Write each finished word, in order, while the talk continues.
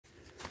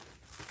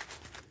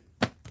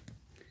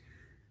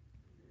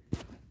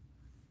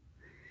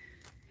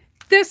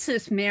This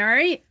is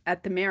Mary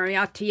at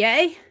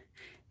the.meri.atelier,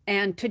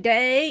 and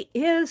today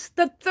is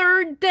the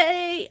third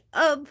day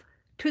of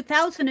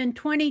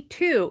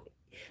 2022.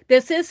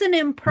 This is an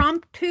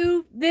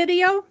impromptu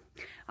video.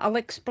 I'll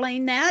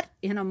explain that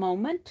in a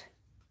moment.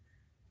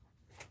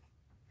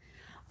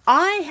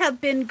 I have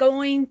been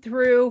going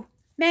through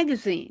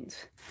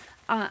magazines.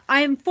 I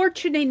am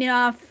fortunate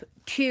enough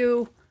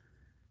to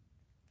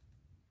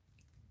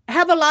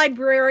have a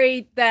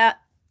library that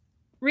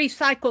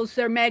recycles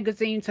their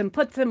magazines and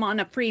puts them on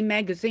a free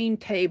magazine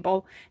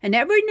table. And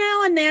every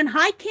now and then,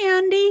 hi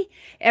Candy,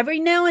 every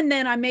now and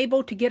then I'm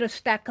able to get a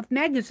stack of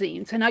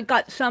magazines, and I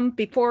got some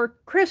before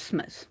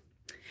Christmas.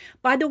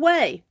 By the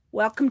way,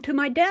 welcome to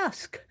my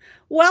desk.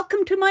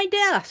 Welcome to my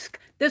desk.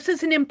 This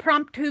is an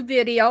impromptu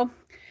video.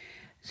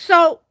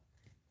 So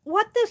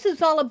what this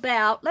is all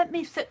about, let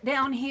me sit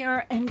down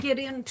here and get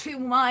into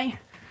my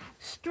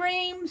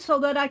stream so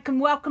that I can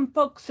welcome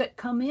folks that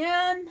come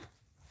in.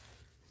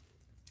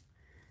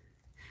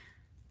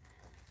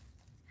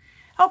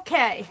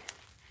 Okay,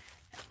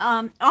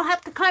 I'll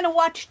have to kind of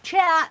watch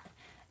chat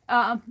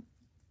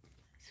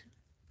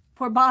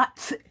for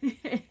bots.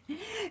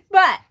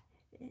 But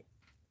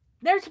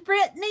there's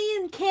Brittany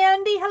and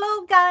Candy.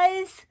 Hello,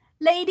 guys,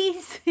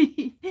 ladies.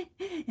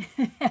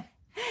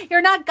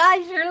 You're not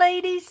guys, you're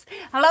ladies.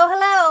 Hello,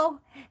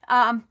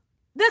 hello.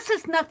 This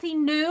is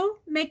nothing new,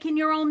 making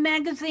your own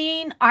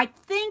magazine. I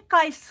think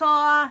I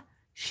saw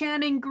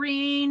Shannon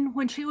Green,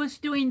 when she was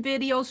doing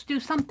videos, do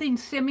something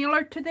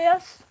similar to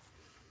this.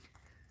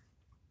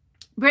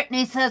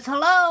 Brittany says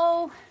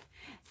hello,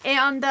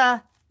 and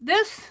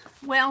this,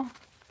 well,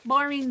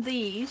 barring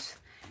these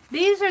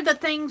are the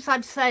things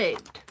I've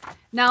saved.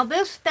 Now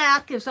this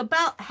stack is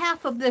about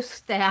half of this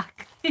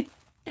stack, so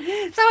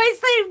I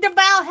saved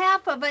about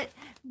half of it,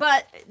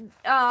 but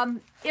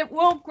it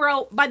will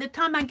grow. By the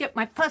time I get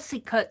my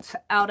Fussy cuts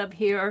out of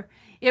here,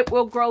 it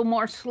will grow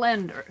more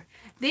slender.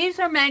 These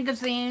are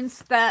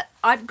magazines that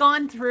I've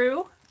gone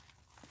through.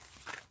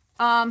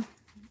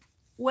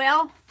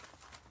 Well,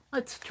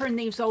 let's turn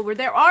these over.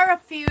 There are a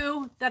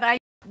few that I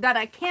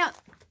can't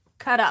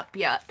cut up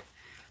yet.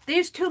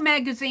 These two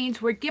magazines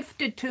were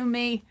gifted to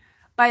me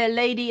by a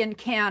lady in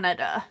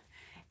Canada,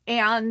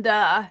 and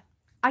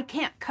I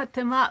can't cut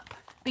them up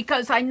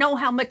because I know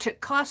how much it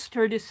cost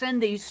her to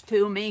send these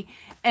to me,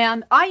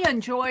 and I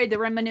enjoy the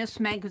Reminisce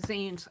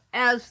magazines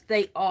as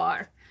they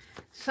are.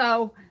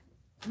 So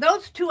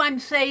those two I'm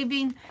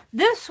saving.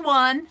 This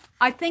one,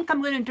 I think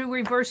I'm going to do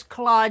reverse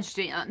collage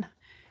in.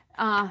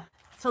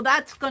 So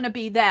that's going to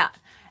be that.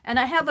 And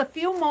I have a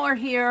few more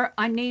here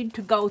I need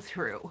to go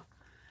through.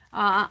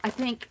 I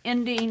think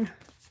ending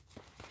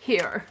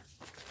here.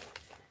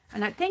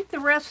 And I think the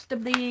rest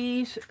of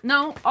these,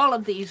 no, all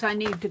of these I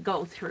need to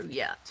go through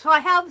yet. So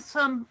I have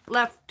some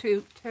left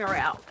to tear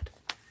out.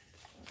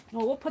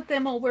 Well, we'll put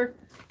them over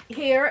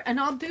here, and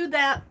I'll do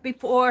that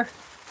before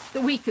the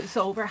week is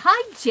over.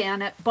 Hi,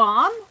 Janet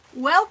Baum.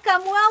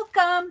 Welcome,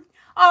 welcome.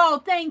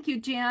 Oh, thank you,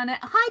 Janet.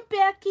 Hi,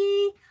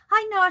 Becky.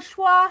 Hi,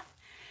 Nashwa.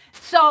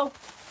 So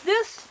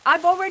this,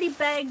 I've already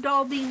bagged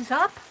all these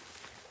up,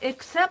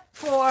 except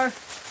for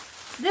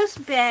this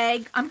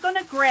bag. I'm going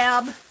to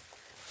grab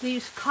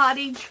these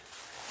cottage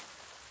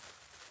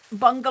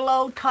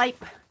bungalow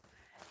type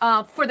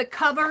for the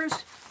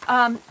covers.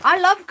 I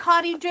love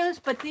cottages,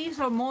 but these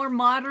are more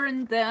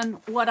modern than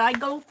what I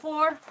go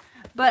for.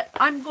 But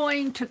I'm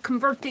going to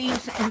convert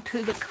these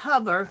into the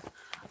cover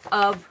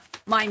of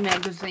my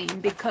magazine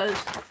because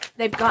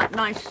they've got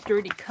nice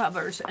sturdy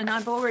covers, and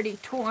I've already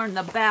torn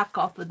the back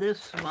off of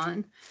this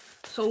one.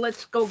 So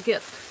let's go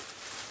get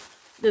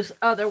this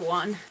other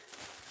one.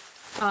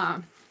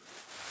 Well,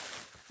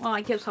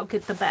 I guess I'll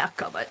get the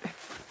back of it.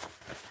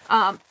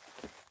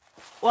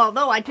 Well,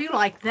 though I do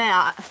like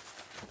that.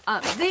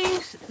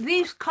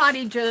 These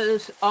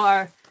cottages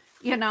are,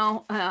 you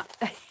know,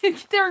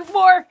 they're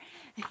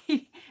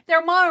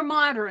more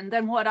modern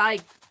than what I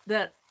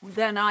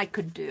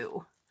could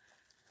do.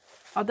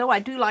 Although I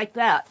do like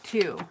that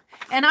too.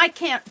 And I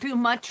can't do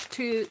much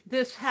to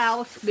this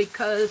house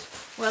because,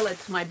 well,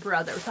 it's my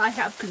brother's. I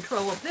have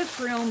control of this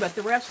room, but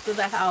the rest of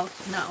the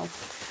house, no.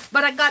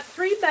 But I got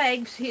 3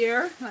 bags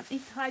here. Let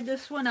me tie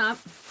this one up.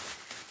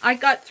 I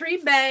got 3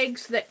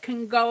 bags that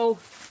can go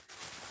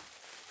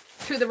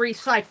to the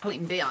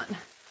recycling bin.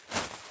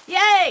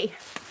 Yay!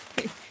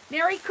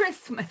 Merry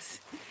Christmas.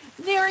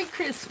 Merry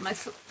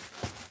Christmas.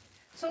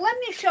 So let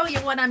me show you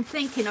what I'm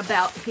thinking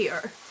about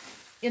here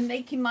in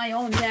making my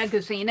own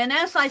magazine. And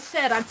as I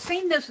said, I've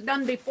seen this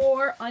done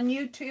before on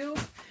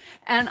YouTube,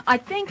 and I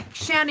think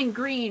Shannon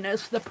Green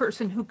is the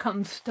person who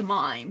comes to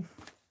mind.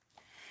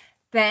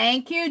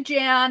 Thank you,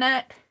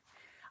 Janet.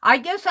 I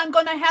guess I'm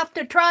going to have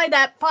to try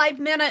that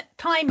 5-minute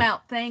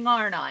timeout thing,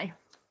 aren't I?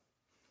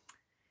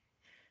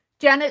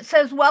 Janet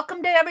says,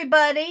 welcome to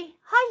everybody.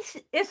 Hi,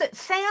 is it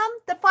Sam,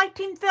 the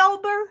Fighting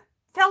Felter?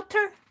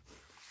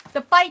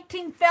 The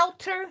Fighting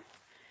Felter?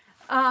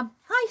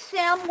 Hi,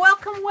 Sam.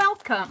 Welcome,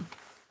 welcome.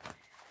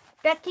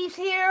 Becky's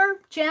here.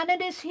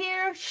 Janet is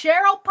here.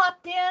 Cheryl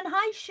popped in.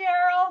 Hi,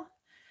 Cheryl.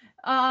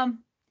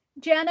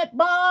 Janet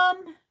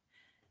Baum.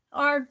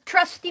 our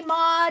trusty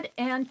Maud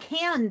and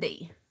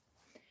Candy.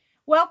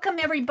 Welcome,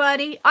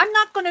 everybody. I'm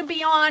not going to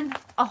be on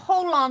a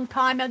whole long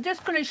time. I'm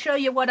just going to show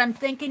you what I'm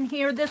thinking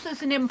here. This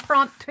is an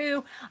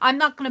impromptu. I'm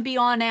not going to be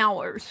on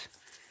hours.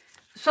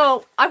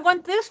 So I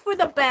want this for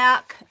the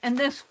back and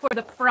this for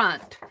the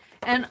front.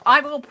 And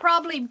I will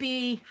probably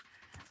be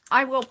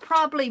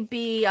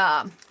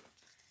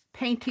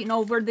painting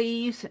over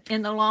these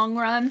in the long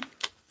run.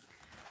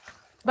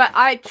 But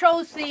I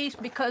chose these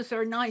because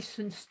they're nice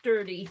and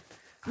sturdy,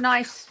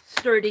 nice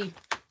sturdy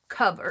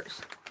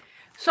covers.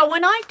 So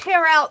when I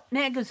tear out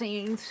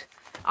magazines,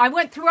 I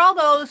went through all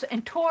those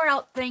and tore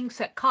out things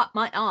that caught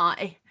my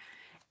eye.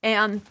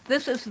 And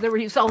this is the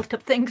result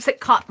of things that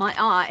caught my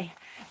eye.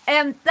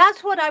 And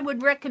that's what I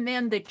would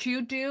recommend that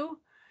you do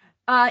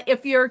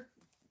if you're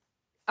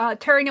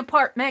tearing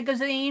apart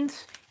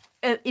magazines.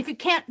 If you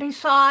can't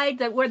decide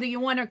that whether you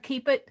want to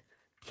keep it,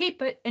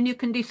 and you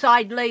can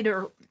decide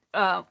later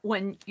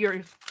when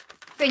you're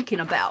thinking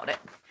about it.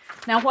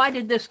 Now, why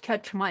did this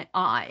catch my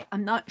eye?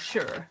 I'm not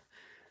sure.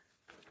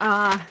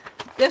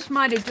 This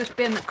might have just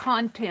been the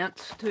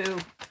contents to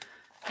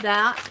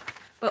that,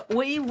 but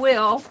we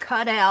will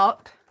cut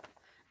out,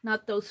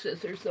 not those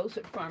scissors, those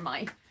are for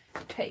my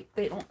tape.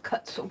 They don't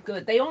cut so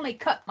good. They only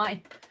cut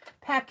my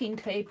packing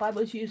tape. I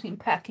was using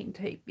packing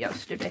tape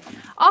yesterday.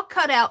 I'll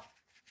cut out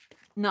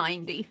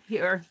 90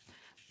 here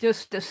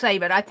just to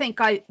save it. I think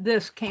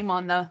this came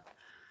on the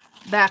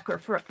back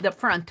or the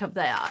front of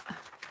that,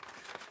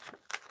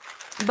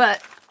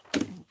 but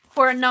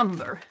for a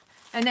number.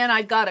 And then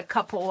I got a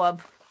couple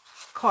of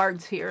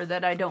cards here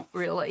that I don't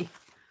really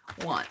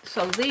want.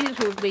 So these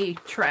will be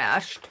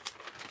trashed.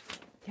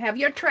 Have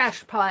your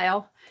trash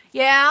pile.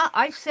 Yeah,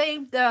 I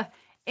saved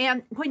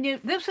and when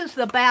this is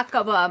the back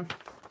of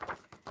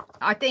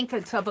I think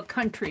it's of a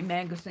country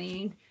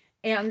magazine.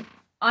 And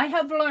I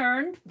have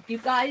learned, you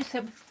guys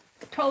have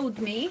told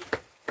me,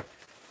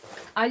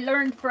 I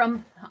learned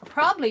from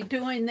probably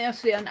doing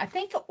this I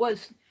think it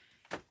was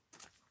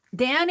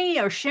Danny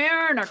or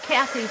Sharon or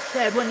Kathy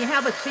said, when you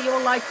have a seal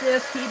like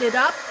this, heat it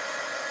up.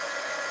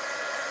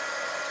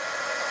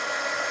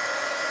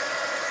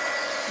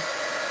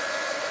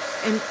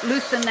 And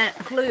loosen that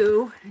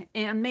glue,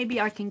 and maybe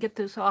I can get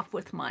this off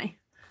with my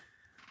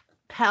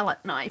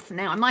palette knife.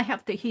 Now, I might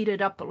have to heat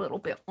it up a little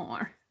bit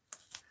more.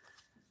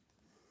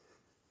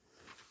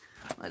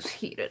 Let's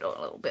heat it a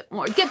little bit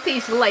more. Get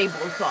these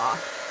labels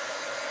off.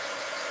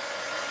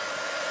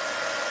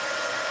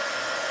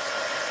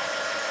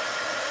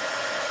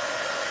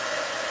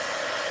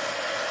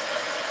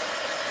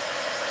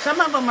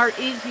 Some of them are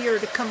easier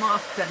to come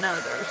off than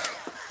others.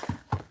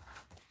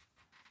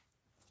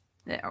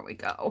 There we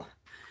go.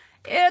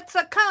 It's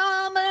a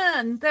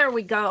common. There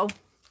we go.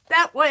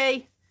 That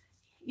way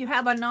you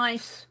have a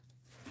nice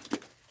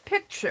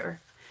picture.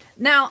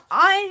 Now,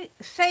 I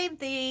save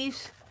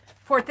these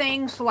for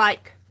things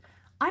like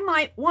I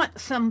might want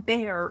some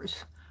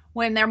bears.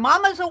 When their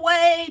mama's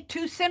away,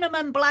 2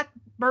 cinnamon black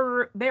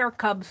bear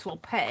cubs will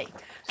pay.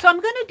 So I'm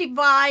going to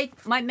divide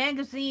my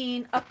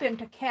magazine up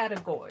into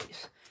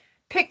categories.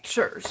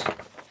 Pictures.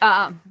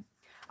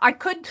 I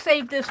could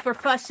save this for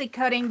fussy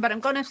cutting, but I'm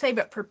going to save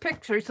it for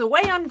pictures. The way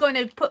I'm going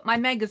to put my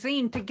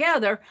magazine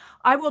together,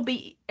 I will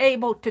be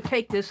able to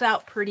take this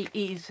out pretty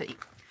easy.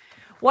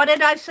 What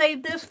did I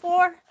save this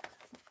for?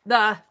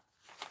 The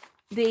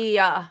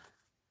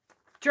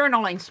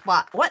journaling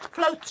spot. What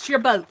floats your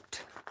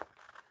boat?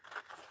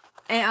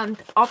 And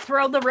I'll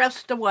throw the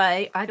rest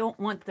away. I don't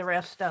want the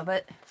rest of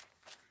it.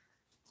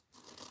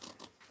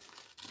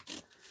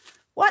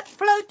 What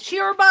floats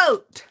your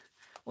boat?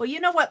 Well,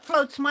 you know what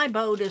floats my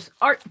boat is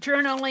art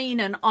journaling,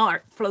 and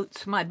art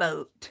floats my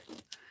boat.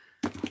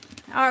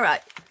 All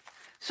right.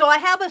 So I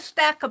have a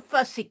stack of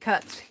fussy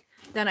cuts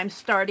that I'm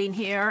starting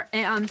here.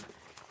 And,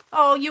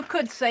 oh, you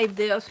could save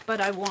this, but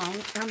I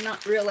won't. I'm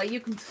not really. You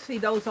can see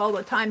those all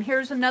the time.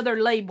 Here's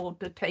another label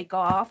to take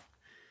off.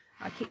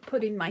 I keep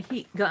putting my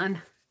heat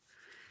gun.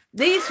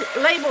 These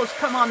labels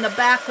come on the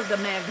back of the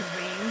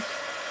magazines.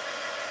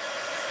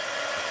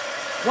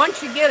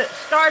 Once you get it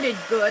started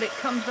good, it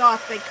comes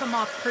off. They come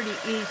off pretty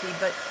easy,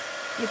 but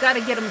you got to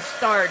get them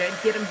started,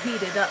 get them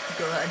heated up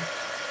good.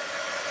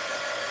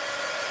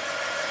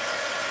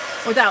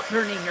 Without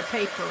burning your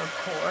paper, of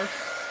course.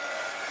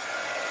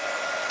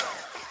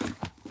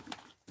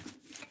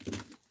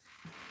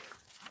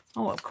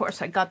 Oh, of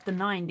course, I got the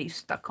 90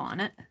 stuck on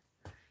it.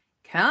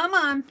 Come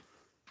on.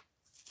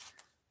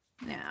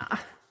 Yeah.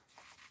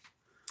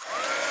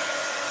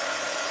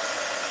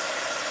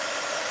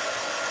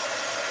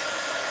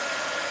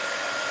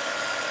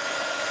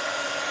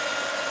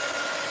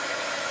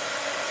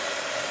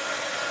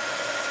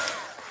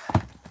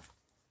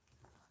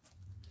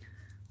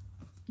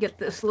 Get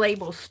this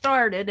label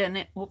started and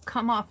it will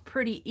come off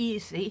pretty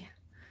easy.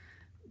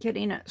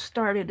 Getting it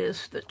started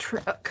is the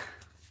trick.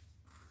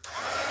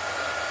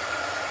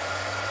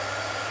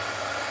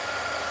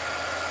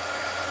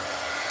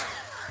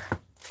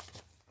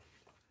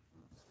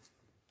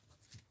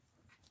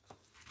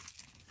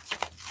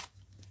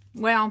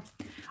 Well,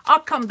 I'll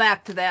come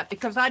back to that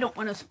because I don't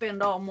want to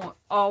spend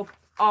all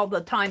all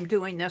the time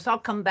doing this. I'll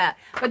come back.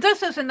 But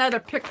this is another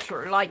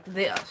picture like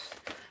this.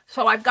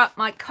 So I've got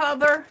my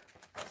cover.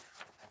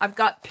 I've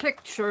got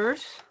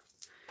pictures.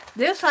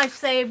 This I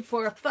saved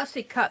for a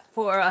fussy cut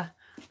for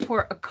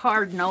a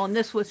cardinal, and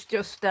this was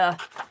just a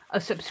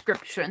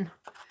subscription.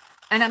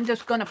 And I'm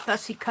just going to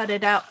fussy cut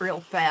it out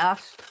real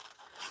fast.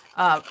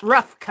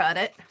 Rough cut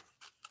it.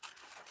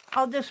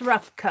 I'll just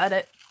rough cut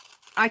it.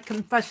 I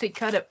can fussy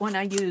cut it when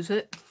I use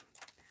it.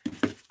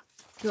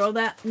 Throw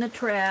that in the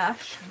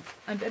trash.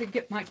 I better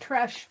get my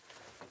trash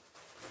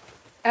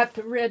at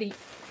the ready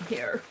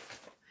here.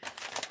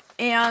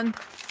 And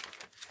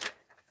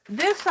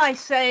this I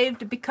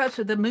saved because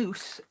of the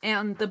moose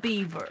and the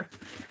beaver.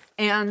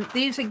 And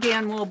these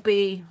again will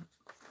be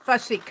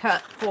fussy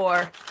cut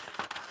for...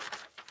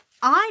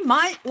 I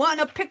might want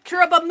a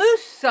picture of a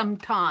moose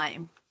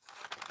sometime.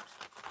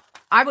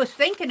 I was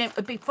thinking it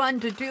would be fun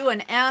to do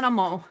an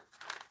animal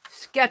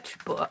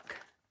sketchbook.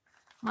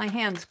 My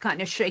hand's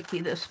kind of shaky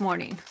this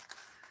morning.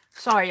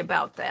 Sorry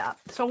about that.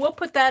 So we'll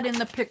put that in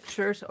the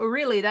pictures. Or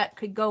really, that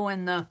could go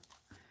in the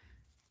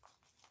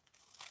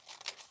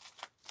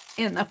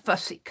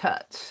fussy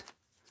cuts.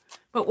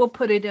 But we'll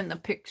put it in the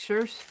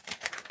pictures.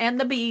 And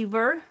the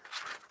beaver.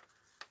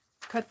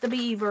 Cut the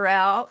beaver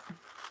out.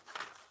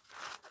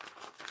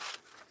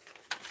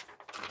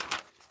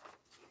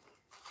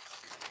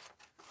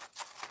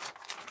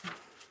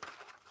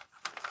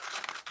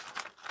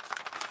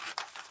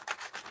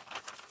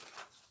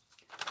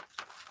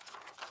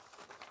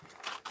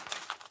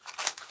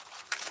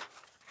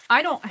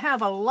 I don't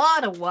have a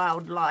lot of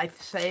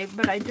wildlife saved,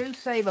 but I do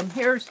save them.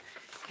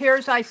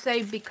 Here's I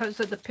saved because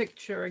of the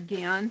picture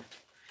again.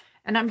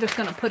 And I'm just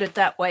going to put it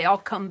that way. I'll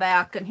come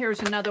back. And here's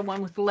another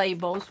one with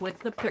labels with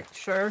the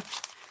picture.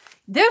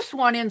 This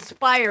one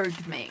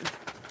inspired me.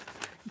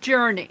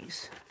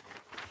 Journeys.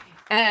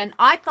 And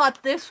I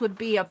thought this would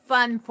be a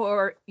fun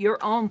for your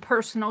own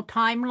personal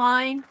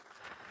timeline.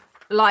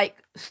 Like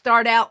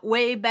start out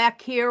way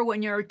back here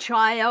when you're a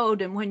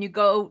child and when you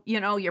go, you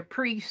know, your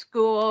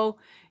preschool,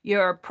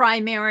 your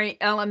primary,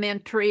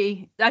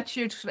 elementary, that's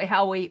usually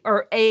how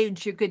or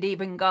age you could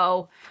even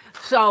go.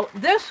 So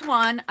this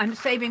one I'm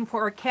saving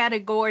for a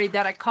category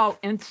that I call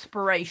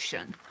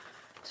inspiration.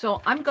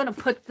 So I'm going to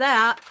put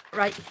that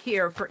right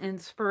here for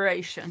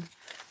inspiration.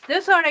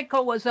 This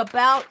article was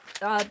about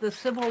the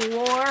Civil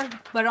War,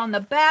 but on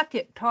the back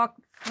it talked,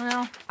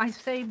 well, I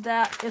saved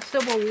that. The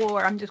Civil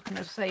War, I'm just going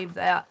to save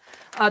that.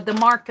 The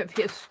mark of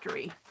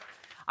history.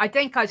 I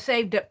think I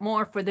saved it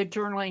more for the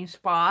journaling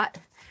spot.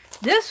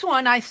 This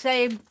one I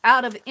saved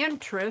out of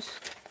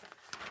interest.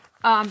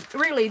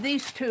 Really,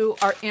 these two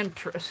are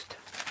interest.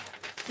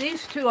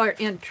 These two are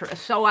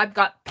interest. So I've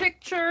got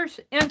pictures,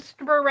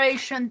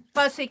 inspiration,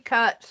 fussy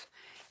cuts,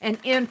 and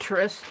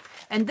interest.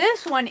 And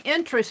this one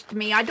interests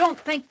me. I don't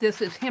think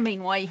this is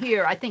Hemingway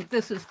here. I think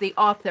this is the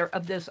author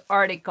of this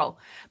article.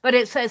 But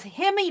it says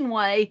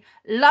Hemingway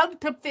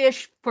loved to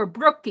fish for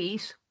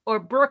brookies or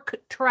brook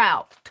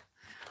trout.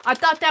 I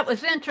thought that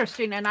was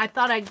interesting, and I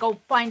thought I'd go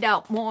find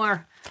out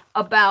more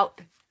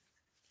about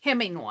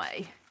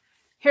Hemingway.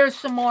 Here's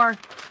some more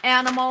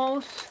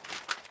animals.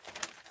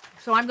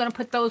 So I'm going to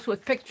put those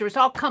with pictures.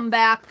 I'll come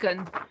back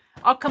and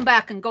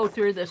go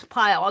through this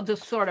pile. I'll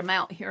just sort them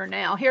out here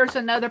now. Here's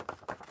another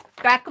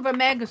back of a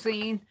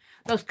magazine.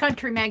 Those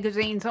country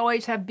magazines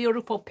always have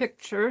beautiful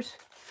pictures.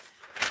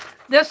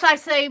 This I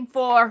saved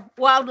for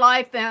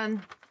wildlife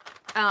and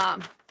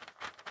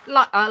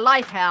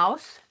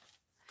lighthouse.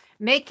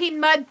 Making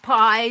mud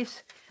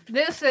pies.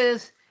 This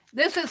is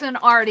an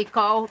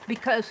article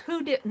because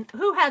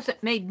who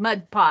hasn't made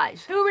mud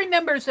pies? Who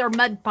remembers their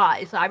mud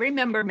pies? I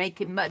remember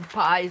making mud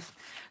pies.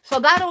 So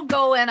that'll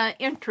go in an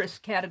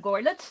interest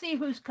category. Let's see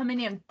who's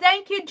coming in.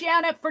 Thank you,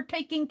 Janet, for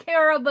taking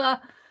care of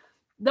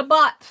the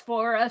bots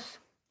for us.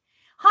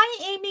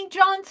 Hi, Amy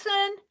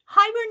Johnson.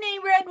 Hi, Renee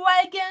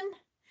Redwagon.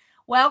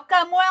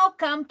 Welcome,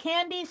 welcome.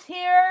 Candy's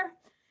here.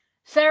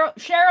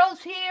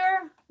 Cheryl's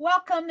here.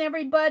 Welcome,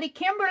 everybody.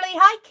 Kimberly.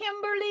 Hi,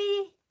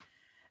 Kimberly.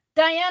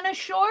 Diana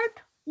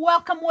Short.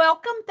 Welcome,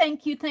 welcome.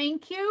 Thank you,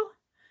 thank you.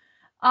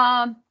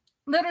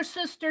 Little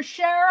sister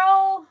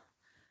Cheryl.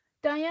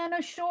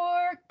 Diana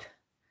Short.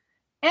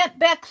 Aunt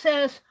Beck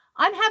says,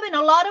 I'm having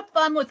a lot of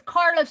fun with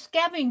Carla's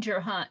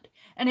scavenger hunt,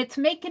 and it's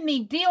making me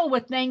deal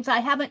with things I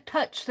haven't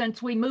touched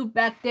since we moved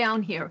back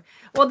down here.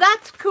 Well,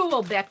 that's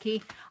cool,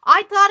 Becky.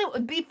 I thought it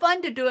would be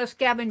fun to do a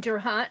scavenger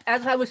hunt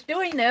as I was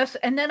doing this,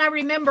 and then I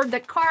remembered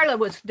that Carla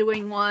was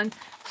doing one.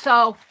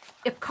 So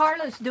if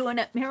Carla's doing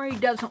it, Mary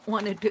doesn't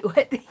want to do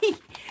it.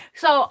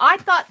 So I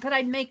thought that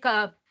I'd make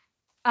a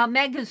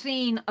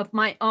magazine of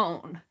my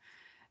own.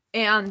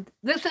 And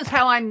this is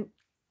how I'm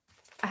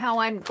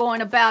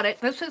going about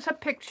it. This is a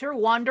picture,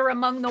 Wander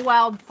Among the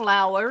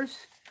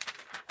Wildflowers.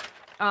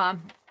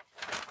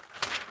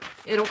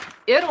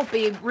 It'll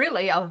be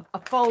really a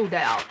fold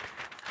out,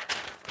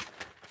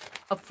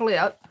 a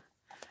flip.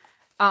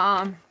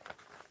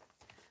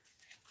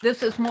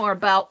 This is more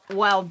about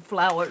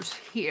wildflowers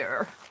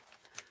here.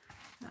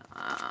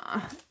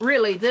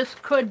 Really, this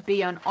could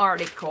be an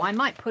article. I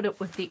might put it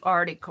with the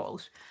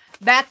articles.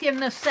 Back in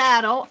the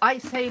Saddle, I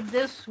saved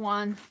this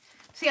one.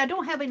 See, I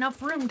don't have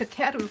enough room to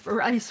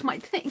categorize my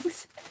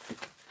things.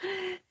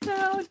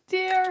 Oh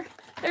dear,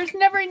 there's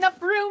never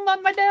enough room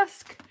on my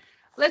desk.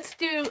 Let's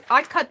do,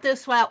 I cut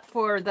this out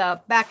for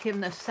the Back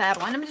in the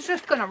Saddle, and I'm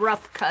just going to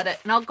rough cut it,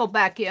 and I'll go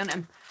back in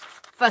and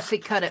fussy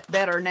cut it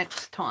better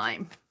next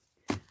time.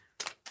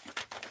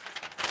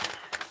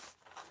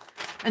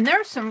 And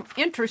there's some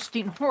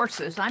interesting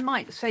horses. I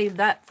might save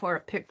that for a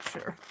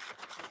picture.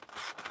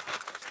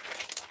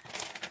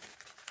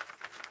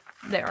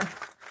 There.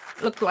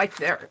 Look like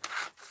they're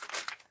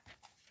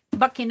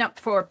bucking up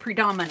for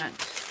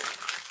predominance.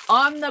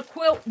 On the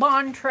Quilt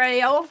Barn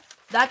Trail,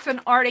 that's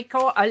an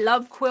article. I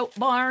love quilt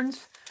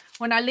barns.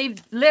 When I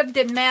lived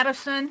in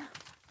Madison,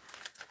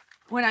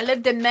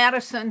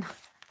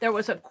 there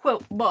was a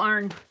quilt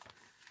barn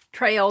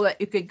trail that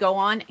you could go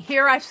on.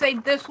 Here I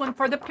saved this one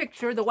for the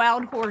picture, the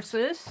wild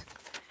horses.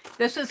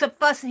 This is a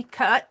fussy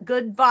cut,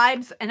 good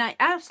vibes, and I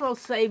also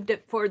saved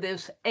it for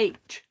this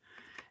H,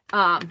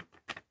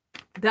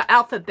 the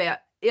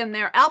alphabet. In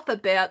their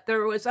alphabet,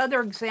 there was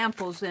other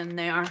examples in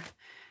there.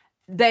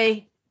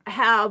 They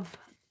have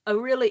a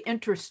really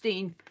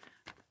interesting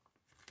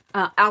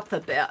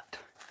alphabet.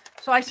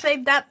 So I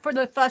saved that for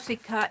the fussy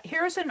cut.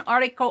 Here's an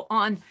article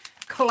on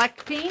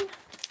collecting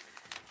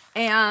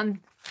and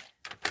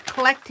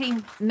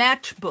collecting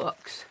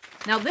matchbooks.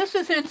 Now this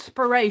is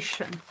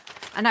inspiration,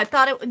 and I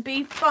thought it would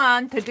be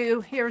fun to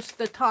do. Here's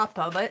the top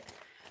of it.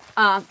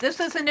 This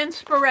is an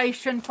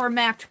inspiration for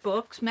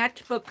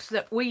matchbooks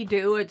that we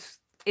do. It's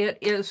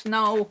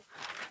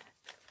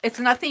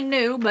nothing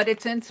new, but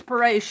it's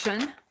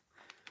inspiration.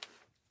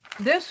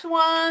 This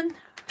one,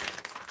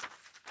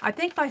 I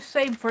think I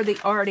saved for the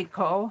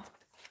article.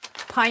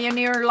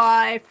 Pioneer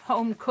Life,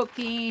 Home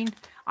Cooking.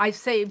 I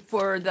saved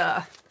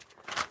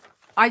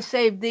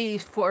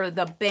these for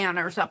the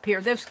banners up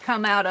here. This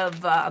come out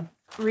of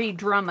Reed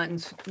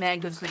Drummond's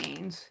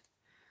magazines.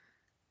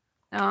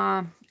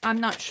 I'm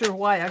not sure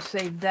why I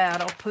saved that.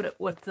 I'll put it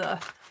with the...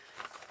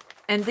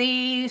 And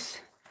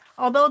these,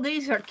 although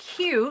these are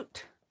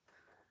cute,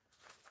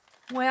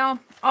 well,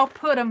 I'll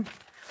put them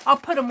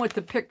with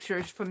the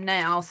pictures from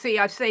now. See,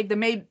 I saved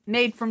the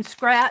made from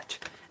scratch.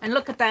 And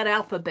look at that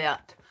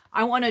alphabet.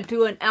 I want to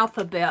do an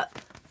alphabet.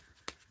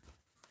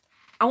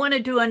 I want to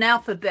do an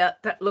alphabet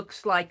that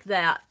looks like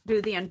that.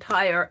 Do the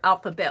entire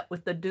alphabet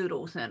with the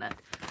doodles in it.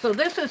 So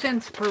this is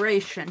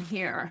inspiration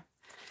here.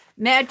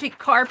 Magic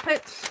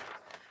carpets.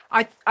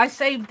 I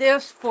saved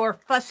this for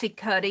fussy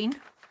cutting,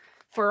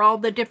 for all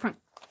the different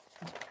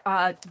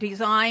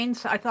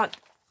designs. I thought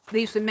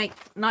these would make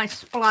nice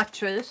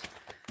splotches.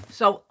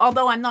 So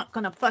although I'm not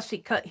going to fussy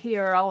cut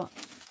here, I'll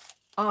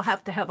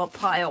have to have a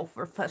pile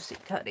for fussy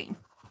cutting.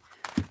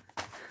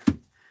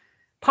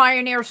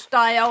 Pioneer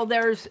Style,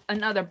 there's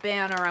another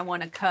banner I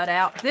want to cut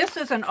out. This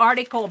is an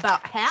article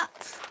about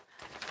hats.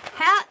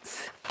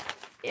 Hats?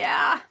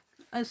 Yeah.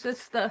 Is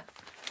this the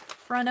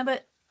front of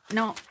it?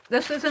 No,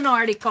 this is an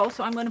article,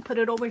 so I'm going to put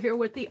it over here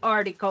with the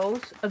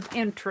articles of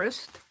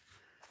interest.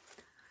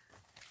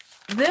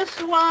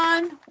 This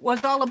one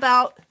was all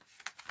about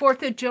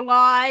 4th of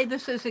July.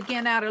 This is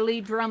again out of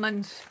Lee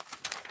Drummond's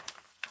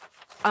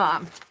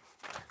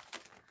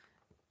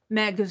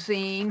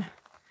magazine.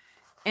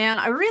 And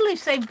I really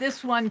saved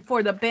this one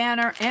for the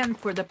banner and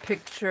for the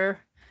picture.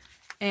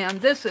 And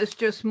this is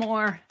just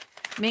more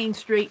Main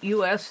Street,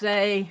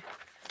 USA,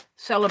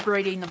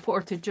 celebrating the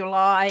 4th of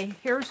July.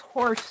 Here's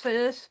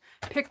horses,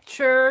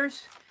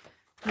 pictures,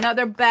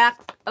 another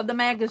back of the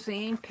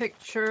magazine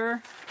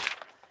picture.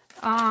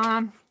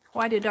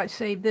 Why did I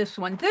save this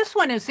one? This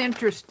one is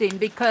interesting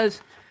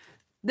because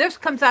this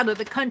comes out of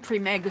the Country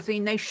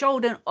magazine. They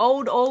showed an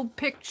old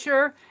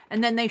picture,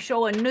 and then they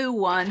show a new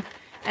one.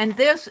 And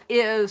this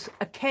is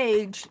a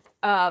cage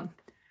kind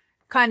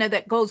of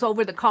that goes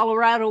over the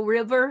Colorado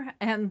River.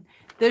 And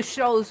this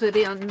shows it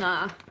in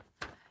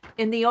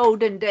the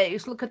olden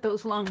days. Look at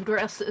those long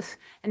dresses.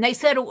 And they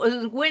said it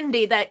was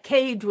windy, that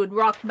cage would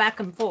rock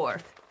back and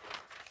forth.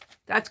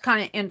 That's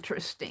kind of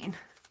interesting.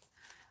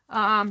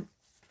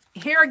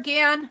 Here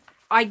again,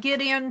 I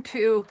get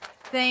into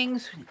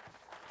things.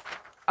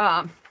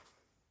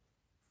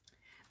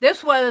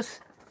 This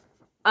was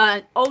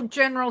an old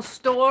general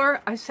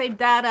store. I saved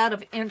that out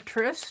of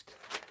interest.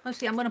 Let's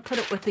see, I'm going to put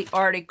it with the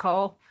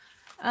article.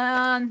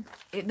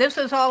 This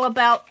is all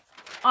about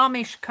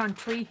Amish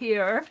country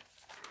here.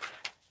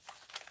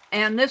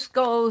 And this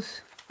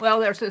goes, well,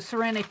 there's a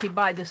Serenity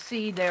by the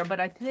Sea there, but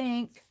I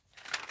think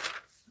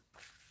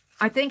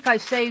I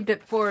saved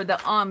it for the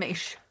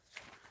Amish.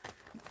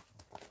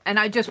 And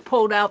I just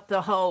pulled out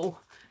the hoe.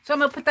 So I'm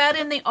going to put that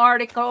in the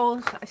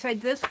articles. I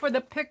saved this for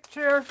the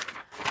picture.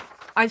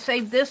 I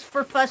saved this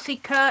for fussy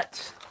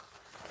cuts.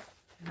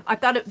 I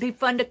thought it'd be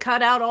fun to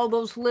cut out all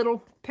those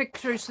little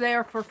pictures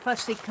there for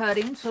fussy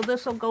cutting. So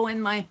this will go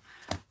in my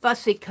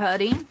fussy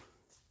cutting.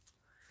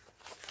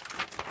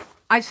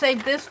 I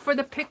saved this for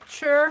the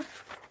picture.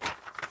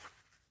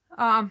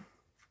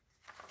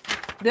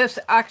 This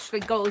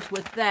actually goes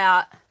with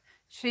that.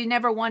 She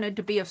never wanted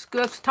to be a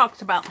school. It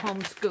talks about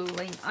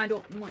homeschooling.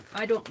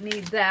 I don't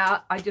need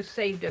that. I just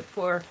saved it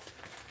for,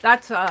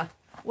 that's a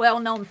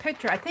well-known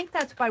picture. I think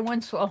that's by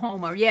Winslow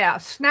Homer. Yeah,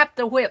 Snap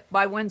the Whip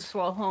by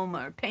Winslow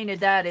Homer. Painted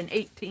that in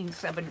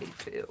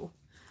 1872.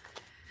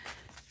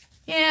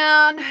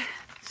 And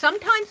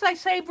sometimes I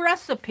save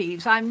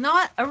recipes. I'm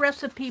not a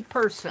recipe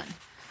person,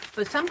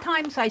 but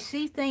sometimes I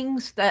see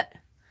things that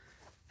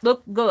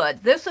look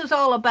good. This is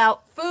all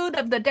about food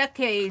of the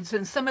decades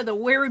and some of the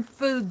weird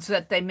foods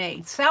that they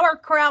made.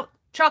 Sauerkraut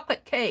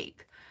chocolate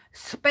cake,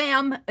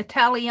 Spam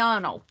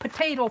Italiano,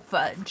 potato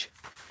fudge.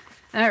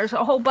 And there's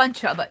a whole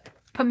bunch of it.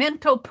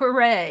 Pimento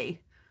puree,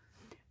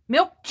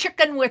 milk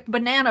chicken with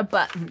banana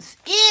buttons.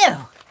 Ew!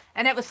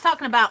 And it was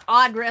talking about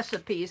odd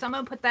recipes. I'm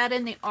going to put that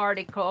in the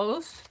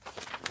articles.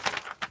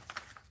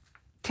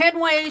 10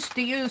 ways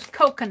to use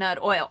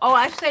coconut oil. Oh,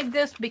 I saved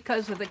this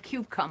because of the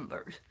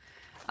cucumbers.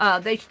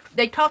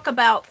 They talk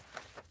about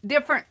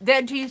different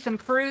veggies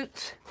and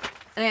fruits.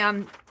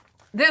 And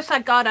this I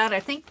got out, I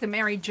think, the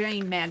Mary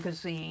Jane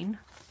magazine.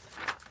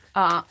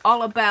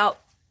 All about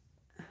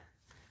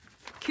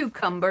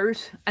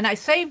cucumbers. And I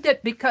saved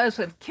it because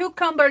of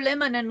cucumber,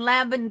 lemon, and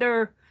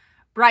lavender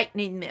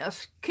brightening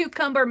mist.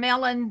 Cucumber,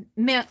 melon,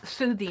 mint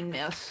soothing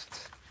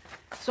mists.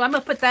 So I'm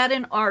going to put that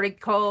in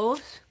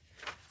articles.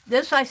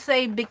 This I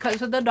saved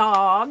because of the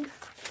dog.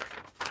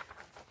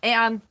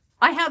 And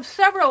I have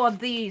several of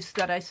these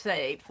that I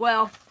saved.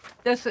 Well,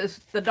 this is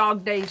the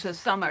Dog Days of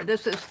Summer.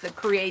 This is the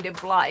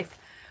Creative Life,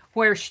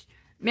 where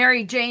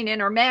Mary Jane in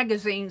her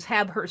magazines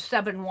have her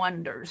 7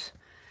 wonders.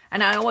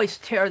 And I always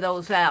tear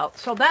those out.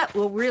 So that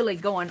will really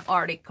go in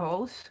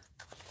articles.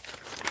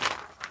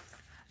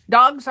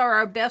 Dogs are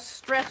our best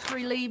stress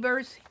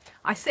relievers.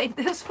 I saved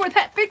this for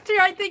that picture.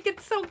 I think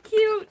it's so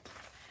cute.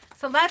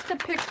 So that's a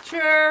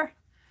picture.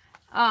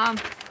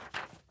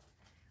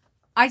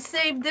 I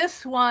saved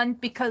this one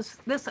because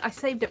I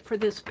saved it for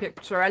this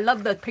picture. I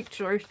love the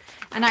pictures.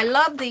 And I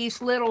love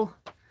these little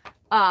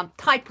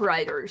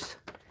typewriters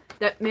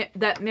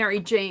that Mary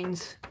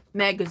Jane's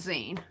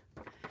magazine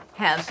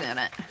has in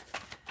it.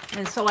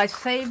 And so I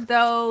saved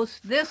those.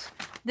 This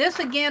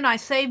again I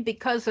saved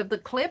because of the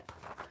clip.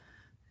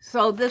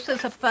 So this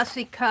is a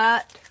fussy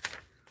cut.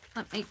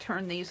 Let me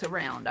turn these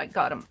around. I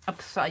got them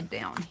upside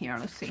down here.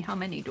 Let's see, how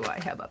many do I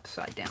have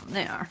upside down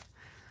there?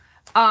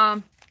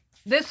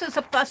 This is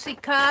a fussy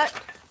cut.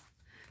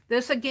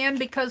 This again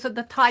because of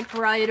the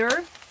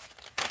typewriter.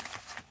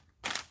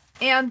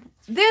 And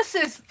this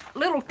is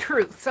little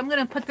truths. I'm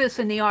going to put this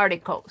in the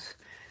articles.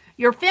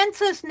 Your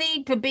fences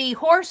need to be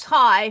horse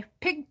high,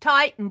 pig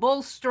tight, and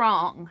bull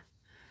strong.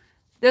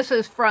 This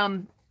is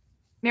from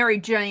Mary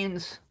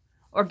Jane's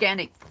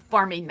Organic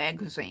Farming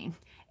magazine.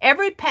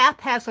 Every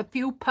path has a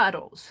few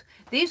puddles.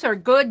 These are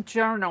good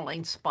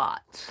journaling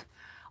spots.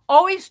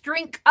 Always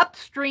drink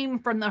upstream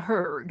from the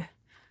herd.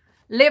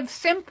 Live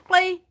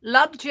simply,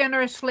 love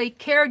generously,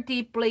 care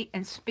deeply,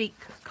 and speak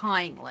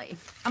kindly.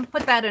 I'm going to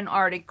put that in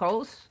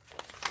articles.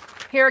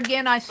 Here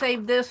again, I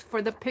saved this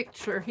for the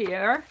picture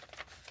here.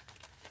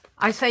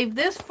 I saved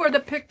this for the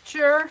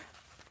picture.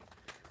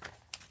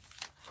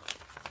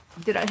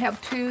 Did I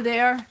have 2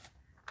 there?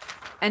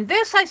 And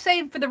this I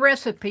saved for the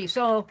recipe.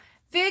 So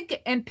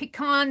fig and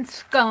pecan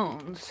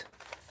scones.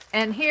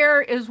 And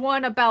here is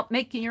one about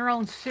making your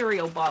own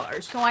cereal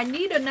bars. So I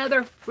need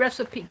another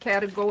recipe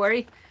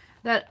category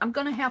that I'm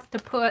going to have to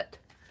put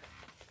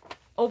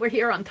over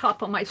here on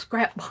top of my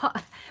scrap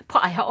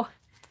pile.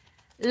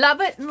 Love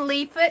it and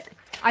leaf it.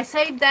 I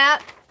saved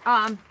that.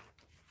 I'm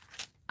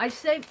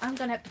going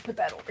to have to put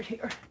that over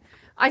here.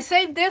 I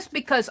saved this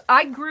because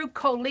I grew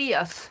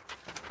coleus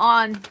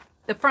on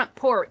the front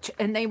porch,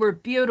 and they were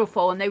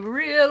beautiful, and they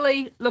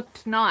really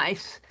looked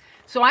nice.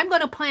 So I'm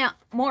going to plant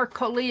more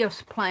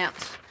coleus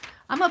plants.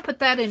 I'm going to put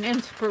that in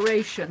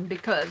inspiration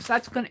because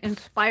that's going to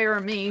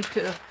inspire me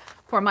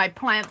for my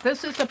plant.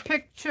 This is a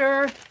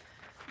picture.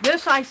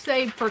 This I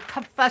saved for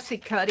fussy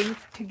cutting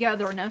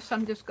togetherness.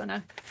 I'm just going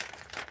to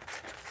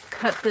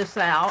cut this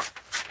out.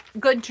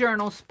 Good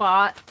journal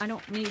spot. I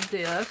don't need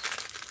this.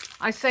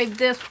 I saved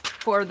this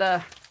for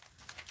the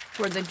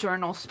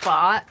journal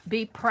spot.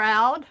 Be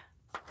proud.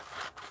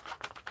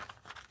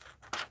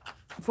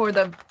 For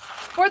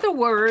the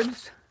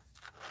words.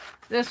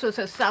 This was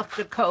a South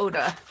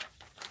Dakota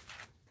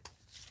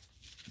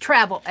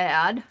travel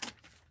ad.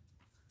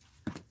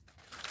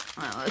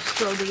 Let's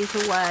throw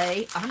these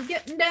away. I'm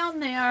getting down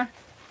there.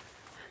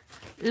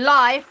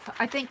 Life.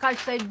 I think I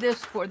saved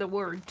this for the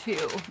word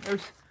too.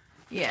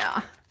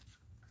 Yeah.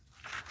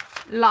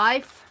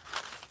 Life.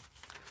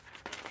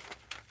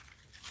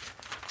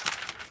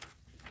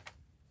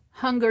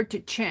 Hunger to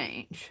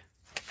change.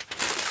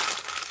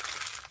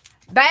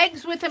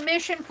 Bags with a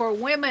mission for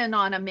women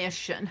on a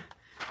mission.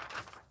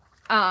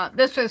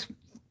 This is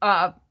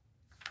a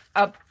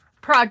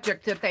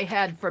project that they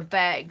had for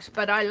bags,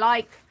 but I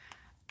like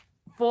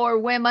for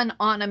women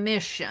on a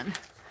mission.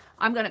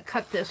 I'm going to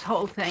cut this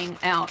whole thing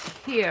out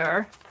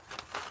here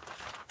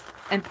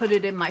and put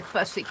it in my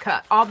fussy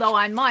cut, although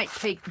I might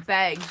take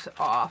bags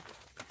off.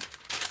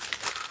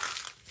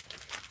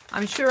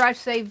 I'm sure I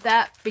saved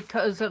that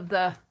because of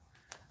the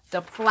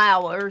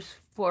flowers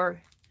for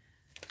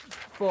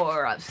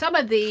some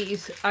of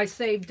these. I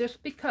saved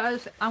just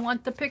because I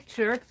want the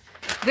picture.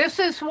 This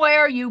is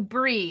where you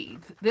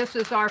breathe. This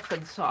is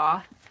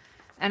Arkansas.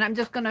 And I'm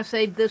just going to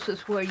say this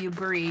is where you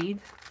breathe.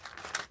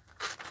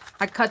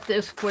 I cut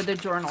this for the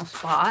journal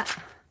spot.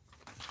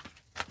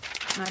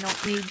 I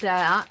don't need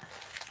that.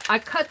 I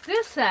cut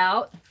this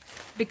out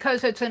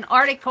because it's an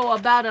article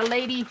about a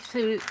lady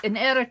who, an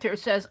editor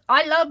says,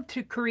 I love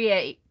to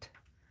create.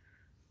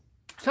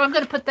 So I'm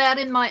going to put that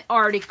in my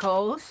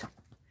articles.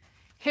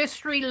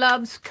 History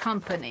loves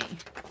company.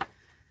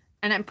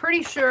 And I'm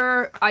pretty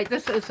sure,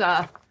 this is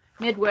a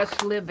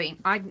Midwest Living.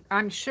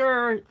 I'm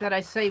sure that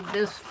I saved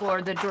this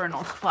for the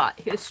journal spot.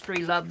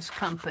 History loves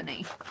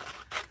company.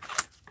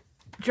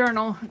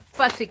 Journal,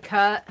 Fussy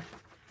cut.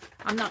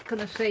 I'm not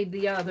going to save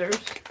the others.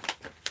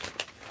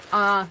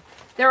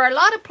 There are a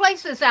lot of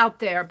places out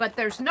there, but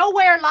there's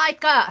nowhere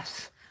like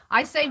us.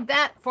 I saved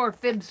that for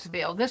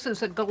Phibbsville. This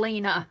is a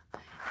Galena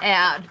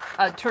ad,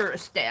 a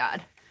tourist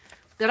ad.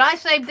 Did I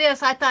save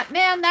this? I thought,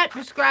 man, that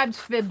describes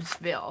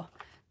Phibbsville.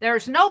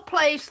 There's no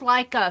place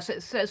like us.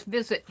 It says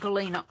visit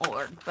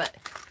Galena.org, but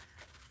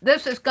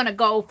this is going to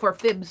go for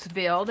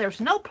Phibbsville.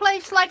 There's no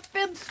place like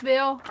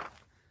Phibbsville.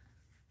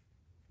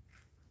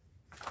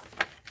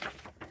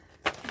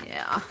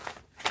 Yeah.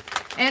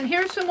 And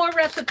here's some more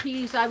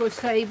recipes I was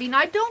saving.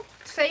 I don't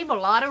save a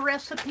lot of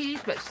recipes,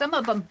 but some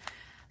of them,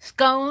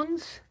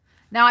 scones.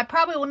 Now, I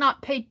probably will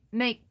not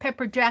make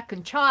pepper jack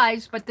and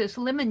chives, but this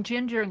lemon,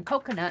 ginger, and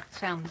coconut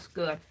sounds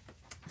good.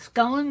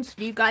 Scones.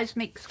 Do you guys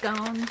make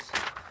scones?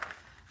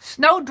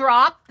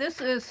 Snowdrop.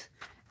 This is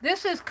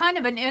kind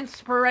of an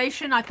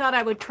inspiration. I thought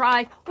I would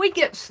try. We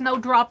get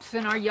snowdrops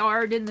in our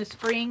yard in the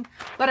spring,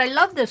 but I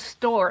love this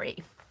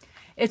story.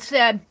 It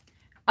said,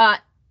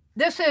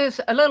 this is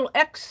a little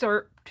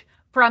excerpt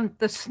from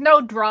The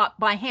Snowdrop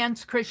by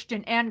Hans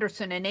Christian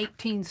Andersen in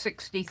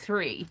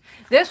 1863.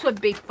 This would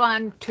be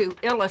fun to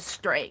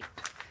illustrate.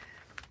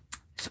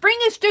 Spring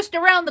is just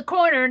around the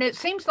corner, and it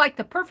seems like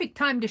the perfect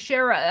time to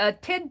share a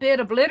tidbit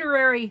of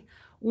literary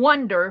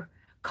wonder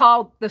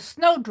called The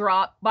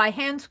Snowdrop by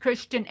Hans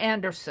Christian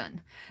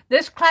Andersen.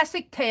 This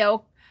classic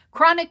tale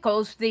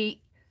chronicles the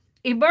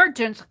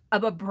emergence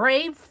of a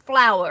brave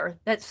flower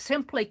that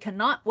simply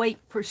cannot wait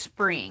for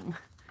spring.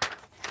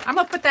 I'm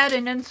going to put that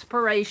in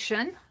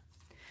inspiration.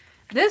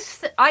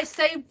 This I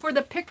saved for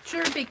the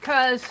picture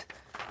because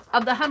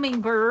of the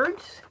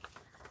hummingbirds.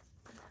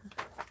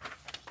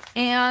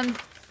 And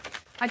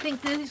I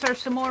think these are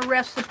some more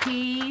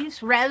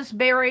recipes.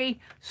 Raspberry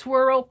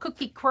swirl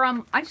cookie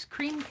crumb ice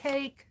cream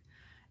cake.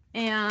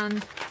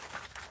 And,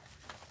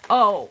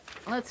 oh,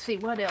 let's see,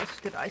 what else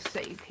did I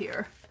save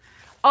here?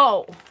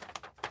 Oh,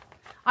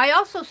 I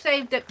also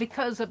saved it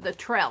because of the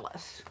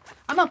trellis.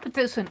 I'm going to put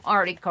this in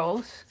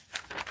articles.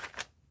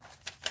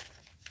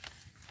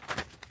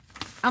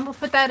 I'm going to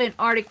put that in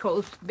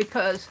articles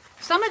because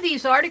some of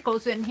these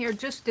articles in here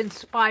just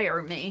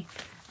inspire me.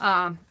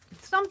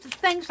 Some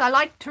things I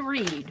like to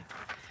read.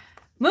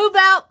 Move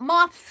out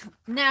moths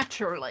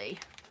naturally.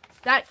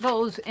 That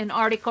goes in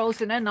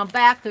articles, and then the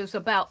back is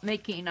about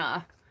making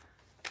a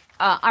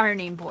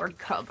ironing board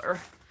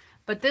cover.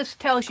 But this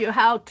tells you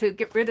how to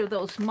get rid of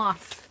those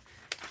moths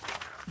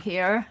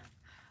here.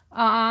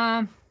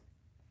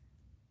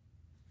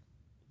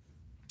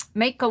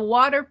 Make a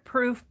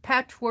waterproof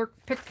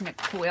patchwork picnic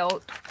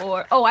quilt.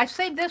 Or, oh, I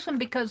saved this one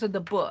because of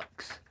the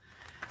books.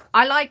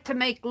 I like to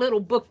make little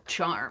book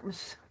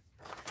charms.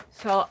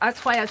 So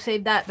that's why I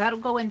saved that. That'll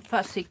go in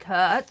Fussy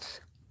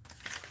cuts.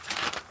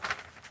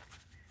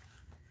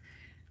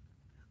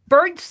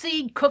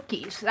 Birdseed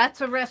cookies,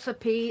 that's a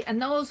recipe, and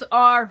those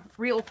are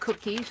real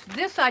cookies.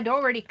 This I'd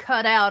already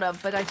cut out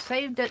of, but I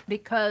saved it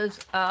because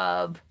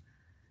of,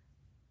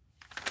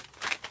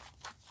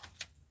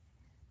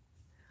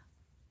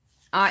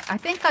 I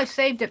think I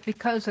saved it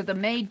because of the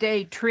May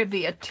Day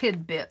trivia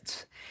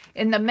tidbits.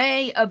 In the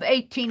May of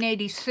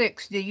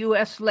 1886, the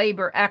U.S.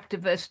 labor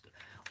activist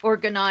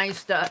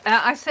organized,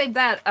 I saved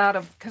that out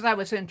of, because I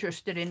was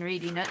interested in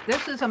reading it.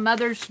 This is a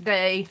Mother's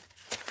Day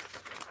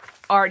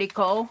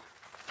article.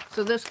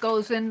 So this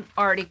goes in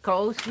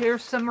articles.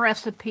 Here's some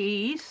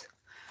recipes.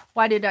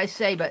 Why did I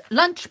save it?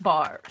 Lunch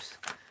bars.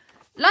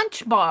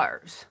 Lunch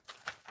bars.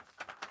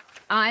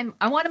 I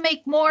want to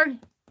make more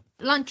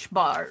lunch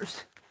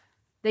bars.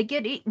 They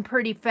get eaten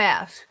pretty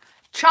fast.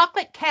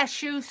 Chocolate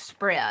cashew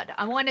spread.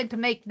 I wanted to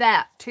make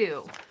that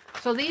too.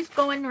 So these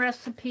go in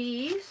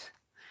recipes.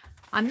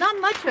 I'm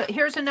not much of,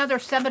 here's another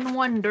 7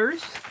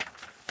 wonders.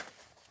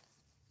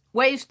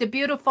 Ways to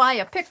beautify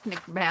a picnic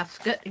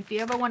basket. If you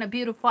ever want to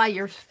beautify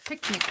your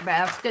picnic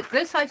basket.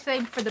 This I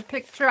saved for the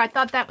picture. I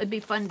thought that would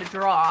be fun to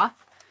draw.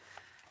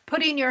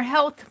 Putting your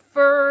health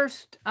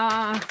first.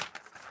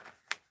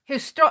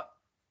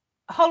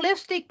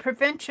 Holistic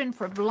prevention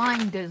for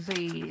Lyme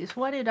disease.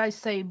 What did I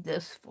save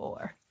this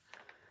for?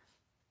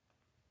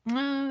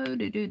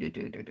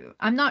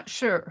 I'm not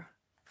sure.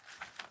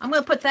 I'm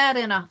going to put that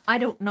in a I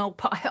don't know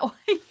pile.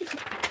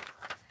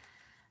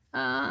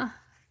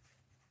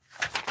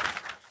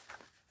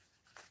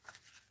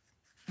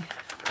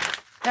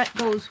 that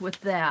goes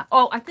with that.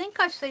 Oh, I think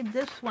I saved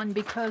this one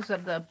because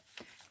of the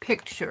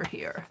picture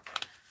here.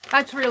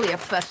 That's really a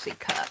fussy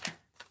cut.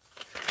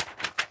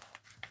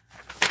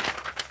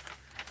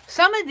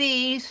 Some of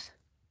these,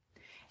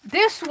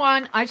 this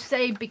one I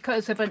saved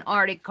because of an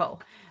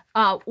article.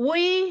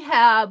 We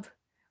have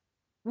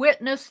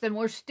witnessed, and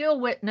we're still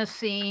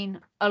witnessing,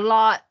 a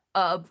lot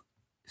of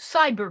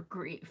cyber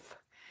grief.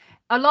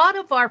 A lot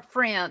of our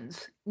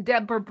friends,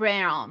 Deborah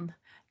Brown,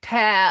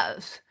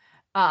 Taz,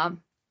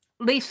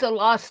 Lisa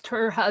lost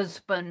her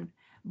husband,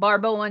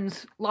 Barb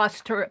Owens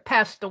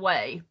passed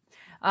away.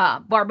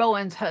 Barb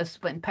Owens'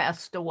 husband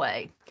passed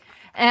away.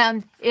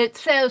 And it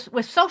says,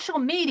 with social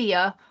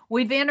media,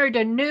 we've entered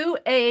a new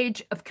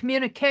age of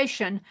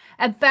communication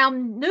and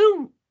found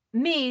new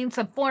means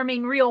of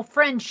forming real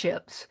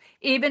friendships,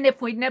 even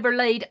if we never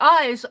laid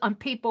eyes on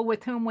people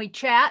with whom we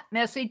chat,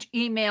 message,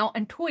 email,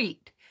 and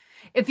tweet.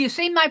 If you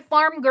see my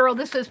Farm Girl,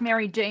 this is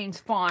Mary Jane's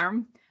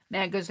Farm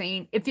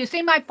magazine. If you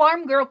see my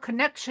Farm Girl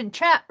Connection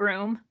chat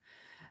room,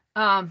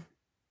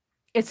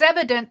 it's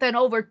evident that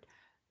over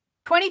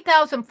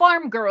 20,000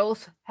 farm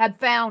girls have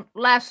found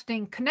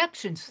lasting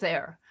connections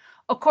there.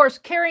 Of course,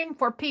 caring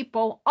for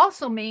people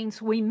also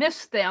means we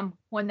miss them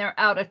when they're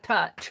out of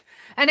touch.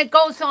 And it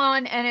goes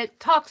on and it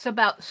talks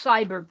about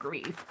cyber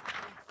grief.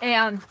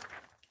 And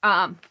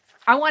I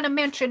want to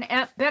mention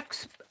Aunt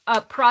Beck's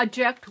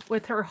project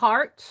with her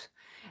hearts.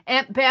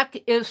 Aunt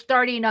Beck is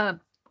starting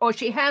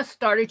she has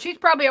started. She's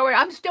probably already,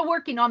 I'm still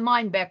working on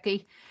mine,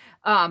 Becky.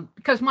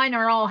 Because mine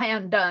are all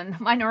hand done.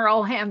 Mine are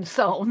all hand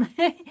sewn.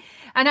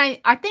 And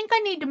I think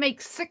I need to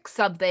make 6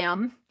 of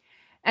them.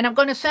 And I'm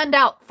going to send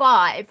out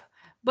 5.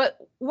 But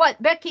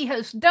what Becky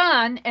has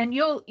done, and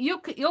you'll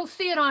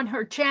see it on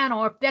her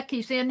channel if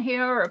Becky's in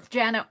here, or if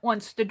Janet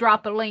wants to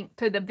drop a link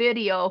to the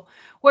video,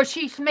 where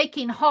she's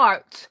making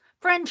hearts,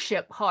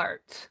 friendship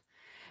hearts,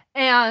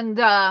 and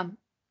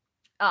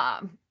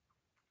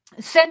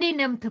sending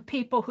them to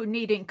people who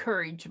need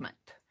encouragement.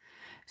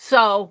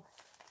 So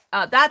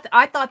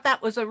I thought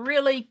that was a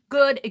really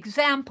good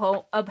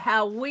example of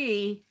how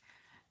we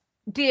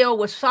deal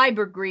with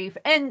cyber grief.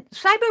 And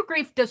cyber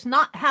grief does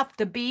not have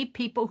to be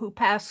people who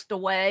passed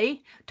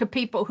away to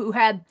people who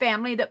had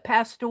family that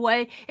passed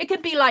away. It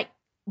could be like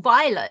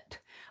Violet.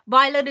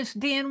 Violet is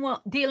dealing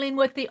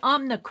with the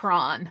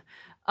Omicron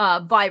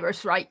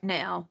virus right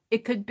now.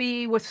 It could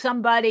be with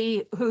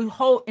somebody whose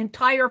whole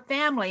entire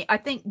family, I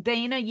think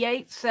Dana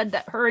Yates said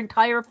that her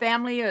entire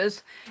family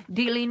is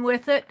dealing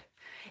with it.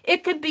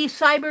 It could be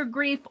cyber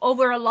grief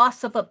over a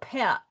loss of a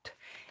pet.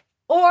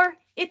 Or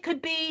it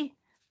could be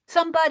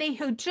somebody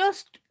who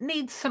just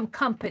needs some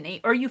company,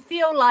 or you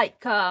feel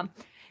like,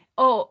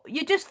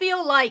 you just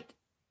feel like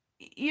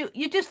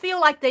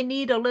they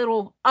need a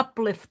little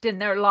uplift in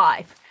their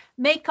life.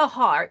 Make a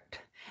heart.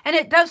 And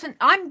it doesn't,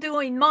 I'm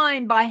doing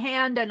mine by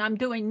hand and I'm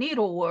doing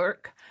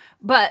needlework,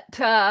 but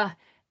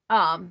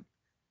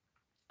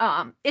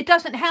it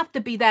doesn't have to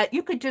be that.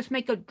 You could just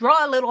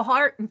draw a little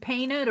heart and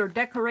paint it or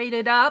decorate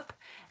it up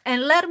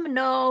and let them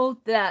know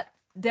that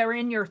they're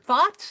in your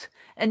thoughts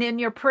and in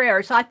your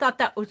prayers. I thought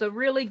that was a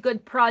really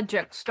good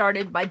project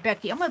started by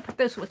Becky. I'm going to put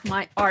this with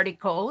my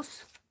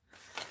articles.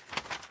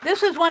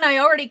 This is one I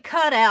already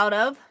cut out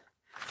of.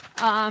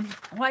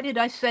 Why did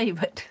I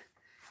save it?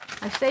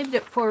 I saved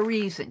it for a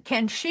reason.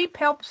 Can sheep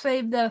help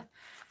save the...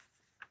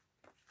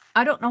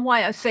 I don't know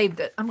why I saved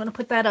it. I'm going to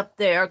put that up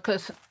there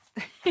because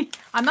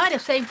I might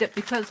have saved it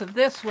because of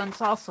this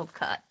one's also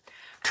cut.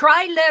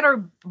 Try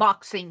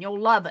letterboxing. You'll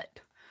love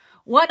it.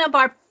 One of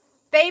our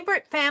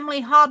favorite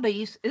family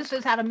hobbies, this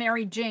is out of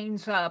Mary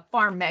Jane's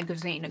Farm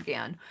magazine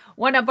again.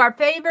 One of our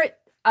favorite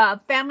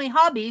family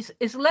hobbies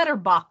is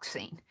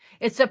letterboxing.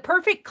 It's a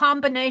perfect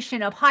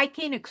combination of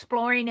hiking,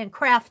 exploring, and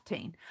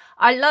crafting.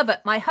 I love it.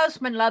 My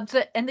husband loves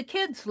it, and the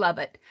kids love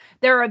it.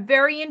 There are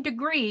varying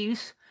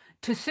degrees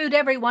to suit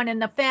everyone in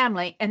the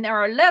family, and there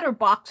are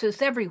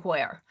letterboxes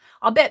everywhere.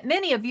 I'll bet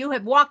many of you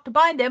have walked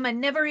by them and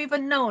never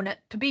even known it.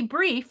 To be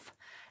brief,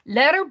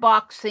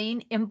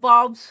 letterboxing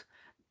involves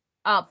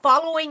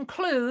following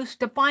clues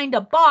to find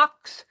a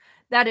box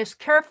that is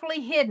carefully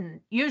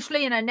hidden,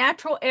 usually in a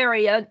natural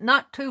area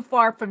not too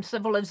far from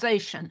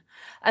civilization.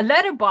 A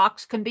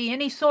letterbox can be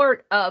any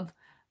sort of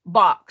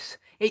box.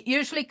 It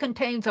usually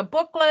contains a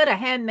booklet, a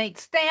handmade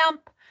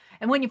stamp,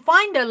 and when you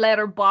find a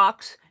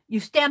letterbox, you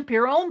stamp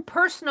your own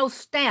personal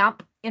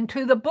stamp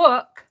into the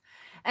book,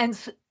 and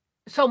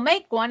so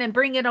make one and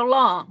bring it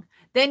along.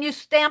 Then you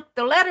stamp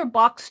the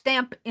letterbox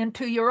stamp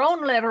into your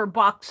own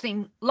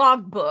letterboxing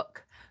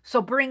logbook.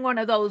 So bring one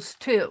of those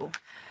too.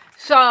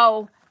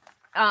 So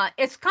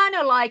it's kind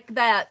of like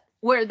that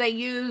where they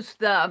use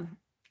the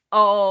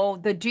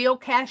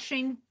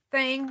geocaching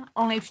thing,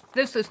 only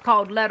this is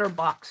called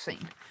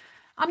letterboxing.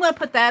 I'm going to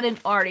put that in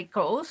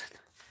articles.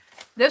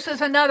 This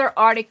is another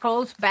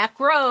articles, back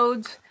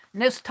roads.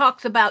 And this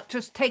talks about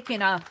just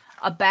taking a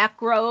back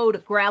road, a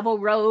gravel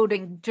road,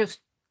 and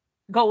just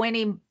go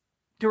any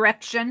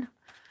direction.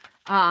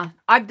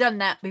 I've done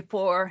that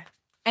before.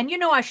 And you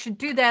know, I should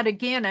do that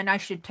again, and I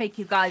should take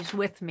you guys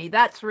with me.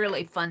 That's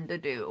really fun to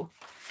do.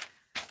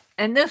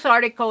 And this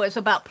article is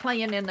about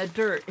playing in the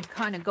dirt. It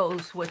kind of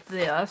goes with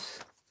this.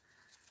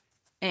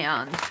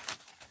 And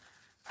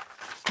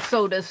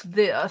so does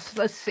this.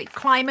 Let's see.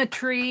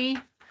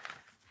 Climatree.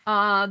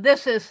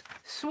 This is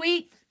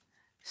Sweet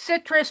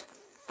Citrus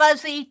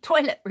Fuzzy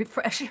Toilet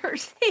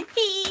Refreshers.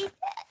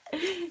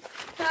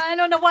 I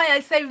don't know why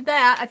I saved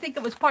that. I think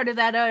it was part of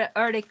that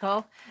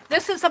article.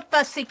 This is a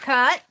fussy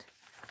cut.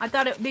 I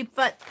thought it would be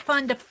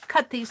fun to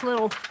cut these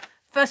little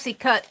fussy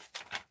cut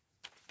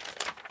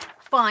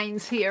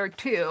finds here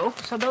too.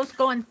 So those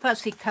go in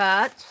fussy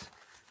cuts.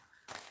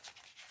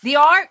 The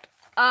Art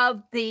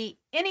of the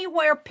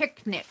Anywhere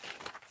Picnic.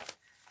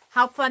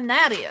 How fun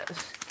that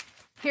is.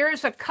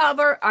 Here's a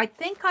cover. I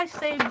think I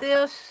saved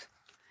this.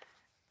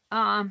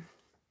 I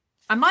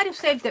might have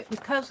saved it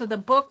because of the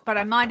book, but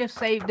I might have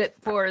saved it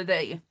for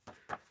the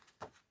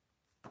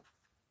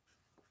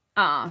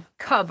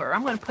cover.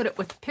 I'm going to put it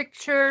with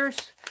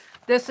pictures.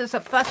 This is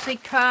a fussy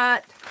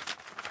cut.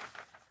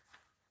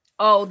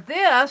 Oh,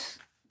 this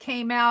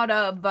came out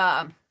of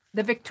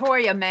the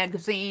Victoria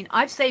magazine.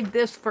 I've saved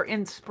this for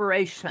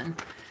inspiration.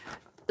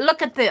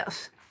 Look at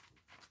this.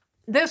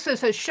 This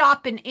is a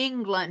shop in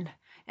England,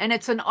 and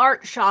it's an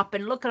art shop,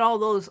 and look at all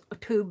those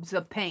tubes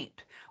of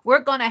paint. We're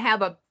going to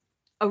have a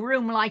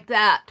room like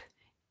that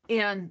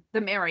in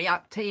the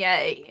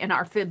TheMeriAtelier in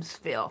our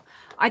Phibbsville.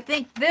 I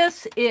think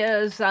this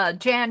is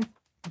Jan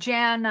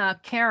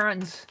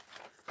Karen's.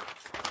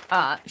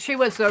 She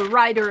was a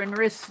writer in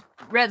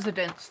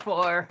residence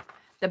for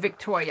the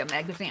Victoria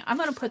magazine. I'm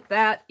going to put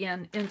that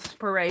in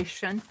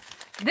inspiration.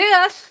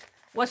 This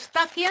was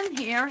stuck in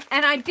here,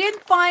 and I did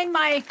find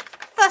my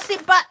Fussy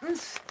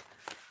Buttons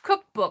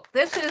cookbook.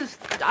 This is,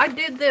 I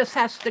did this,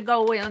 has to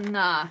go in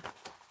my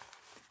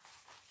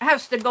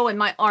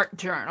art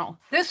journal.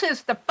 This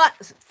is the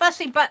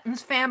Fussy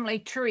Buttons family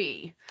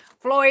tree.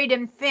 Floyd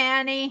and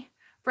Fanny,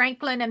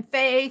 Franklin and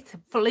Faith,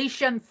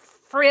 Felicia and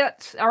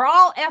Fritz are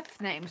all F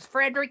names.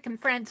 Frederick and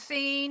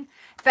Francine,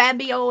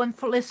 Fabio and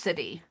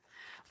Felicity.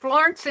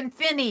 Florence and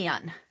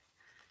Finian.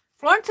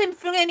 Florence and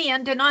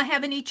Finian do not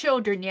have any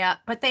children yet,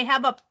 but they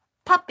have a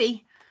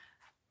puppy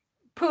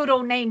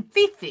poodle named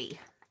Fifi.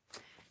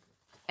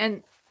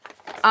 And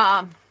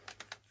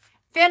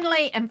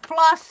Finley and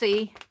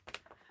Flossie.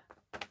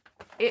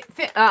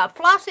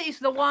 Flossie's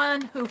the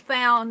one who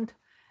found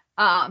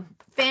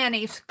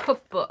Fanny's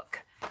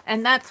cookbook.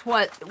 And that's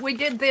what, we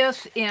did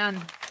this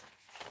in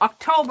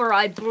October,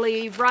 I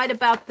believe, right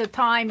about the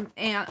time,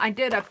 and I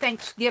did a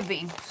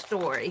Thanksgiving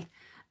story.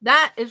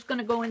 That is going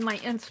to go in my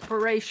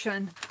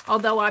inspiration,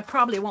 although I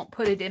probably won't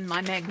put it in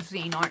my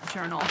magazine art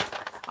journal.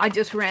 I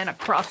just ran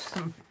across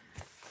some.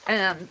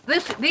 And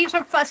these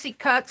are fussy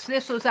cuts.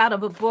 This was out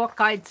of a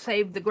book. I'd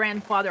saved the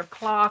grandfather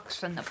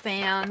clocks and the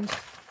fans.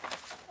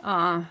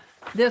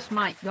 This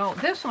might go.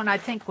 This one I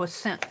think was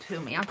sent to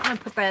me. I'm going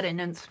to put that in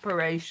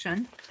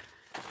inspiration.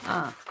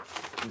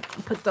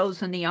 Put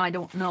those in the I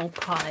don't know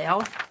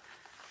pile.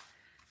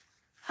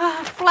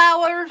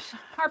 Flowers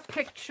are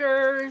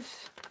pictures.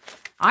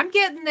 I'm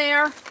getting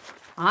there.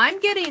 I'm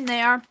getting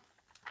there.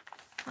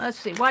 Let's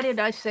see. Why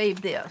did I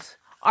save this?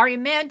 Our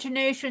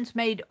imaginations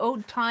made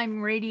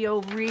old-time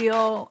radio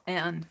real,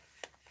 and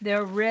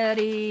they're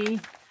ready.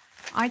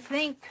 I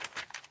think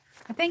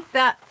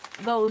that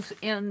goes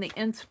in the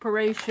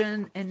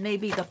inspiration and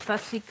maybe the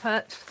fussy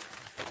cuts.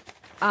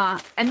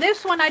 And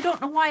this one, I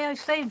don't know why I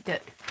saved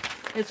it.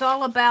 It's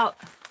all about,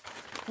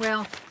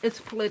 well,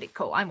 it's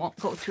political. I won't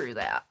go through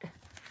that.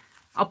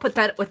 I'll put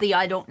that with the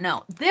I don't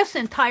know. This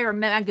entire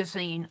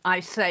magazine I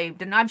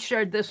saved, and I've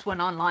shared this one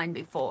online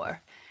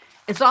before.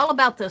 It's all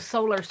about the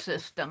solar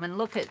system. And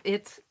look at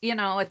it's, you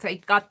know, it's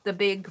got the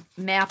big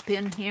map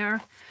in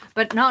here.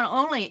 But not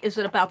only is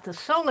it about the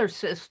solar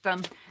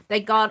system, they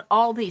got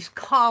all these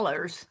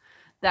collars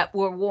that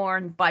were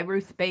worn by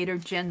Ruth Bader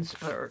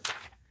Ginsburg.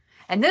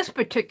 And this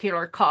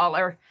particular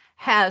collar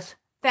has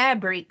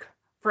fabric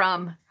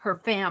from her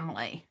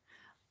family.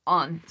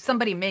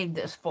 Somebody made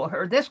this for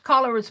her. This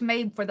collar was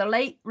made for the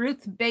late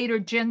Ruth Bader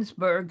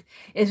Ginsburg,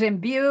 is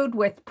imbued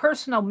with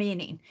personal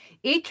meaning.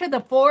 Each of the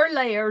 4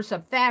 layers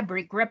of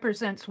fabric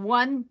represents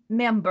one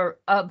member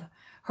of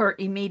her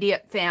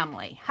immediate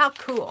family. How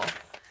cool.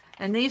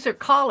 And these are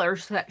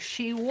collars that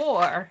she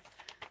wore.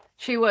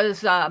 She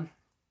was a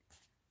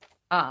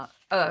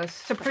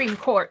Supreme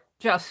Court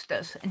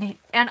justice.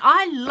 And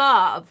I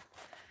love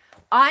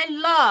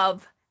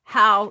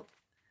how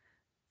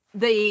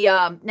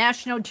the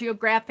National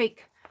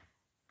Geographic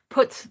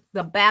puts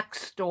the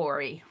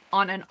backstory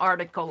on an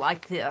article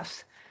like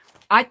this.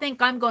 I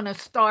think I'm going to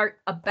start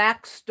a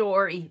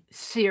backstory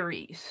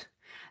series.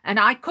 And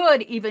I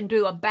could even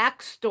do a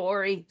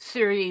backstory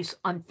series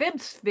on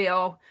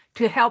Phibbsville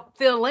to help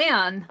fill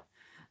in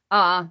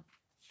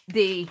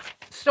the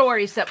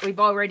stories that we've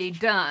already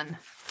done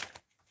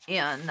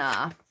in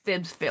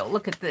Phibbsville.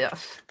 Look at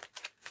this.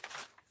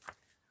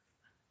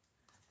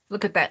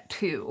 Look at that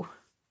too.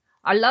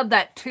 I love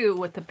that too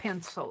with the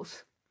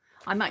pencils.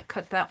 I might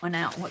cut that one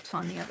out. What's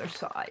on the other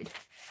side?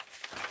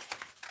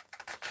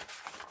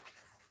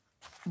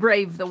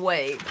 Brave the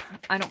Wave.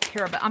 I don't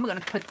care about, I'm going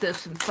to put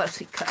this in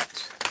fussy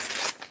cuts.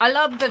 I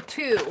love the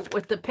two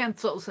with the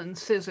pencils and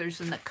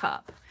scissors and the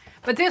cup.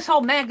 But this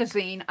whole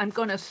magazine I'm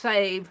going to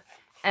save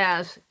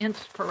as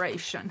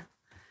inspiration.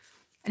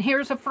 And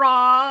here's a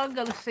frog.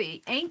 Let's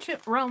see.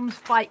 Ancient Rome's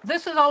fight.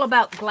 This is all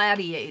about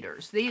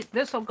gladiators.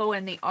 This will go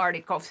in the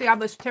article. See, I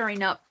was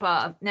tearing up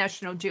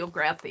National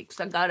Geographic,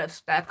 so I got a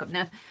stack of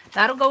them.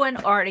 That'll go in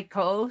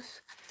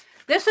articles.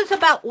 This is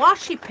about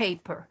washi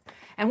paper.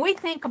 And we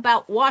think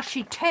about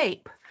washi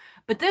tape.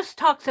 But this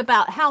talks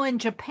about how in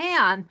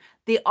Japan,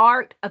 the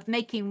art of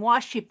making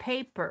washi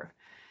paper.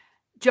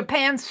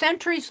 Japan's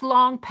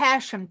centuries-long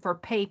passion for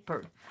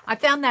paper. I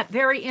found that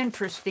very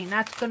interesting.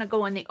 That's going to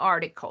go in the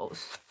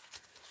articles.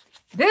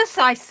 This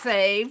I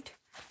saved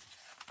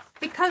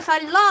because I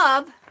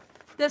love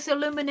this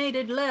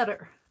illuminated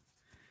letter.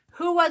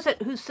 Who was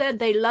it who said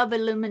they love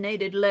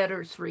illuminated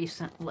letters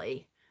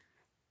recently?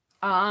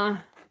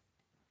 I'm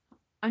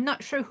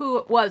not sure who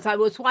it was. I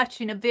was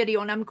watching a video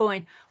and I'm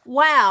going,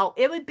 wow,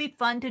 it would be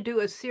fun to do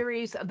a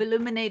series of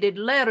illuminated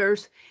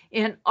letters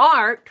in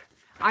art.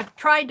 I've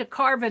tried to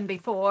carve them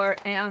before,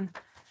 and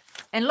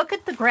look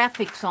at the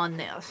graphics on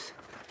this.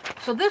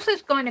 So this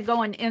is going to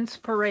go in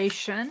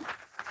inspiration.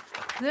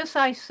 This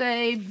I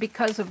saved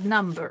because of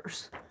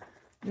numbers.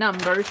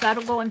 Numbers,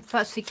 that'll go in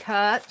fussy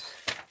cuts.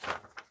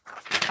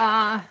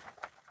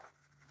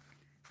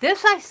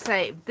 This I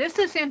saved. This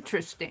is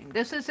interesting.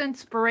 This is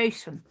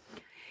inspiration.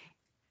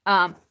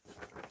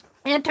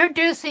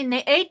 Introducing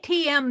the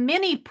ATM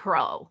Mini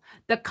Pro,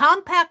 the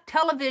compact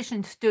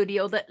television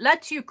studio that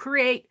lets you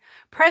create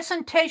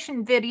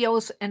presentation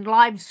videos and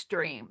live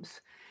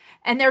streams.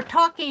 And they're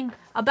talking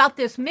about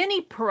this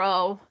Mini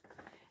Pro.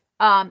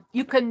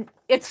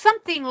 It's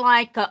something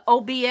like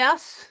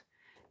OBS,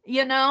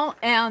 you know,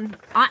 and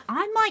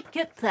I might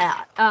get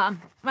that.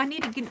 I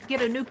need to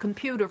get a new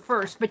computer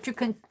first, but you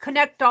can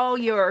connect all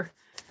your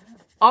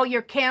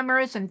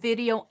cameras and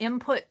video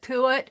input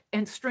to it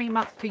and stream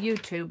up to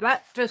YouTube.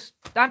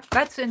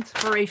 That's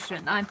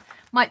inspiration.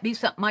 Might be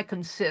something I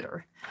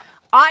consider.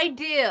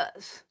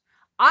 Ideas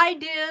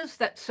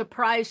that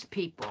surprise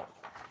people.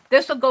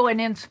 This will go in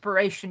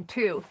inspiration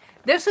too.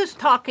 This is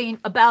talking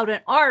about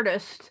an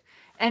artist,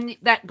 and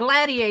that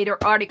gladiator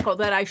article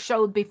that I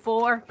showed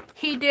before,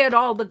 he did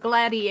all the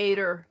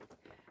gladiator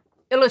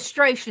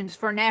illustrations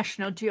for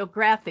National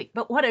Geographic.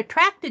 But what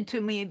attracted to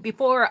me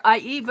before I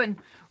even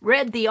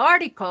read the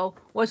article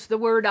was the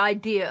word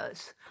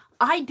ideas.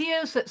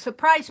 Ideas that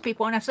surprise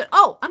people. And I said,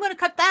 oh, I'm going to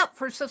cut that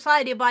for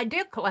Society of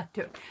Idea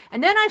Collector.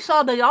 And then I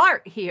saw the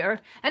art here,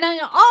 and then,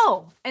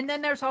 oh, and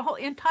then there's a whole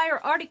entire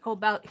article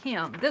about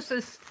him.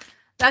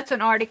 That's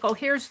an article.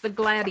 Here's the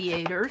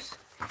gladiators.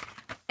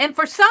 And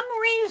for some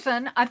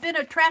reason, I've been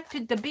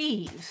attracted to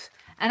bees.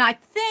 And I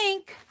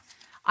think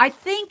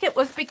it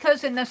was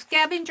because in the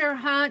scavenger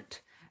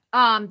hunt,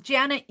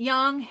 Janet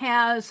Young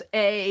has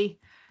a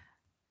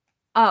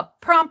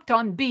prompt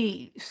on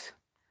bees.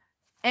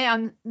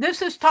 And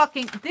this is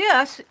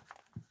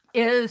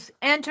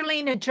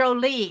Angelina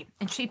Jolie.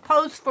 And she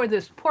posed for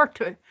this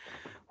portrait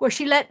where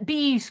she let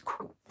bees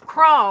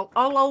crawl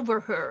all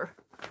over her.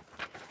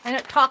 And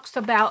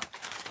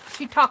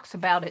she talks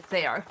about it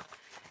there.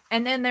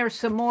 And then there's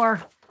some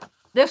more.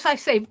 This I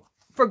say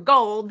for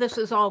gold. This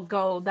is all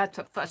gold. That's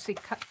a fussy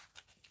cut.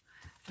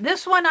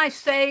 This one I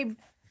saved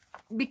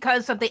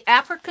because of the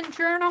African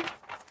journal.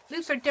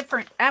 These are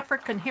different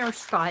African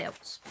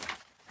hairstyles.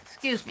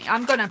 Excuse me.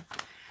 I'm gonna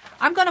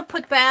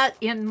put that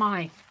in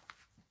my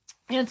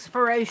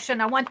inspiration.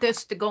 I want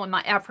this to go in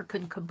my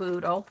African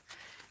caboodle.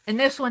 And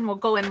this one will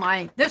go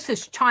in this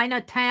is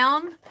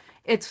Chinatown.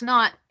 It's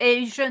not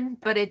Asian,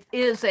 but it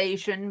is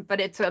Asian, but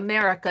it's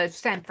America, it's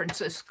San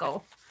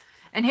Francisco.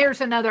 And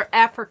here's another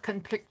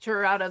African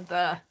picture out of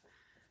the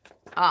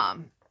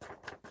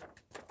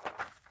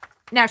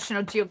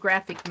National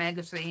Geographic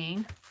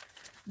magazine.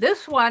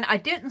 This one, I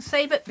didn't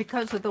save it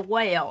because of the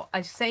whale.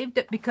 I saved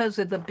it because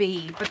of the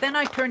bee. But then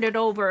I turned it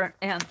over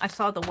and I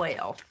saw the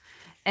whale.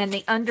 And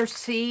the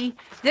undersea.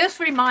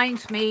 This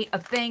reminds me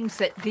of things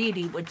that Dee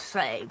Dee would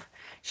save.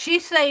 She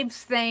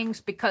saves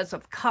things because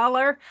of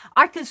color.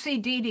 I could see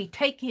Dee Dee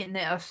taking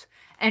this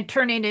and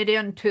turning it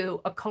into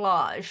a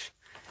collage.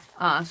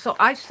 So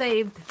I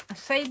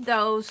saved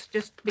those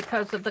just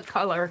because of the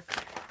color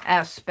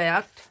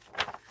aspect.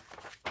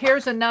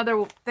 Here's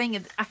another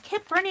thing. I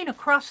kept running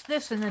across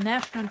this in the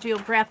National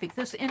Geographic.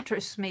 This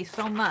interests me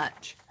so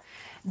much.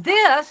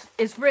 This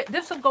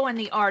will go in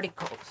the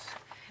articles.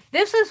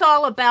 This is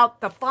all about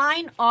the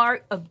fine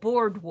art of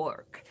board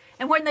work.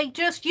 And when they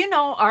just, you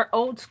know, our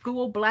old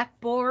school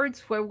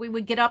blackboards where we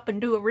would get up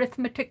and do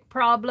arithmetic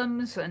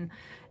problems and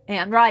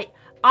write,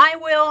 I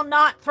will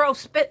not throw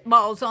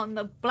spitballs on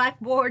the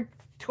blackboard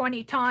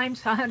 20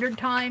 times, 100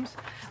 times.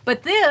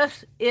 But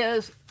this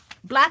is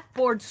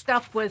blackboard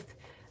stuff with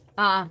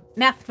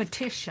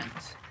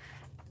mathematicians.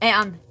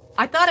 And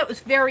I thought it was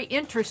very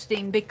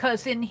interesting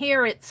because in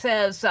here it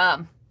says,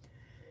 some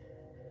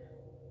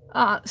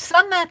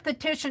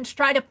mathematicians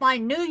try to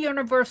find new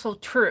universal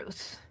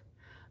truths.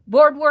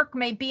 Board work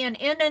may be in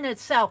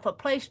itself a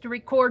place to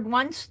record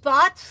one's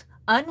thoughts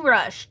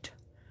unrushed.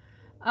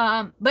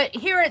 But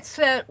here it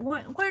said,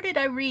 where did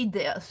I read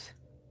this?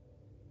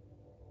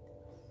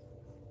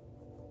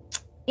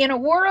 In a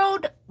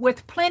world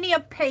with plenty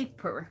of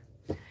paper,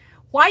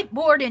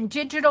 whiteboard and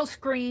digital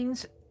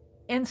screens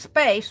in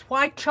space,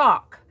 why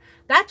chalk?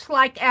 That's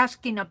like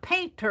asking a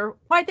painter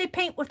why they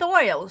paint with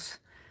oils.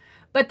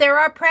 But there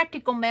are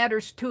practical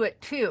matters to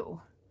it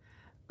too.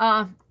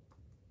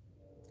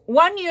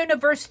 One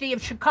University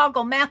of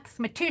Chicago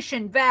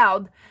mathematician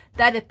vowed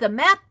that if the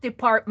math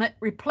department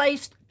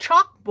replaced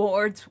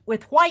chalkboards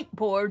with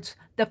whiteboards,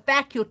 the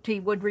faculty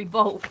would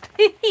revolt.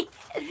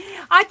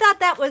 I thought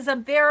that was a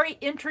very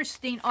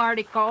interesting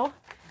article.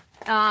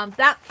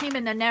 That came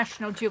in the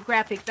National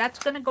Geographic. That's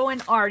going to go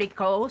in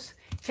articles.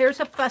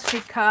 Here's a fussy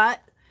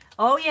cut.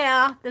 Oh,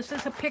 yeah, this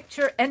is a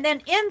picture. And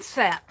then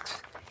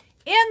insects.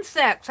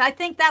 Insects. I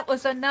think that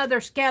was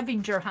another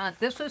scavenger hunt.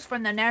 This was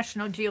from the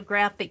National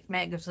Geographic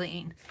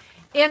magazine.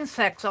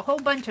 Insects, a whole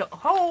bunch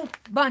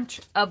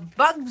of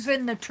bugs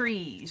in the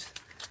trees.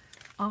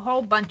 A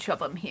whole bunch of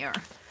them here.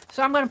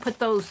 So I'm going to put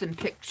those in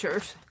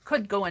pictures.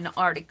 Could go in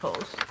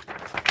articles.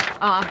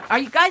 Are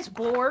you guys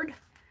bored?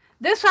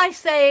 This I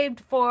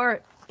saved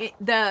for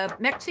the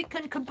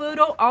Mexican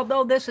caboodle,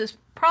 although this is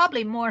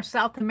probably more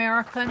South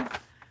American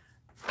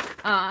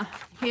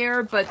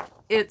here, but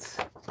it's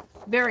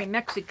very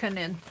Mexican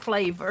in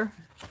flavor.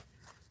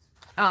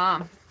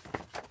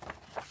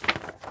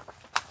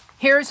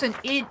 Here's an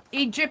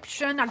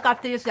Egyptian. I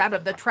got this out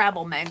of the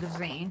travel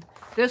magazine.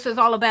 This is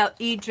all about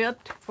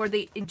Egypt for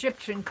the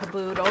Egyptian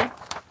caboodle.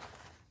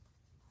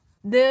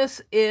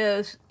 This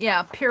is,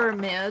 yeah,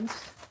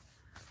 pyramids.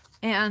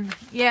 And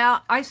yeah,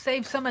 I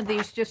saved some of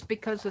these just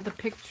because of the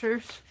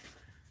pictures.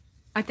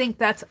 I think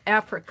that's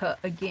Africa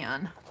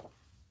again.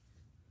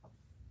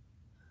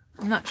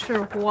 I'm not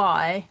sure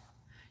why.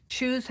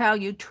 Choose how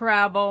you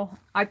travel.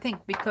 I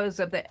think because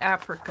of the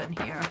African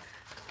here.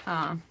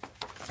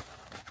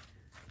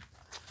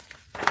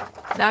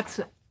 That's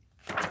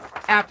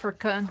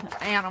African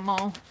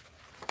animal.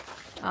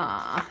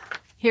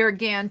 Here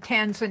again,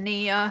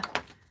 Tanzania,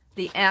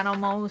 the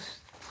animals.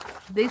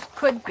 These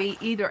could be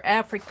either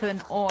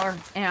African or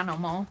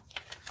animal.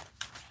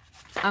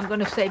 I'm going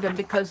to save them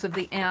because of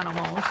the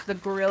animals. The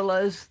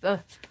gorillas,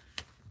 the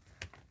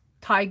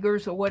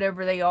tigers or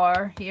whatever they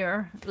are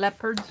here.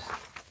 Leopards,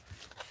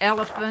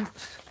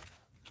 elephants.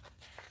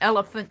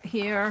 Elephant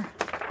here.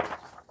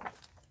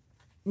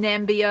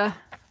 Namibia.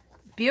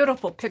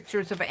 Beautiful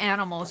pictures of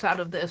animals out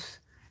of this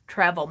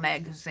travel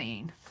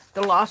magazine.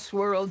 The Lost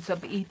Worlds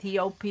of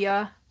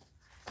Ethiopia.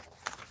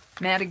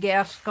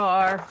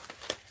 Madagascar.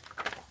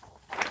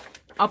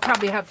 I'll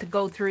probably have to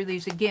go through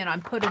these again. I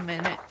put them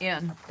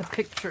in the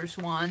pictures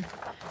one.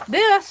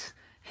 This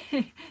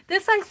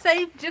I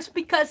saved just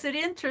because it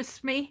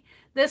interests me.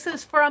 This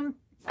is from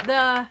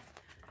the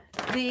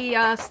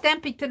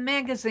Stampington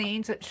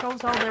magazines. It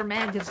shows all their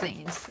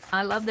magazines.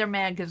 I love their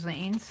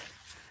magazines.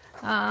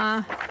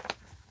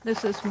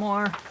 This is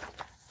more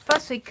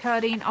fussy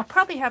cutting. I'll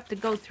probably have to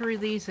go through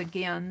these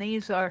again.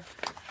 These are,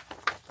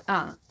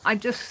 I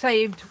just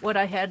saved what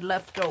I had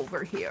left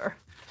over here.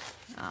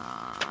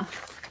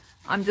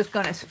 I'm just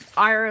going to,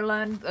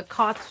 Ireland, the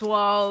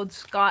Cotswolds,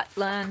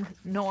 Scotland,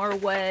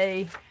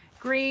 Norway,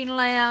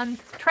 Greenland,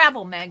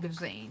 travel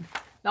magazine.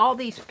 All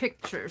these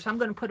pictures. I'm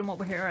going to put them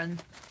over here in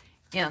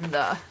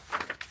the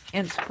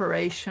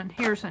inspiration.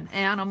 Here's an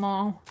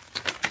animal.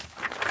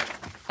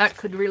 That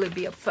could really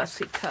be a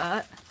fussy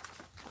cut.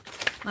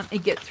 Let me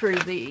get through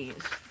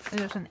these.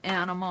 There's an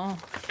animal.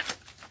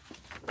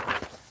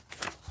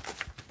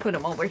 Put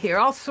them over here.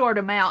 I'll sort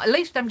them out. At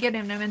least I'm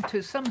getting them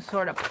into some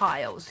sort of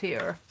piles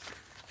here.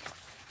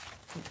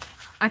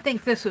 I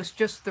think this was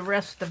just the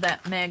rest of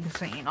that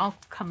magazine. I'll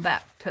come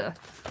back to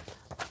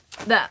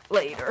that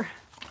later.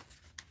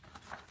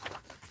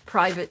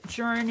 Private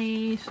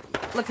journeys.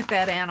 Look at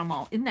that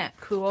animal. Isn't that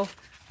cool?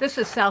 This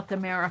is South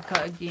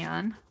America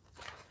again.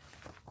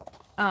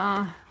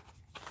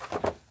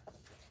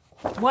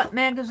 What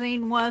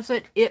magazine was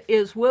it? It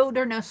is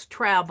Wilderness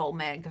Travel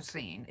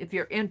Magazine. If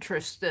you're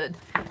interested,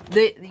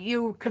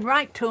 you can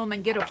write to them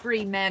and get a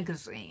free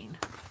magazine.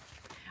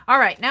 All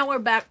right, now we're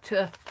back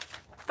to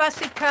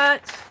fussy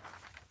cuts.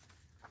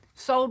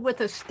 Sold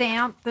with a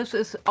stamp. This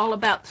is all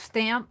about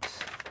stamps.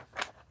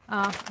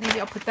 Maybe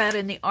I'll put that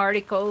in the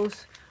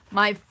articles.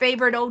 My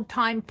favorite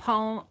old-time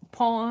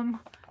poem,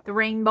 The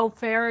Rainbow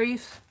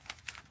Fairies.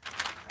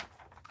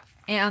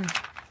 And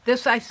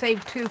this I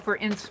saved too for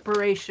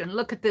inspiration.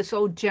 Look at this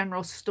old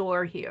general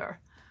store here.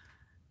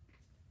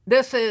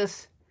 This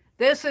is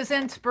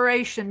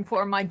inspiration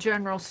for my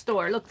general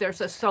store. Look,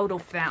 there's a soda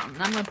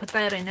fountain. I'm going to put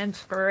that in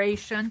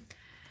inspiration.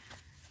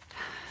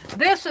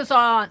 This is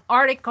an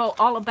article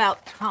all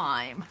about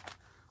time.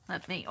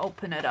 Let me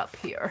open it up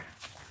here.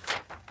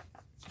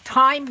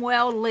 Time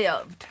well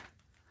lived.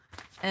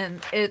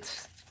 And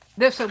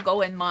this will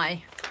go in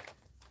my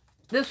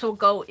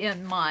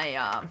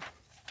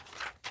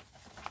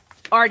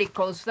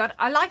articles that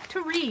I like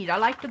to read. I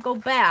like to go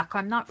back.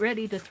 I'm not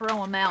ready to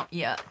throw them out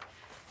yet.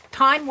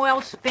 Time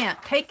well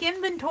spent. Take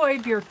inventory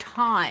of your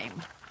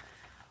time.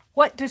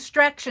 what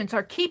distractions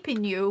are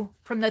keeping you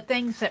from the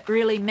things that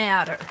really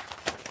matter.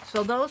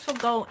 So those will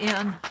go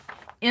in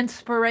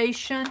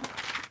inspiration.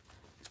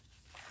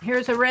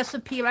 Here's a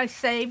recipe I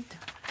saved.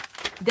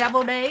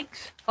 Deviled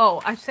eggs.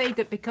 Oh, I saved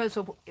it because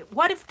of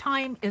what if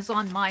time is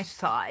on my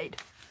side?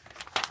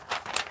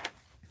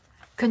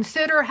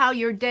 Consider how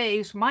your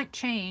days might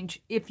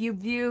change if you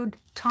viewed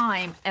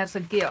time as a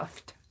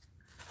gift.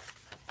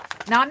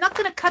 Now, I'm not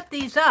going to cut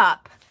these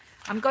up.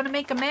 I'm going to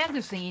make a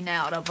magazine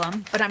out of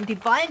them, but I'm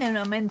dividing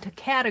them into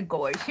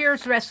categories.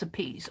 Here's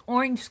recipes.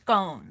 Orange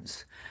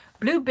scones.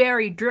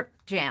 Blueberry drip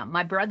jam.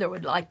 My brother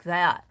would like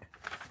that.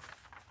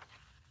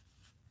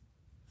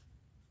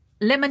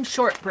 Lemon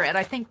shortbread.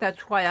 I think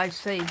that's why I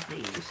saved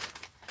these.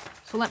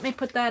 So let me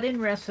put that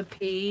in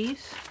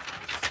recipes.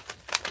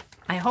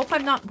 I hope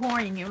I'm not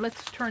boring you.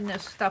 Let's turn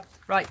this stuff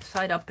right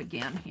side up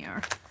again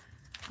here.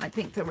 I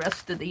think the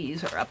rest of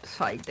these are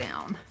upside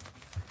down.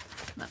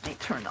 Let me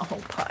turn the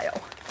whole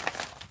pile.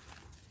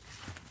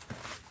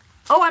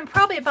 Oh, I'm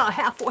probably about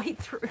halfway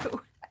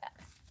through.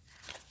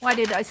 Why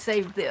did I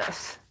save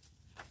this?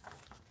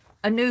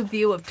 A New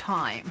View of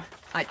Time,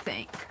 I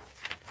think.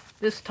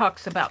 This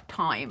talks about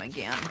time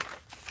again.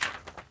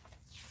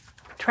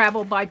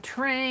 Travel by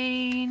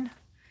train.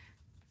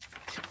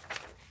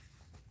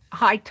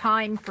 High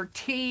time for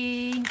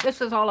tea. This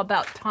is all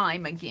about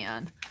time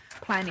again.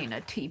 Planning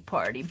a tea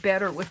party.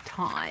 Better with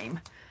time.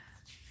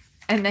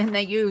 And then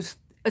they use,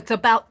 it's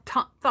about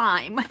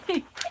time.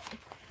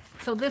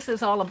 So this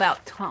is all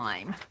about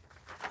time.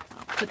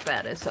 I'll put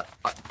that as a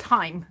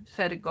time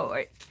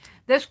category.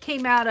 This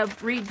came out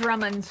of Reed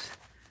Drummond's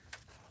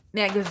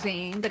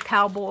magazine, The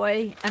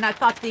Cowboy, and I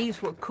thought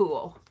these were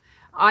cool.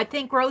 I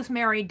think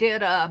Rosemary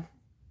did an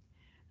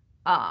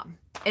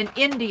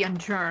Indian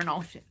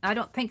journal. I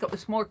don't think it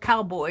was more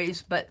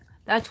cowboys, but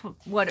that's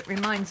what it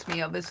reminds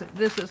me of.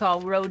 This is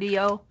all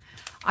rodeo.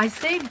 I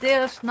saved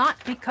this not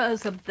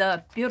because of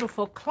the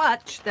beautiful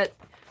clutch that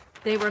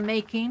they were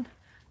making.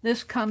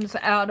 This comes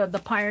out of the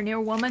Pioneer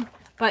Woman,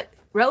 but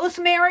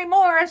Rosemary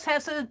Morris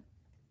has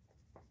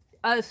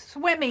a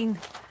swimming,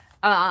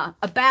 a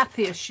bath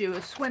issue,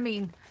 a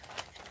swimming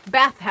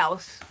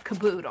bathhouse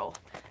caboodle,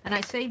 and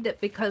I saved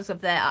it because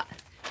of that.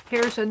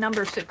 Here's a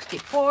number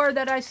 64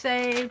 that I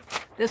saved.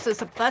 This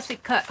is a fussy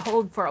cut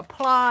hold for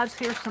applause.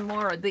 Here's some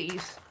more of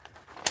these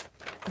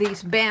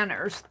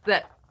banners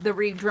that the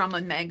Reed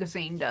Drummond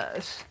magazine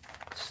does.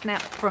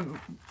 Snapped from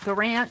the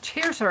ranch.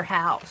 Here's her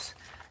house.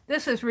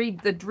 This is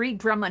the Reed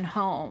Drummond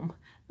home.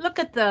 Look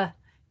at the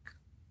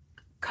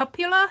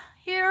cupola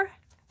here.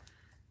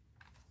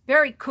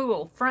 Very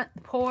cool. Front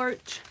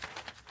porch.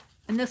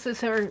 And this is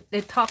her,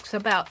 it talks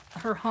about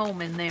her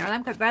home in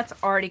there. That's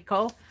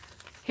article.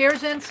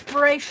 Here's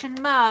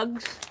inspiration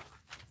mugs.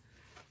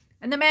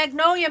 And the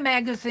Magnolia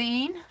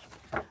magazine.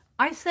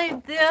 I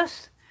saved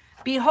this,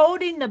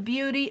 Beholding the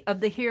Beauty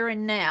of the Here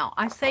and Now.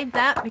 I saved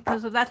that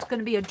because that's going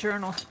to be a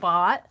journal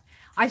spot.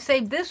 I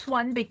saved this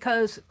one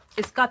because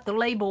it's got the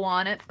label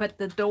on it, but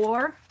the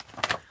door.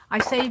 I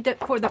saved it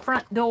for the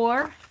front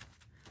door.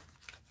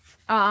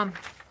 What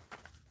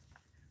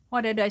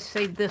did I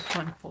save this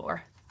one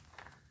for?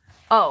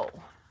 Oh.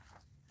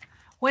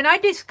 When I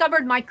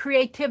discovered my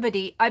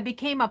creativity, I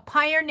became a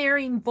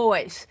pioneering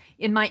voice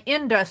in my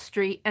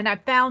industry, and I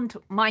found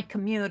my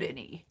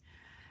community.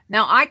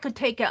 Now, I could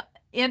take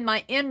in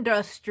my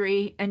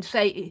industry and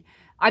say,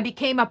 I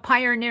became a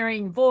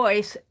pioneering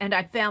voice, and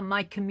I found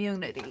my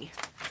community.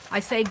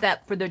 I saved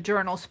that for the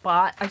journal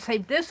spot. I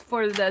saved this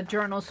for the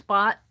journal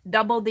spot,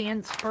 double the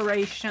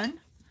inspiration.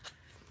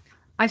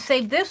 I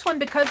saved this one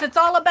because it's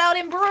all about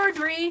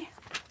embroidery.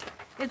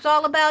 It's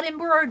all about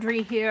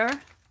embroidery here.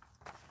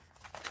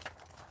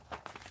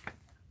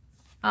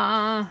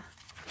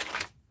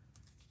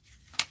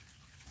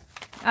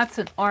 That's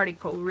an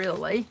article,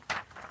 really.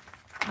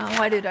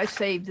 Why did I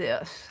save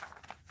this?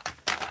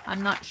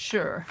 I'm not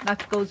sure.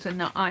 That goes in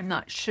the I'm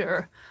not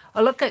sure.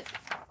 Look at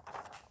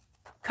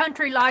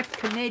Country Life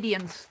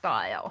Canadian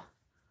Style.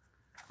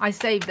 I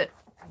saved it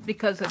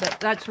because of it.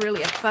 That's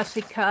really a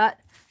fussy cut.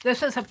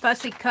 This is a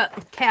fussy cut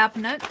with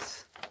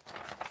cabinets.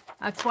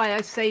 That's why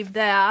I saved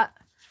that.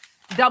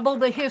 Double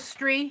the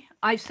History.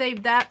 I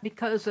saved that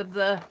because of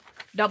the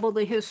Double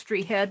the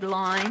History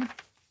headline.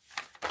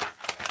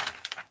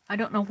 I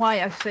don't know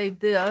why I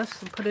saved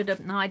this and put it in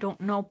an I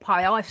don't know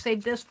pile. I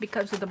saved this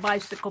because of the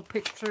bicycle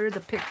picture, the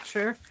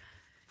picture.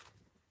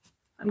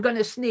 I'm going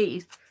to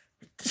sneeze.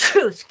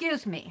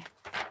 Excuse me.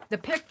 The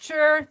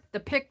picture,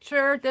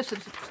 this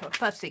is a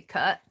fussy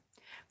cut.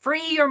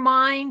 Free Your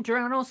Mind,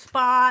 journal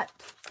spot.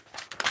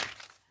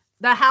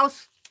 The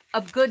House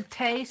of Good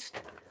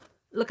Taste.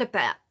 Look at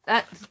that.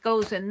 That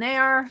goes in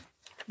there.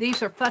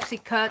 These are fussy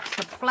cuts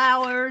of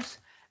flowers.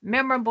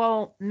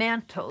 Memorable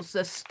Mantles,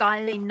 the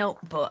styling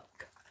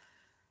notebook.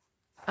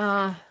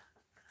 When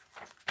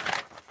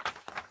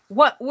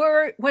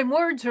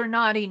words are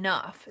not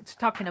enough. It's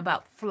talking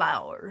about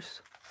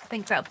flowers. I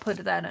think I'll put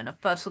that in a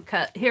fussy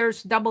cut.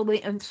 Here's Double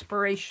the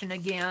Inspiration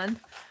again.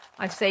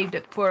 I saved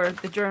it for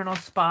the journal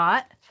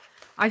spot.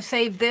 I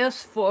saved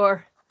this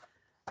for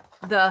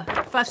the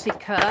fussy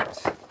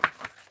cuts.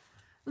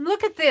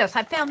 Look at this.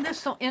 I found this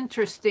so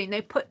interesting.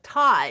 They put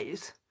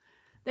ties.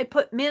 They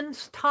put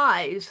men's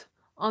ties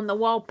on the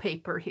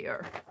wallpaper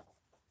here.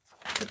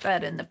 Put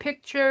that in the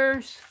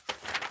pictures.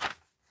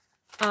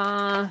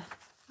 I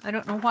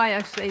don't know why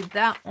I saved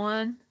that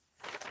one.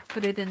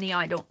 Put it in the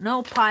I don't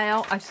know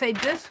pile. I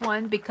saved this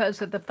one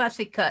because of the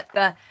fussy cut.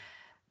 The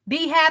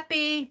be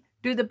happy,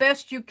 do the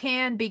best you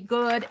can, be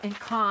good and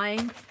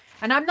kind.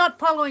 And I'm not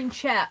following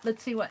chat.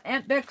 Let's see what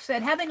Aunt Beck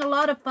said. Having a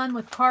lot of fun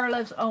with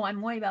Carla's. Oh,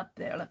 I'm way up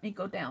there. Let me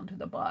go down to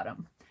the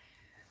bottom.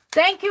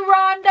 Thank you,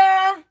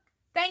 Rhonda.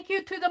 Thank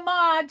you to the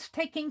mods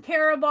taking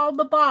care of all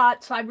the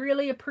bots. I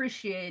really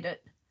appreciate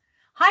it.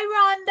 Hi,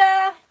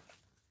 Rhonda.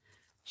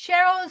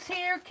 Cheryl's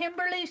here.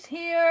 Kimberly's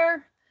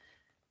here.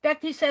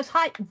 Becky says,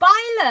 hi.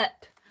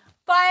 Violet.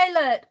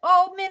 Violet.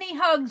 Oh, many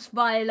hugs,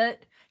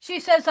 Violet. She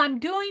says, I'm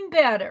doing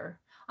better.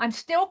 I'm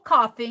still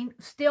coughing,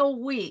 still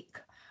weak,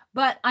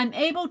 but I'm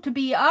able to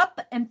be up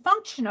and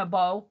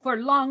functionable for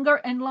longer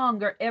and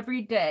longer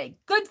every day.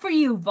 Good for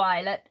you,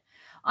 Violet.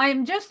 I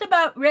am just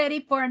about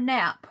ready for a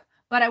nap,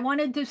 but I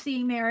wanted to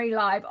see Meri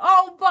live.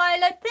 Oh,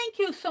 Violet, thank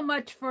you so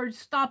much for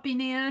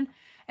stopping in.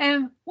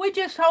 And we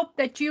just hope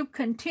that you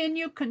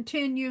continue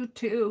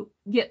to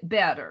get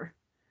better.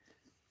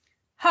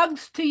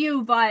 Hugs to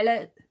you,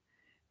 Violet.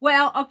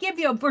 Well, I'll give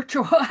you a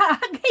virtual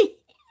hug.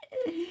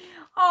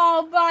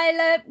 Oh,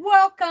 Violet,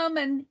 welcome,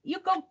 and you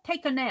go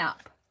take a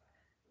nap.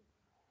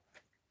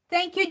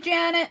 Thank you,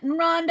 Janet and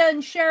Rhonda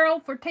and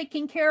Cheryl, for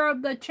taking care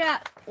of the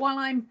chat while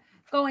I'm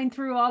going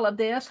through all of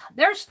this.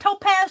 There's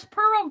Topaz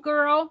Pearl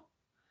Girl.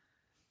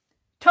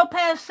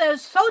 Topaz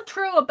says, so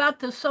true about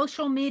the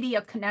social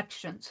media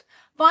connections.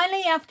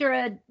 Finally, after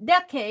a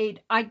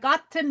decade, I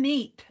got to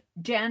meet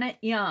Janet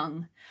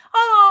Young.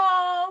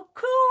 Oh,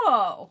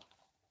 cool.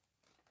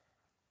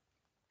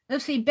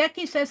 Let's see,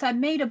 Becky says, I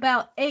made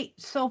about 8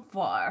 so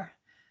far.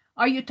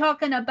 Are you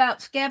talking about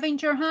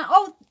scavenger hunt?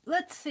 Oh,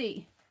 let's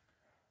see.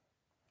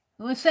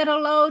 We'll say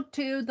hello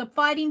to the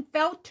Fighting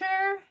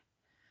Felter.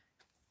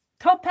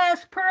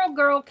 Topaz Pearl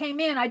Girl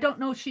came in. I don't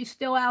know if she's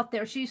still out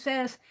there. She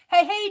says,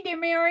 hey, dear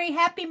Meri,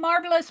 happy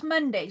Marvelous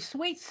Monday.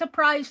 Sweet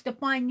surprise to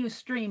find you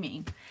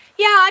streaming.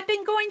 Yeah, I've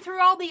been going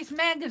through all these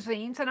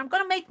magazines, and I'm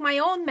going to make my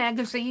own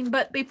magazine,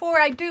 but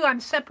before I do, I'm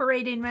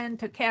separating them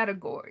into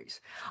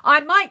categories. I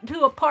might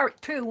do a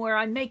part 2 where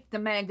I make the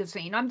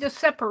magazine. I'm just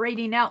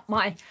separating out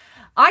my...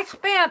 I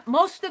spent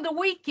most of the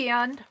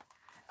weekend,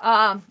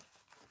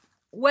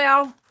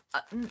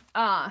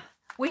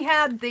 we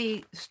had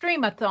the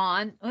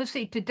streamathon. Let's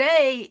see,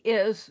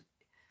 today's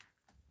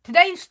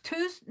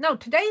Tuesday. No,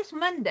 today's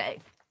Monday.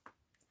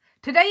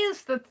 Today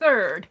is the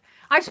 3rd.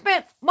 I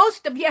spent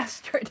most of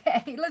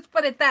yesterday, let's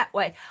put it that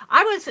way.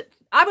 I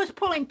was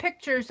pulling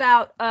pictures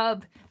out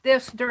of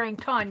this during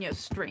Tanya's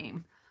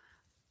stream.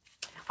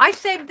 I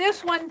saved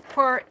this one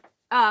for,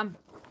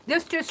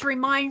 this just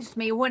reminds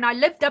me, when I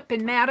lived up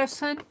in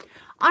Madison,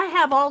 I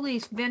have all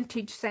these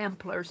vintage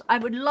samplers. I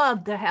would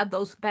love to have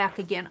those back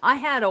again. I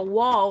had a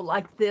wall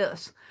like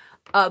this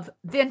of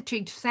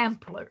vintage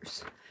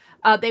samplers.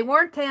 They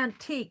weren't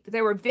antique.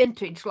 They were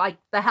vintage, like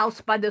the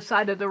house by the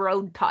side of the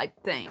road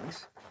type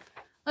things.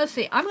 Let's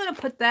see. I'm going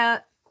to put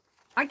that.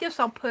 I guess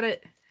I'll put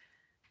it.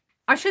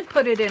 I should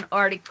put it in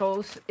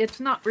articles.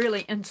 It's not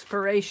really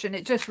inspiration.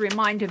 It just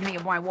reminded me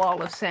of my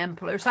wall of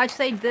samplers. I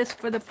saved this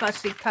for the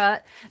fussy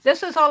cut.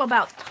 This is all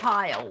about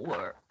tile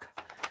work.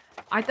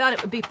 I thought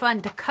it would be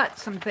fun to cut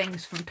some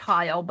things from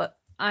tile, but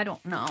I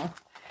don't know.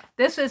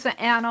 This is the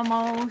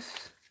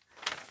animals.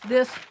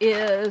 This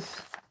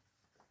is,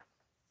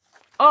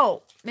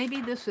 oh,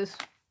 maybe this is,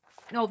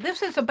 no,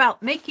 this is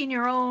about making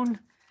your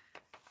own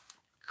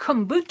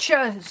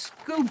kombucha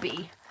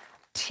Scooby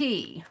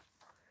tea.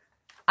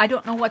 I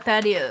don't know what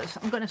that is.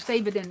 I'm going to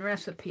save it in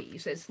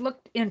recipes. It's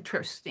looked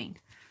interesting.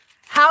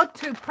 How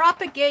to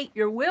propagate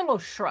your willow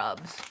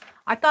shrubs.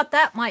 I thought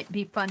that might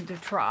be fun to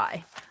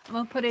try. I'm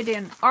going to put it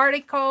in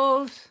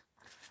articles.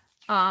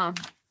 I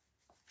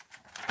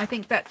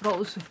think that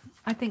goes,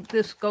 I think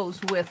this goes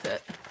with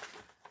it.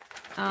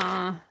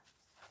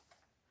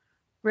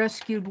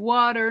 Rescued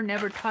water,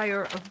 never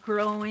tire of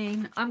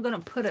growing. I'm going to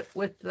put it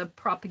with the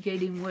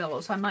propagating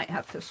willows. I might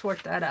have to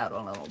sort that out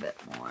a little bit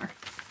more.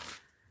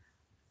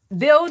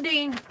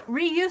 Building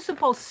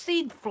reusable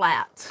seed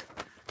flats.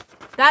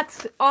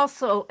 That's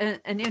also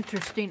an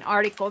interesting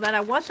article that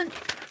I wasn't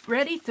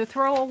ready to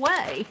throw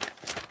away.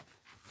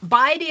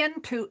 Bite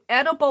into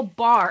edible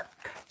bark.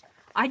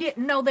 I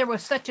didn't know there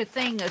was such a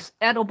thing as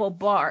edible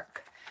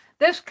bark.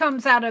 This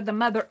comes out of the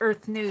Mother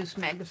Earth News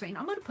magazine.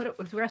 I'm going to put it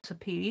with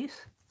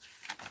recipes.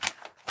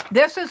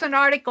 This is an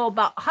article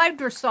about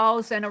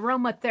hydrosols and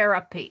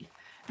aromatherapy.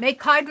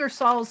 Make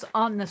hydrosols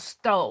on the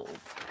stove.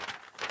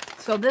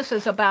 So this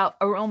is about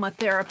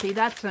aromatherapy.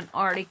 That's an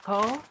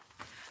article.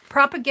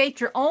 Propagate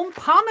your own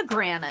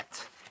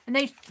pomegranates. And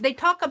they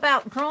talk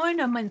about growing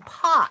them in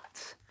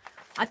pots.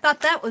 I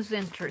thought that was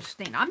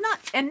interesting.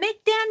 And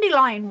make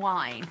dandelion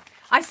wine.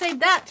 I saved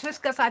that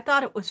just because I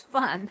thought it was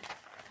fun.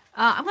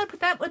 I'm going to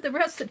put that with the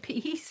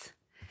recipes.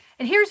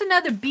 And here's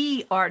another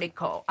bee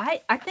article.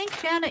 I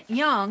think Janet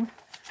Young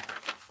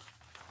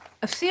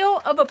A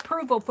seal of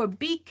approval for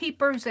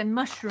beekeepers and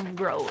mushroom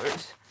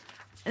growers.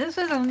 This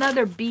is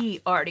another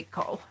bee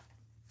article.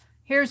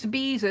 Here's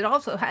bees. It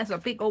also has a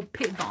big old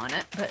pig on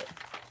it, but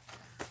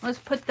let's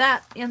put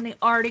that in the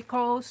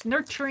articles.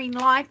 Nurturing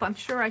life. I'm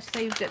sure I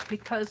saved it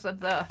because of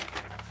the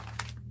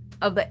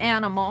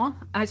animal.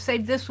 I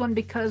saved this one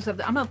because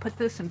of I'm going to put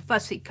this in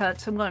fussy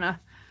cuts. I'm going to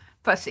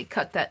fussy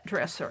cut that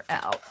dresser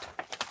out.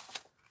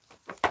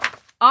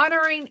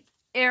 Honoring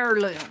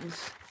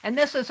heirlooms. And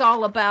this is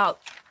all about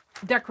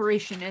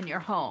decoration in your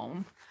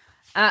home.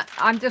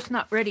 I'm just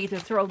not ready to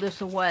throw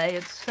this away.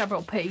 It's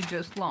several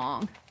pages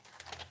long.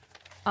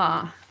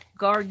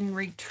 Garden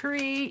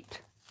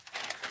retreat.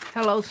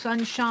 Hello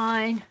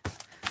sunshine.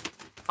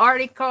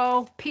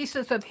 Article.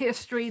 Pieces of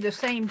history. The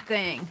same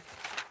thing.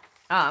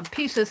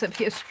 Pieces of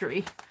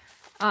history.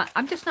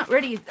 I'm just not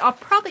ready. I'll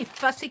probably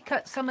fussy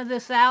cut some of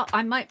this out.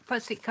 I might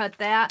fussy cut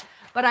that.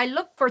 But I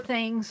look for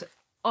things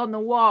on the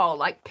wall,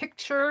 like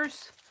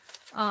pictures.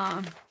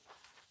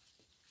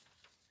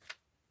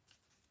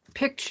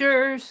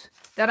 Pictures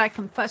that I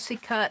can fussy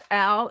cut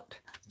out.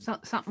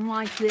 Something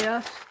like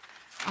this.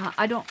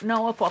 I don't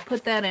know if I'll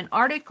put that in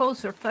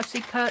articles or fussy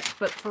cuts,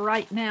 but for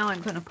right now,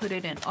 I'm going to put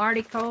it in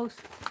articles.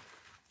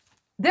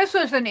 This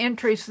was an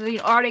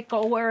interesting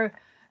article where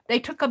they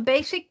took a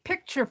basic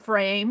picture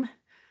frame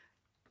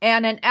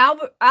and an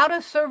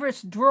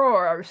out-of-service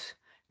drawers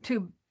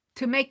to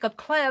make a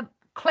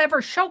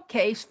clever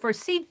showcase for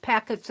seed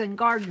packets and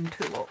garden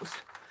tools.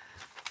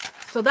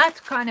 So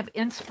that's kind of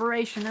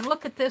inspiration. And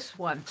look at this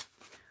one.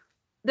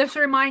 This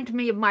reminds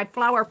me of my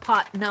flower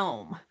pot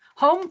gnome.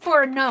 Home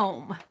for a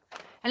gnome.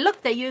 And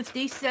look, they used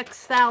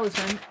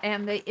E6000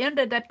 and they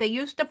ended up, they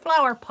used a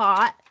flower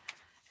pot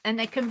and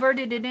they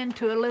converted it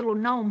into a little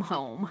gnome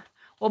home.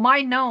 Well,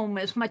 my gnome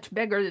is much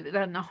bigger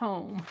than the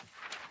home,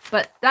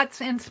 but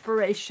that's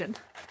inspiration.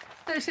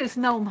 There's his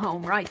gnome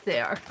home right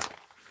there.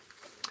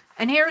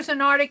 And here's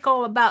an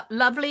article about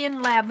lovely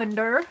and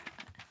lavender.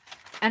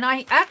 And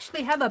I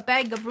actually have a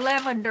bag of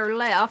lavender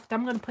left.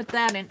 I'm going to put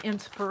that in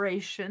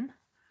inspiration.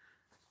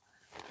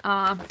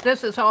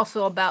 This is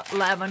also about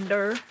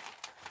lavender.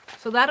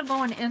 So that'll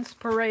go in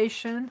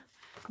inspiration.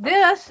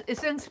 This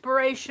is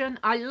inspiration.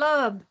 I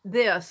love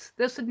this.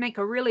 This would make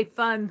a really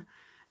fun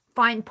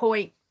fine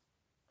point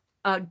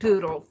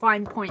doodle.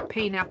 Fine point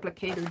paint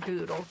applicator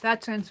doodle.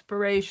 That's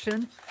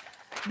inspiration.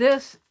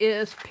 This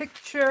is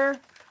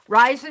picture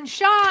Rise and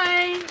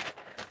Shine.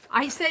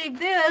 I saved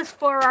this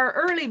for our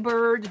early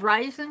birds.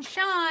 Rise and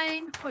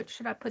Shine. What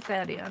should I put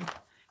that in?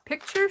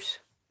 Pictures?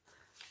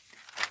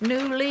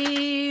 New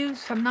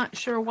leaves. I'm not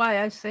sure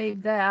why I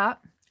saved that.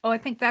 Oh, I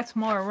think that's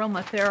more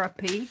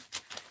aromatherapy.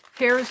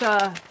 Here's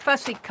a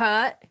fussy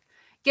cut.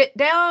 Get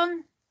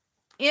down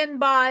in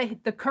by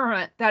the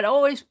current that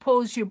always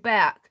pulls you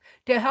back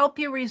to help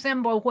you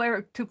resemble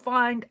where to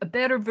find a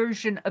better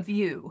version of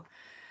you.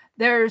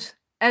 There's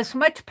as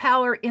much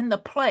power in the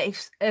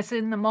place as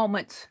in the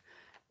moments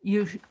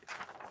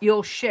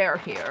you'll share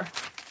here.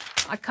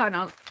 I kind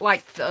of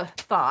like the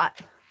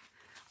thought.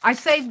 I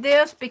saved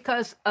this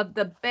because of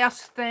the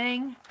best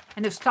thing,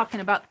 and it's talking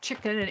about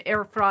chicken and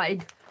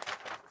air-fried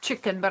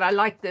chicken, but I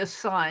like this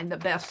sign, the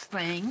best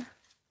thing.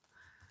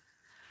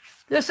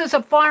 This is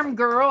a farm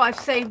girl. I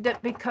saved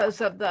it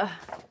because of the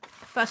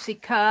fussy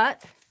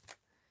cut.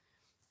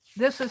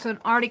 This is an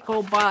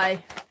article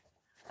by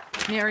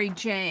Mary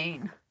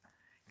Jane,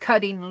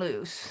 Cutting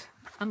Loose.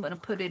 I'm going to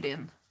put it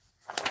in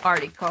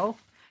article.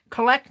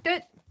 Collect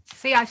it.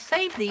 See, I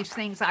saved these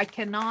things. I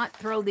cannot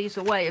throw these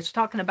away. It's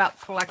talking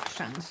about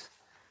collections.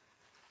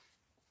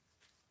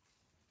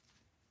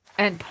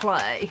 And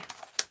play.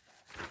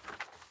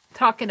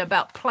 Talking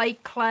about play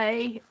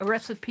clay, a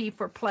recipe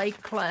for play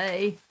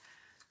clay,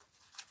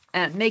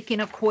 and making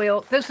a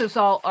quilt. This is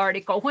all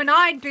article. When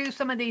I do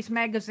some of these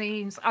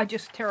magazines, I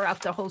just tear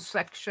out the whole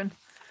section.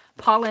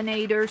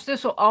 Pollinators.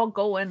 This will all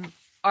go in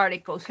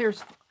articles.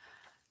 Here's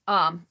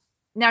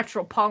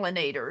natural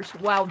pollinators,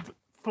 wild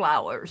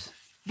flowers,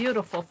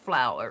 beautiful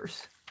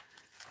flowers,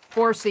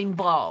 forcing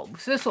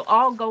bulbs. This will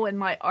all go in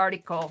my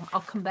article.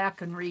 I'll come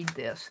back and read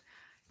this.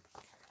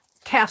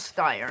 Cast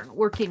iron,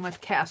 working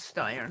with cast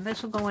iron.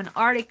 This will go in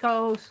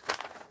articles.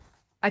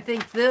 I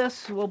think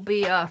this will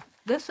be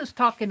this is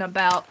talking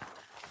about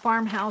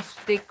farmhouse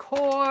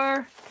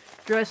decor,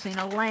 dressing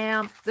a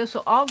lamp. This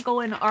will all go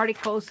in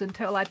articles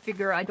until I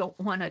figure I don't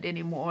want it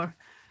anymore.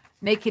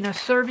 Making a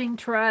serving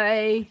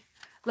tray.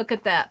 Look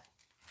at that.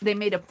 They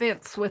made a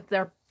fence with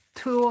their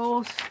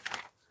tools.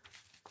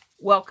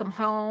 Welcome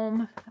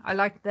home. I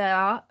like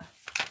that.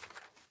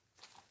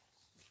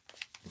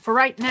 For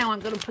right now, I'm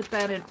going to put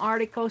that in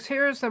articles.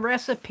 Here's the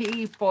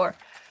recipe for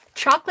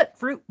chocolate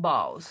fruit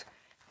balls.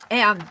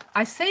 And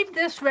I saved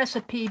this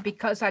recipe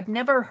because I've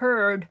never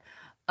heard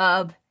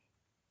of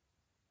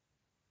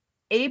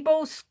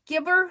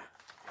Aebleskiver.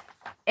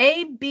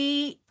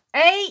 A-E-B-L-E-S-K-I-V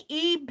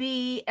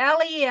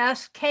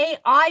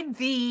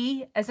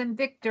as in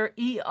Victor,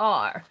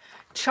 E-R.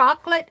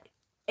 Chocolate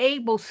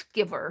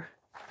Aebleskiver.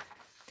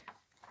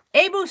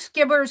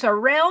 Aebelskivers are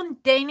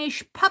round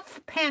Danish puff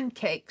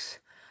pancakes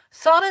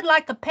Solid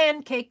like a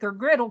pancake or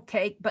griddle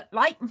cake, but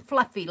light and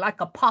fluffy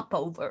like a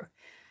popover.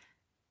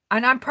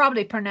 And I'm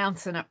probably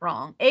pronouncing it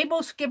wrong.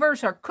 Able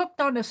skivers are cooked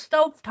on a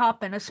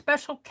stovetop in a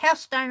special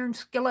cast iron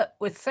skillet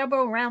with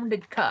several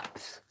rounded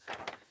cups.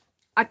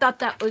 I thought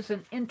that was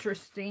an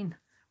interesting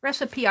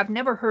recipe I've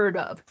never heard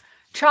of.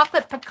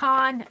 Chocolate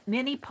pecan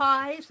mini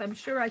pies. I'm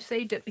sure I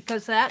saved it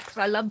because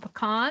I love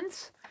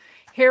pecans.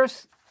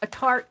 Here's a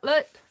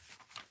tartlet.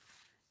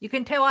 You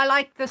can tell I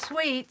like the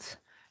sweets.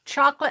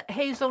 Chocolate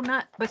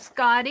hazelnut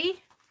biscotti.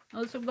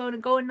 Those are going to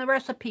go in the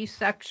recipe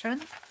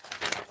section.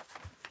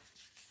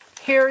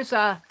 Here's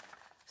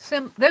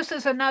this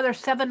is another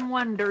 7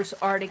 Wonders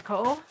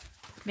article.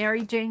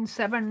 Mary Jane's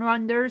 7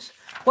 Wonders.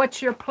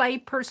 What's your play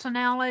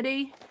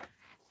personality?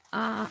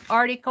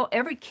 Article.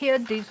 Every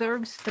kid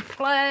deserves to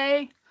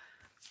play.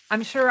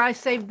 I'm sure I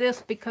saved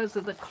this because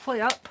of the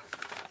clip.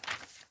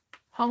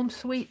 Home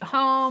Sweet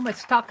Home.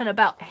 It's talking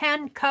about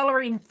hand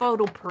coloring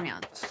photo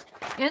prints.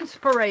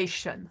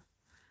 Inspiration.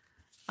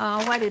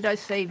 Why did I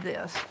save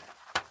this?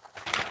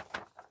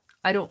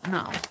 I don't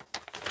know.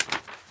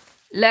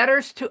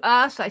 Letters to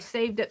Us. I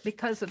saved it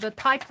because of the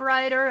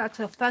typewriter. That's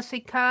a Fussy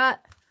cut.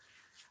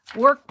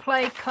 Work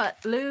Play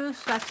Cut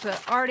Loose. That's the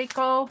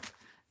article.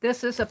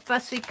 This is a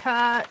Fussy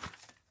cut.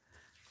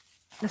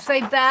 I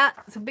saved that.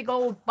 It's a big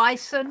old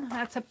bison.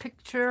 That's a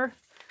picture.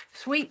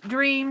 Sweet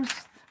Dreams.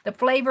 The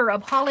flavor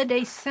of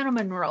holiday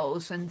cinnamon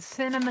rolls and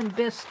cinnamon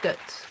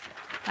biscuits.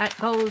 That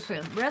goes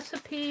in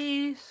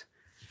recipes.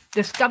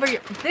 Discover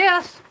your...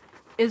 This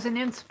is an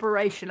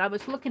inspiration. I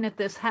was looking at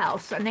this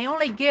house, and they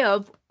only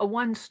give a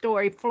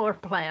 1-story floor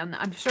plan.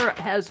 I'm sure it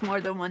has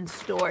more than 1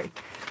 story.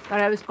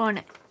 But I was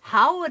going,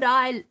 how would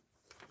I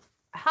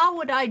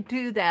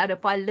do that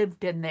if I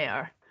lived in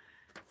there?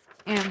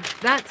 And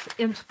that's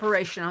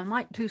inspiration. I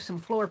might do some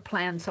floor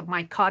plans of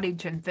my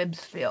cottage in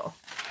Phibbsville.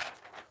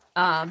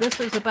 This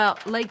is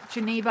about Lake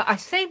Geneva. I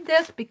saved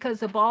this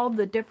because of all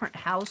the different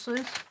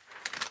houses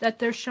that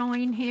they're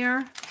showing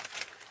here.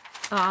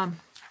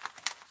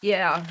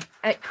 Yeah,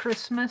 at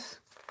Christmas.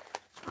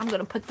 I'm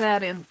going to put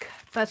that in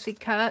Fussy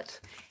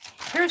Cuts.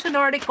 Here's an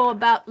article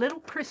about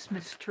little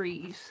Christmas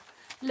trees.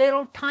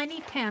 Little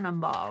tiny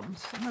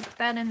Tannenbaums. I'm going to put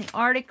that in the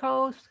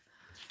articles.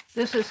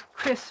 This is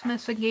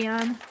Christmas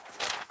again.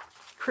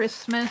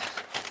 Christmas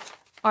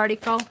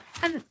article.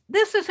 And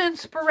this is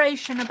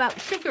inspiration about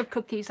sugar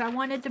cookies. I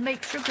wanted to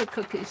make sugar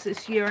cookies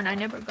this year, and I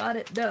never got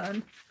it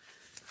done.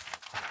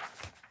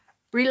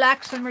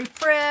 Relax and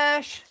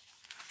Refresh.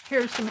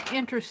 Here's some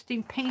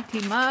interesting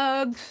painty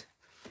mugs.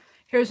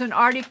 Here's an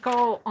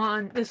article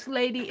on this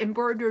lady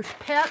embroiders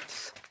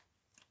pets.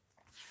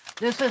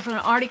 This is an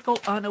article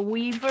on a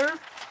weaver.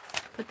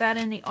 Put that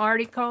in the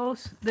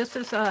articles. This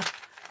is a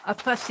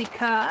Fussy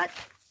cut.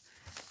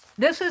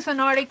 This is an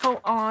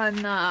article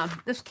on,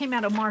 this came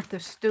out of Martha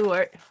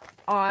Stewart,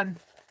 on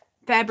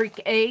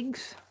fabric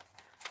eggs.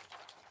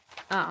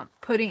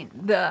 Putting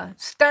the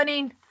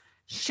stunning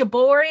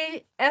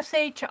Shibori,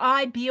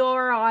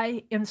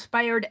 S-H-I-B-O-R-I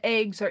inspired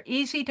eggs are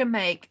easy to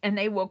make, and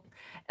they will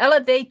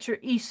elevate your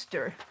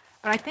Easter.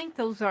 But I think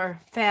those are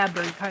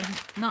fabric. I'm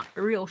not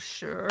real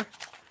sure.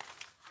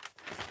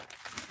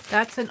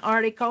 That's an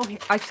article.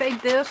 I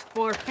saved this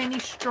for Penny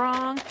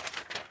Strong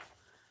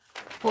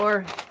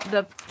for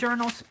the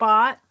journal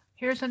spot.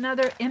 Here's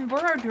another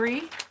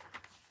embroidery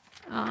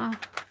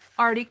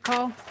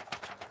article.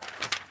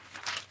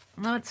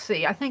 Let's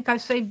see. I think I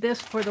saved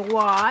this for the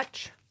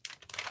watch.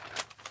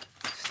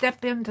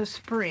 Step into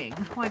Spring.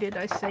 Why did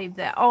I save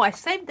that? Oh, I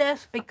saved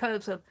this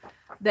because of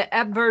the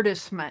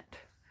advertisement.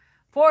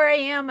 4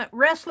 a.m.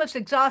 Restless,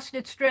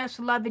 exhausted,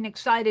 stressed, loving,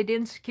 excited,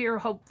 insecure,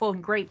 hopeful,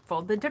 and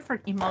grateful. The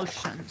different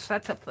emotions.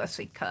 That's a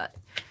Fussy cut.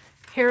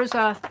 Here's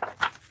a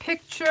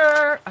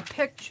picture.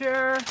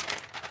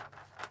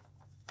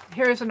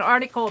 Here's an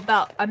article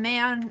about a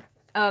man,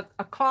 a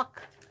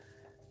clock.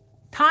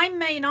 Time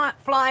may not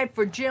fly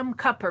for Jim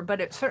Cupper, but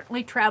it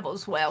certainly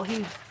travels well.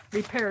 He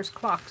repairs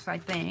clocks, I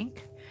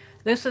think.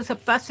 This is a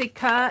Fussy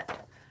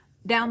cut.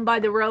 Down by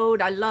the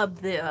road. I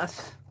love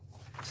this.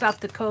 South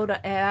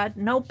Dakota ad.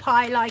 No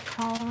pie like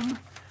home.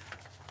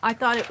 I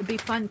thought it would be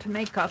fun to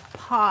make a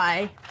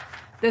pie.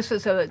 This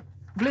is a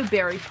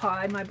blueberry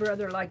pie. My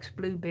brother likes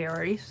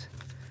blueberries.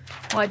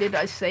 Why did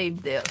I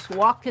save this?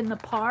 Walk in the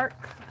park.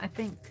 I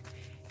think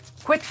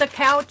quit the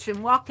couch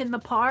and walk in the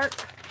park.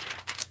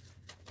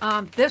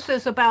 This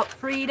is about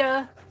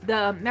Frida,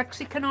 the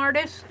Mexican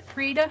artist,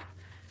 Frida.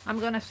 I'm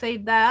going to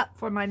save that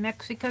for my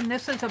Mexican.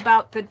 This is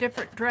about the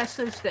different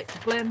dresses that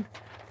Glenn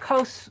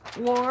Close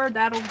wore.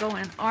 That'll go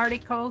in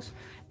articles.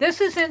 This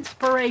is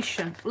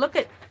inspiration. Look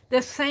at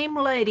this same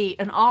lady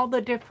and all the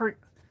different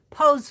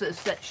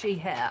poses that she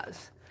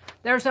has.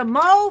 There's a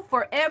Mo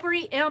for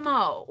every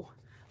MO.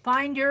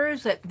 Find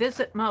yours at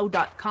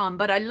visitmo.com.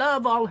 But I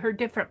love all her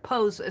different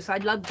poses.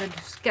 I'd love to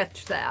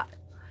sketch that.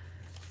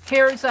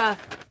 Here's a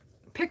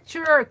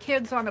picture of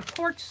kids on a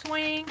porch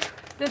swing.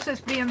 This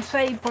is being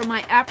saved for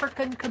my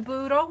African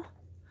caboodle.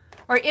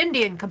 Or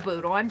Indian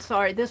caboodle. I'm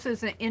sorry. This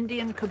is an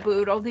Indian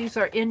caboodle. These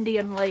are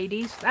Indian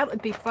ladies. That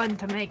would be fun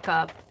to make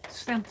a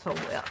stencil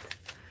with.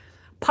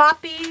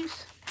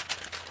 Poppies,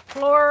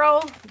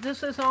 floral.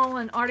 This is all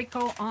an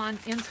article on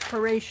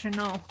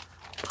inspirational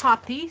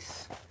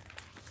poppies.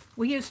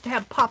 We used to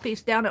have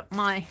poppies down at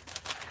my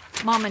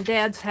mom and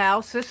dad's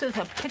house. This is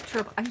a picture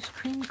of ice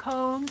cream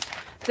cones.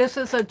 This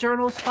is a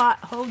journal spot.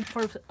 Hold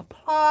for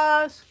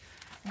applause.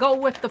 Go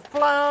with the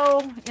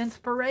flow.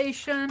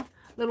 Inspiration.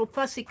 Little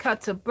fussy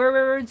cuts of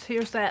birds.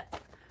 Here's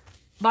that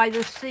by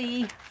the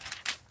sea.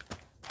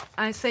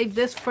 I saved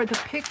this for the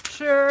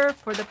picture.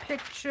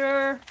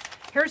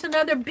 Here's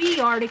another bee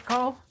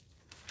article.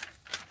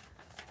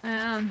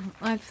 And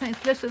I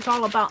think this is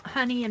all about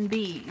honey and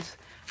bees.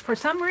 For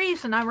some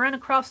reason, I run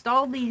across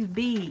all these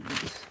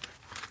bees.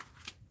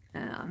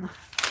 And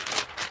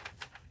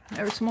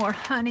there's more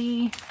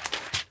honey.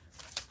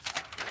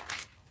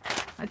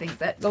 I think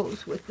that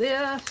goes with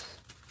this.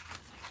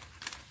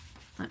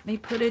 Let me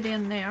put it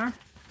in there.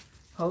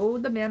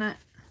 Hold a minute.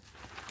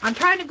 I'm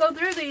trying to go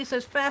through these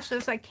as fast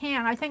as I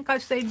can. I think I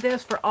saved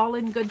this for all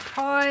in good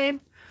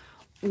time.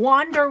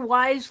 Wander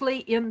wisely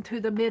into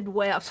the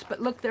Midwest.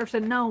 But look, there's a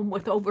gnome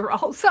with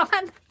overalls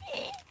on.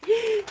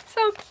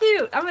 So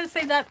cute. I'm going to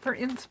say that for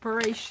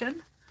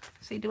inspiration.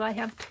 See, do I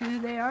have two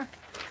there?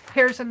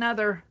 Here's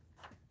another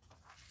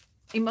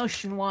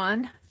emotion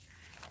one.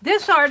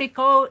 This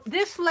article,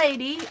 this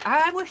lady,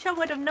 I wish I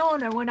would have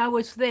known her when I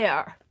was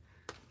there.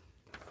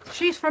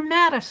 She's from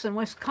Madison,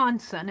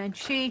 Wisconsin, and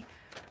she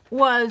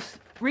was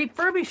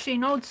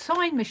refurbishing old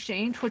sewing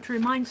machines, which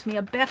reminds me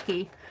of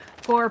Becky,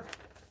 for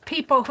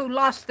people who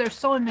lost their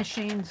sewing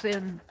machines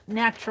in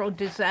natural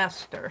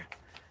disaster.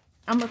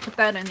 I'm going to put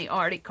that in the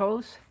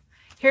articles.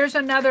 Here's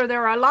another.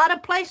 There are a lot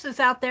of places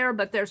out there,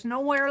 but there's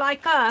nowhere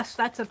like us.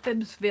 That's a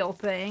Phibbsville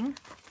thing.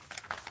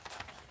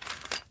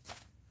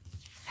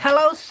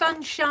 Hello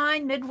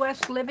Sunshine,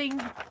 Midwest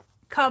Living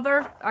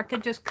cover. I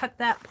could just cut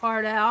that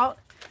part out.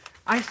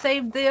 I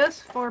saved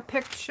this for a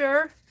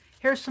picture.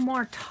 Here's some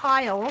more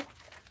tile.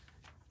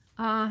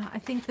 I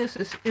think this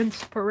is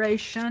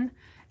inspiration.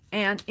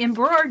 And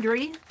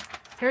embroidery.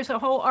 Here's a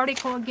whole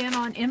article again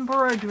on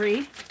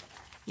embroidery.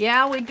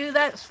 Yeah, we do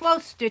that slow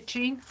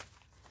stitching.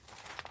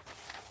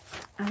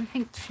 I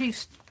think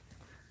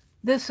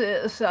this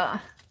is, I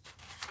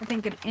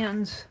think it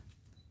ends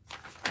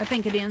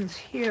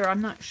here.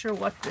 I'm not sure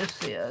what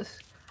this is.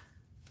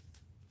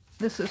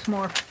 This is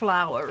more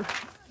flower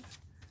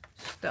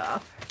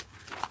stuff.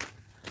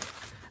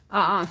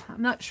 I'm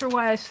not sure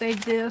why I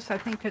saved this. I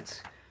think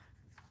it's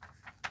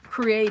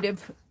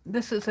creative.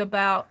 This is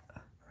about,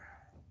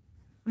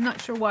 I'm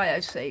not sure why I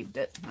saved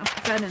it. I'll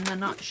put that in the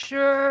not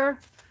sure.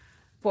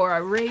 For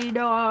a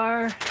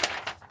radar.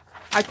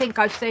 I think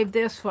I saved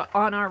this for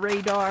on our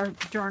radar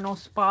journal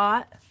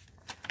spot.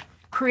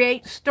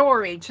 Create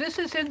storage. This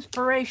is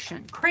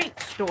inspiration. Crate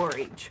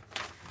storage.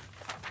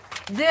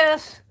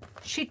 This,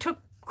 she took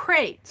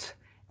crates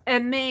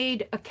and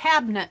made a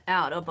cabinet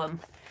out of them.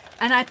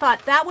 And I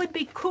thought that would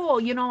be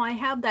cool. You know, I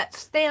have that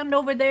stand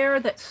over there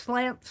that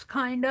slants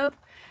kind of.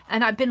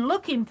 And I've been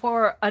looking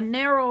for a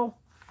narrow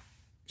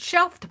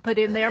shelf to put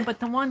in there. But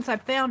the ones I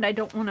found, I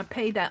don't want to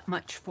pay that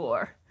much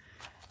for.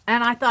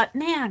 And I thought,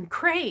 man,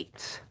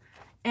 crates.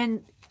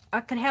 And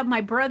I could have my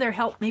brother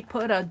help me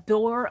put a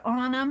door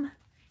on them,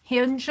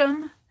 hinge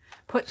them,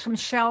 put some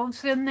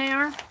shelves in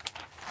there.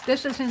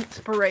 This is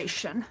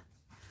inspiration.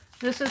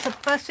 This is a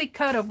fussy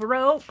cut of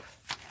rope.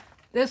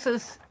 This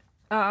is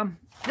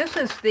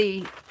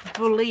the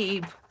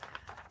believe,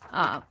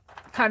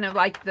 kind of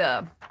like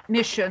the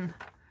mission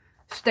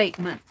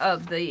statement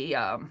of the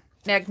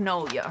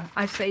Magnolia.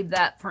 I saved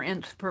that for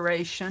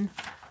inspiration.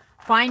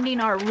 Finding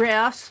our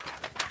rest.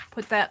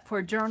 Put that for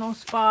a journal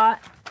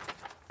spot.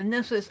 And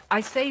this is,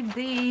 I saved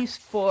these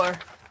for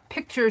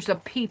pictures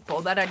of people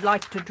that I'd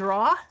like to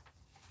draw.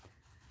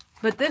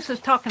 But this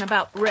is talking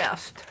about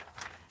rest.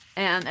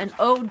 And an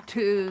ode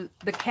to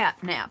the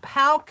cat nap.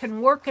 How can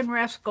work and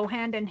rest go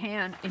hand in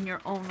hand in your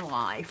own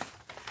life?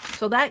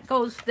 So that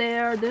goes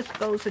there. This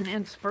goes in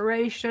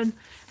inspiration.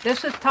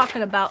 This is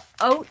talking about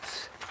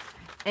oats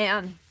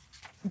and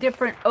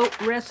different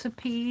oat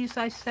recipes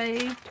I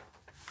saved.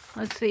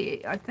 Let's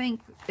see. I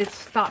think it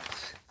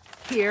stops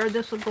here.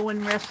 This will go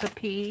in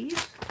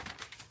recipes.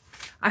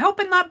 I hope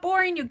I'm not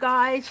boring you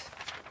guys.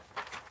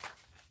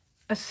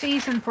 A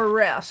season for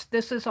rest.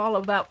 This is all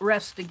about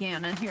rest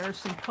again. And here's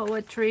some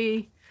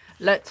poetry.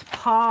 Let's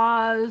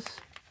pause.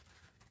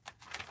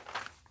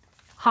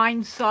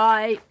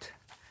 Hindsight.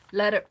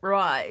 Let it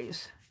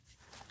rise.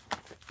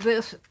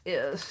 This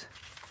is,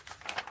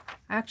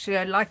 actually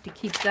I'd like to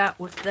keep that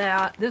with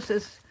that. This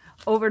is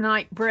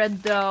overnight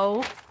bread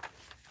dough.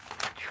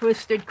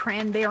 Twisted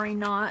cranberry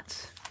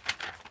knots.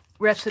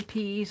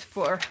 Recipes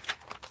for,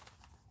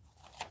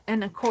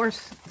 and of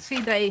course,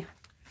 see they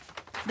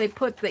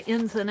put the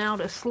ins and out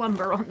of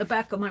slumber on the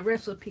back of my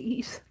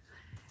recipes.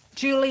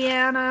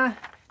 Juliana,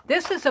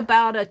 this is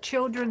about a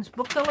children's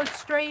book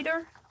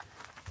illustrator.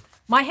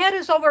 My head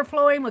is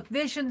overflowing with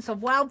visions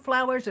of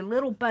wildflowers and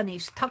little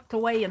bunnies tucked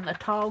away in the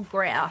tall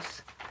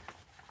grass.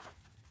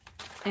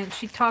 And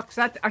she talks,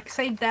 I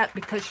saved that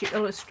because she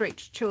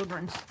illustrates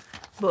children's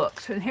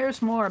books. And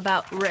here's more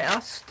about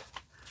rest.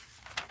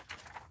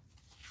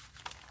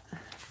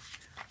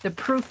 The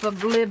Proof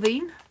of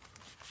Living.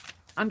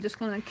 I'm just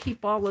going to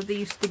keep all of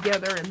these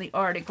together in the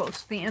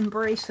articles. The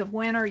Embrace of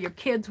Winter. Your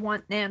kids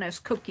want Nana's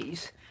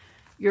cookies.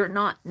 You're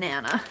not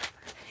Nana.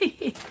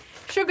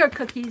 Sugar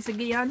cookies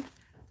again.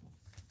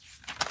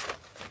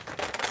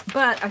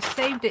 But I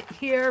saved it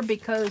here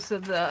because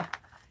of the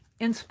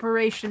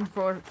inspiration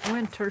for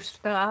winter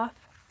stuff.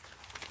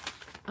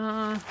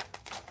 I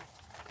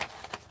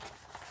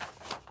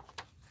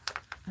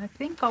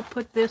think I'll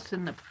put this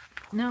in the...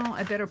 No,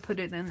 I better put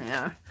it in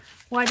there.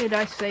 Why did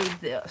I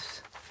save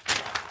this?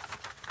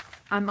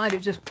 I might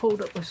have just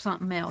pulled it with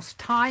something else.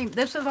 Time.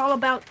 This is all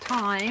about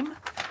time.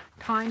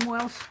 Time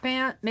well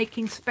spent.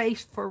 Making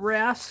space for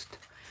rest.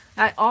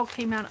 That all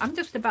came out. I'm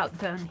just about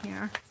done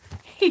here.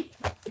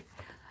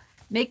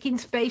 Making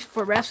space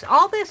for rest.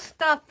 All this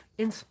stuff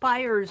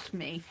inspires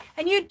me.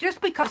 And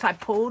just because I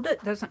pulled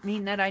it doesn't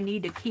mean that I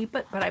need to keep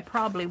it, but I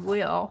probably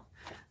will.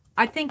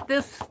 I think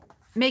this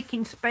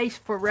making space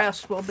for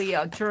rest will be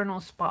a journal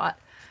spot.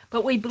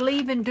 But we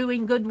believe in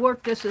doing good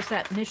work. This is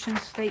that mission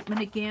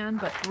statement again,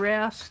 but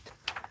rest.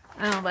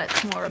 Oh,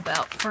 that's more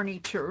about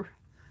furniture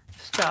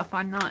stuff.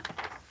 I'm not...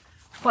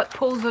 What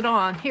pulls it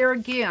on? Here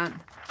again,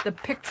 the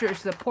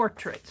pictures, the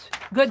portraits.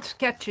 Good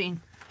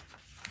sketching.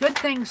 Good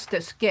things to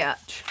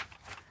sketch.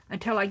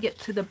 Until I get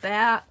to the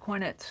back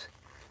when it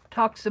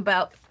talks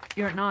about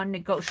your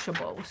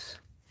non-negotiables.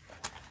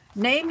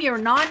 Name your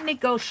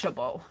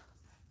non-negotiable.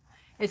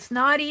 It's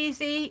not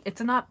easy. It's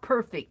not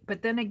perfect.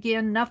 But then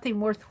again, nothing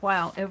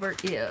worthwhile ever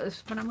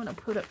is. But I'm going to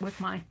put it with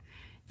my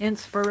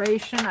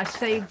inspiration. I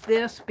saved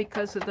this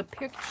because of the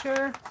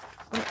picture.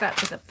 Look at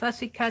that with the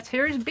fussy cuts.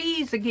 Here's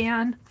bees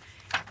again.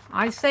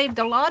 I saved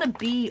a lot of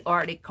bee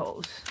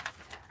articles.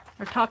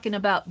 We're talking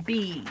about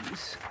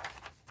bees.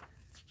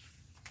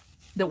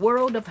 The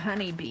world of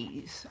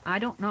honeybees. I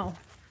don't know.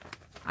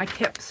 I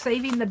kept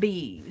saving the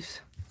bees.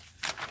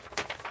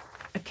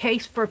 A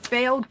case for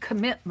failed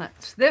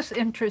commitments. This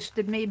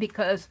interested me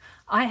because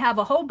I have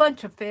a whole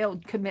bunch of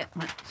failed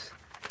commitments.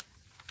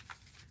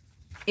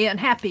 And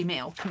Happy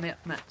Mail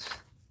commitments.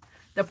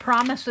 The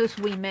promises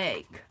we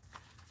make.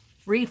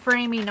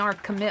 Reframing our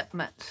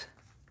commitments.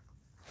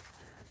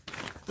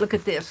 Look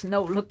at this.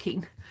 No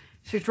looking.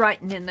 She's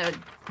writing in the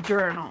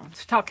journal.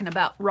 It's talking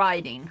about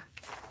writing.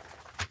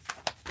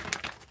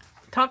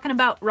 Talking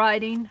about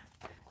writing,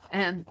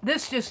 and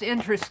this just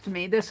interests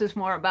me. This is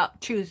more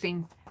about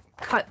choosing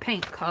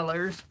paint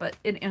colors, but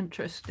it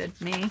interested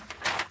me.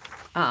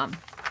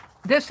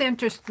 This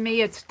interests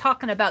me. It's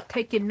talking about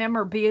taking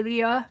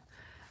memorabilia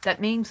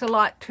that means a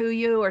lot to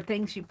you or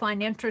things you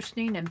find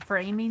interesting and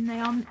framing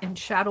them in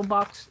shadow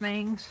box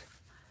things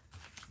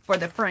for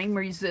the frame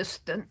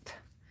resistant.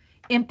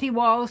 Empty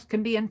walls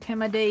can be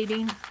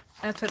intimidating.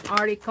 That's an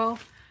article.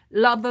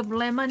 Love of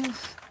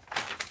lemons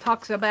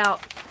talks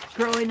about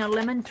growing a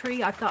lemon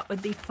tree. I thought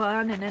would be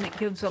fun, and then it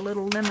gives a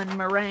little lemon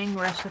meringue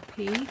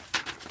recipe.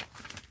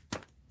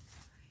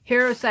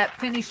 Here's that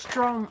Finish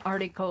Strong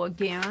article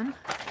again.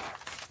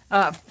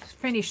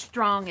 Finish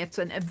Strong, it's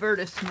an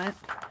advertisement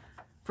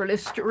for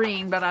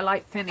Listerine, but I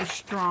like Finish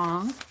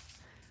Strong.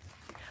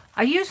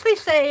 I usually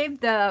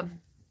save the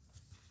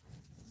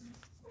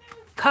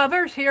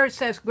covers. Here it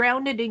says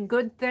Grounded in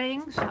Good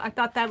Things. I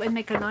thought that would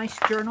make a nice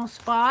journal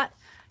spot.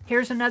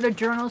 Here's another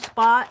journal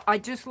spot. I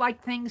just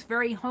like things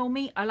very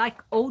homey. I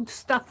like old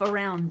stuff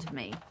around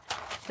me.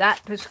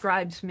 That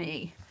describes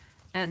me.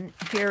 And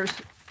here's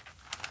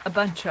a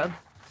bunch of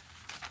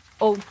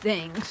old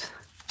things.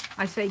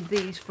 I saved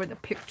these for the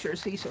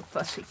pictures. These are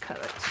fussy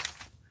cuts.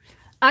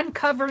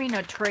 Uncovering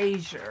a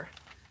treasure.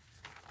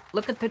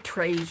 Look at the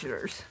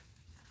treasures.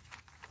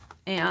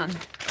 And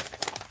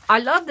I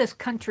love this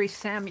Country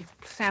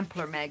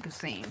Sampler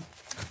magazine.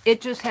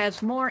 It just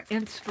has more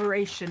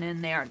inspiration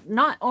in there.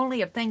 Not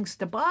only of things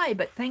to buy,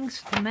 but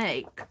things to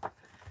make.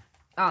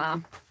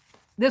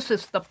 This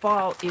is the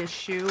fall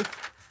issue.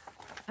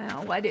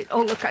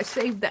 Oh, look, I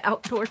saved the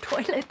outdoor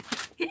toilet.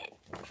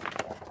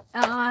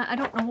 I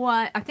don't know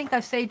why. I think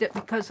I saved it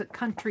because of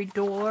Country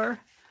Door.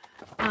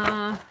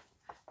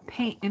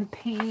 Paint in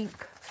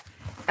Pink.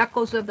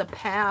 Echoes of the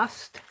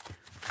Past.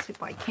 Let's see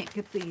if I can't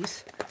get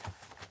these.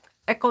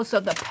 Echoes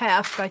of the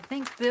Past. I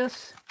think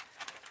this...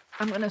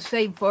 I'm going to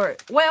save for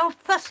it. Well,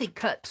 fussy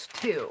cuts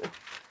too.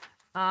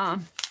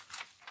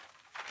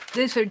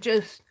 These are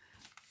just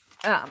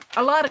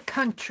a lot of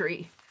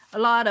country, a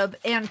lot of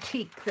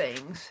antique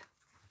things.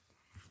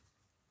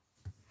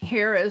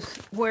 Here is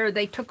where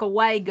they took a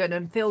wagon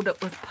and filled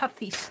it with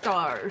puffy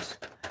stars.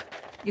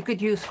 You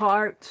could use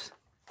hearts,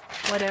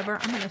 whatever.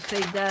 I'm going to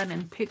save that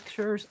in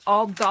pictures.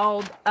 All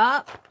dolled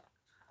up.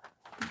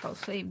 I think I'll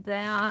save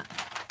that.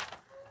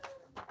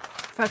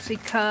 Fussy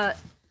cut.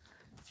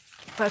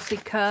 Fussy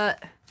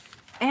cut.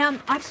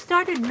 And I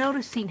started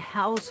noticing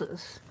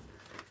houses.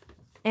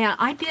 And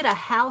I did a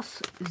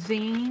house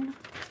zine.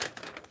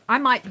 I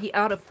might be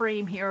out of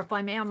frame here. If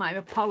I am, I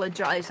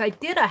apologize. I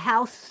did a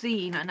house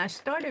zine and I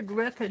started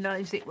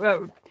recognizing,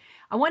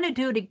 I want to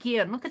do it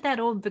again. Look at that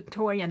old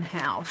Victorian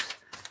house.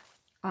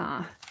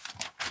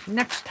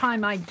 Next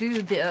time I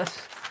do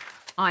this,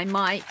 I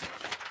might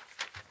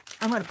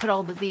I'm going to put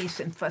all of these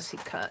in fussy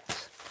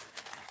cuts.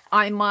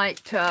 I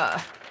might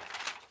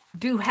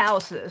do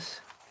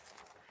houses.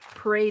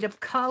 Parade of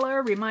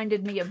Color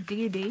reminded me of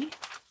Dee Dee.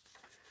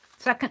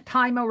 Second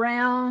Time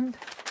Around.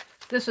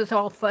 This is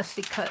all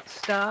fussy cut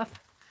stuff.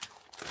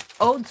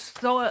 Old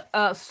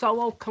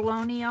Solo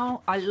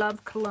Colonial. I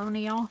love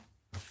Colonial.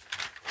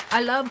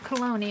 I love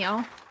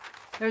Colonial.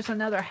 There's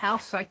another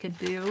house I could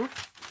do.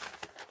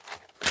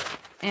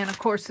 And of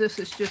course this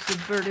is just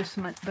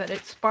advertisement, but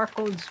it's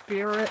Sparkle and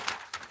Spirit.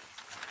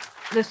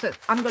 This is,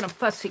 I'm going to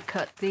fussy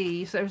cut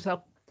these. There's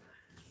a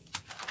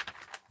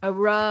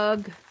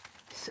rug.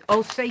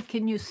 Oh, say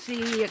can you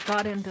see? It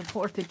got into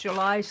 4th of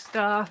July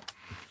stuff.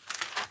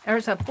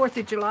 There's a 4th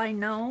of July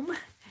gnome.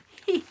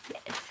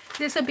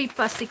 This would be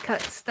fussy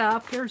cut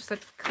stuff. Here's the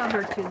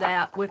cover to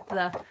that with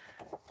the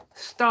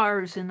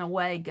stars in the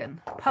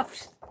wagon.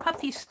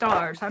 Puffy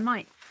stars. I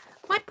might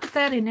put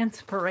that in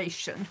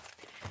inspiration.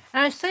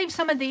 And I saved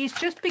some of these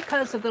just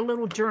because of the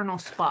little journal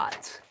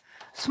spots.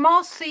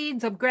 Small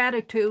seeds of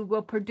gratitude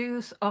will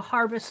produce a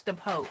harvest of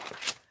hope.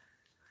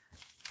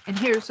 And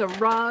here's a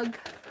rug.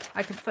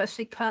 I can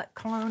fussy cut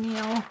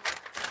Colonial.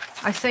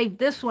 I saved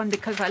this one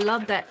because I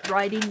love that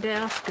writing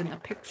desk and the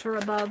picture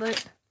above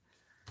it.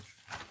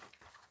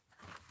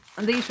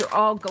 And these are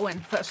all going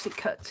fussy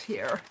cuts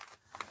here.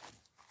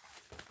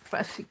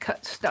 Fussy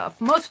cut stuff.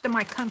 Most of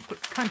my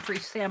country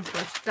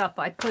sampler stuff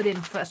I put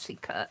in fussy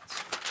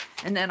cuts.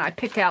 And then I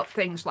pick out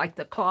things like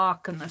the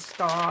clock and the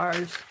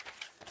stars.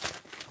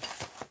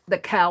 The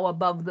cow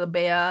above the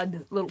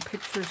bed. Little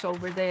pictures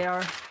over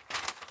there.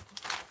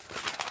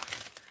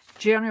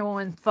 General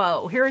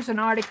info. Here's an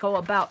article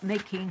about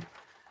making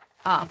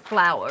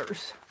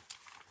flowers.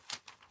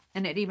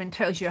 And it even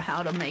tells you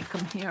how to make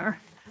them here.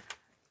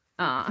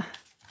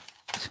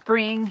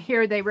 Spring.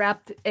 Here they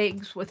wrapped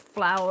eggs with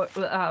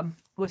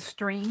with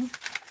string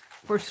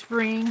for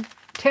spring.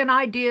 10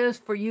 ideas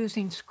for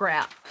using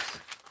scraps.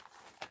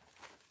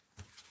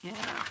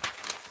 Yeah.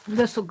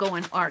 This will go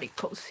in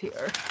articles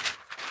here.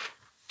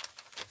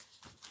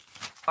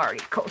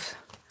 Articles.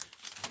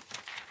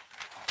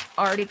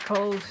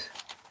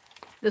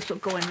 This will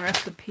go in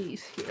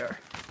recipes here.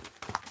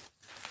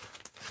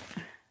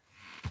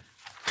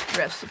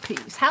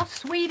 Recipes. How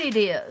sweet it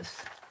is.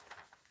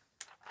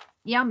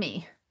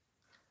 Yummy.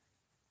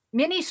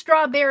 Mini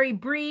strawberry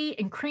brie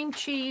and cream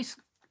cheese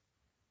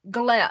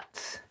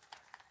galettes.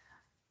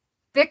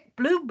 Thick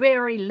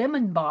blueberry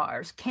lemon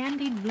bars.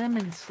 Candied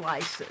lemon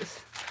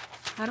slices.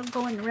 That'll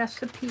go in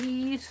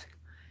recipes.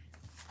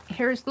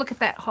 Here's, look at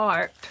that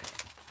heart.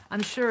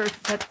 I'm sure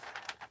that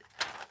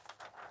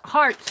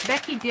hearts,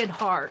 Becky did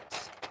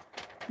hearts.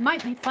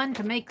 Might be fun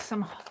to make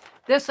some.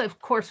 This, of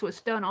course, was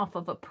done off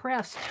of a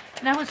press.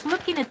 And I was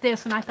looking at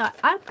this and I thought,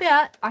 I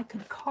bet I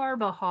could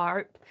carve a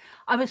heart.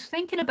 I was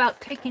thinking about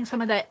taking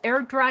some of that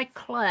air dry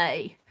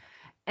clay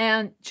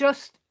and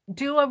just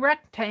do a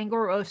rectangle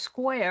or a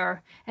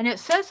square. And it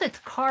says it's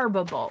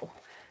carvable.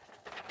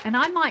 And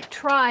I might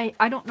try.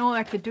 I don't know if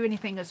I could do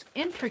anything as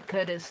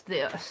intricate as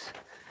this.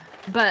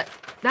 But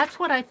that's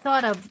what I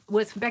thought of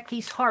with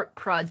Becky's heart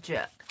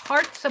project.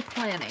 Hearts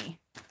aplenty.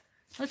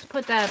 Let's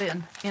put that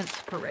in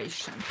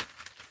inspiration.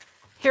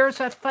 Here's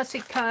a fussy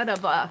cut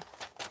of a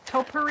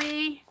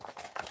topiary,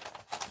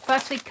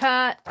 fussy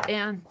cut,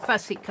 and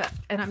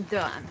I'm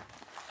done.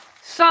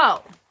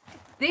 So,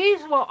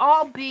 these will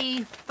all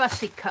be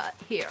fussy cut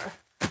here.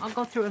 I'll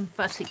go through and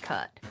fussy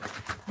cut.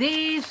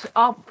 These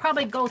I'll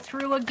probably go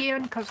through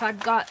again because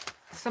I've got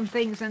some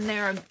things in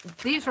there.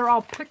 These are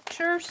all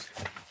pictures,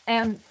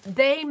 and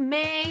they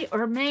may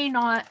or may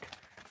not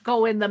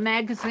go in the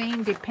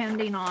magazine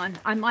depending on,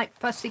 I might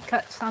fussy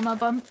cut some of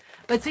them.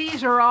 But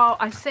these are all,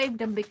 I saved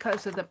them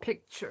because of the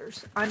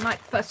pictures. I might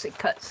fussy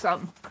cut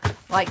some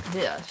like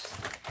this.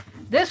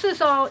 This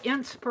is all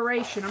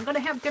inspiration. I'm going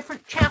to have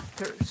different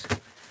chapters.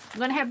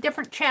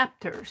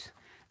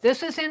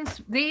 This is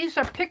these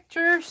are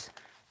pictures.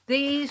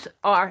 These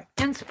are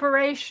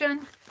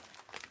inspiration.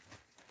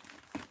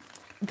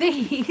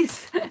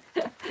 These,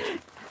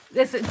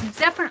 this is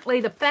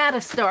definitely the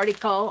fattest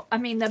article. I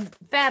mean, the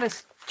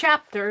fattest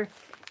chapter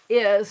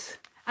is,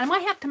 I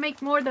might have to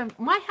make more than,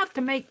 might have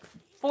to make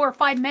 4 or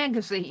 5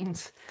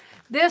 magazines.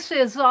 This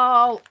is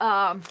all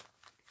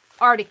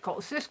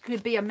articles. This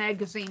could be a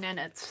magazine in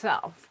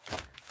itself.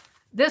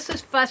 This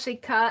is fussy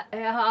cut.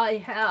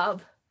 I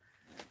have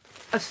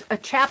a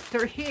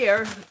chapter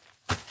here,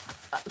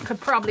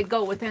 could probably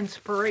go with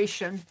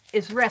inspiration,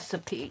 is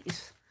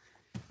recipes.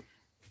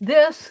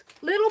 This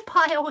little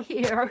pile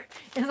here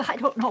is, I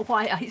don't know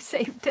why I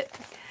saved it.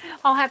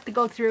 I'll have to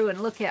go through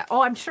and look at.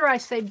 Oh, I'm sure I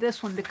saved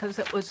this one because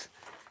it was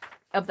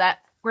of that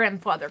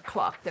grandfather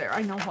clock there.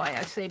 I know why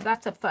I saved.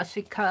 That's a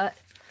fussy cut.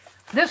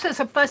 This is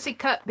a fussy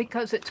cut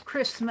because it's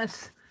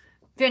Christmas,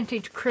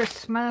 vintage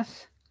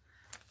Christmas.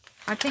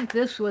 I think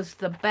this was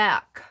the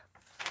back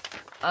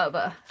of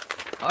a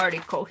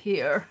article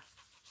here.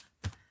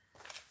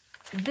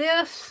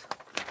 This,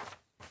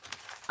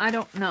 I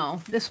don't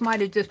know. This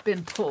might have just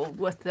been pulled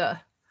with the,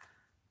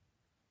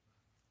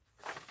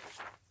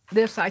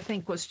 this I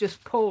think was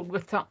just pulled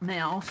with something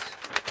else.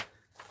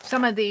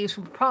 Some of these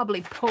were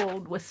probably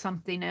pulled with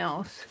something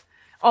else.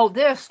 Oh,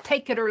 this,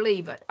 Take It or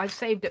Leave It. I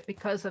saved it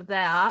because of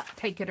that.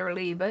 Take It or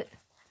Leave It.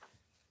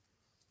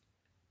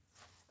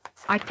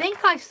 I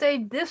think I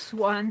saved this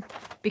one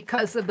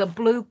because of the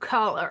blue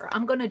color.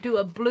 I'm going to do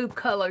a blue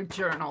color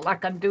journal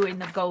like I'm doing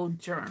the gold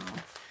journal.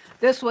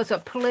 This was a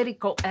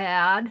political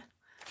ad.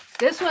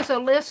 This was a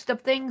list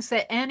of things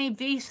that Annie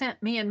V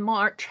sent me in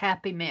March,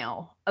 Happy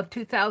Mail of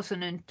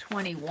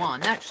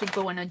 2021. That should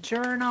go in a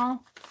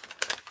journal.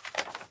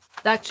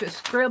 That's your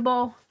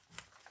scribble.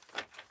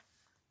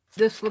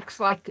 This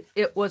looks like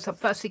it was a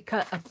fussy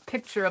cut, a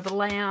picture of a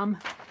lamb.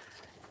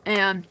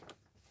 And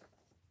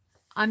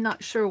I'm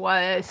not sure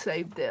why I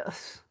saved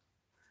this.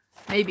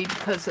 Maybe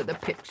because of the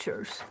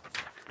pictures.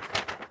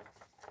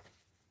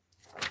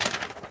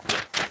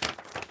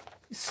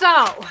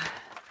 So,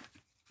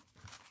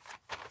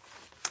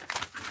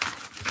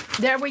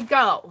 there we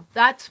go.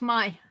 That's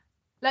my,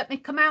 let me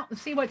come out and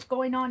see what's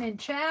going on in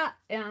chat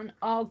and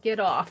I'll get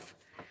off.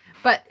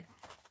 But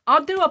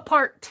I'll do a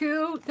part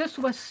 2. This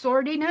was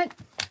sorting it.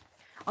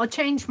 I'll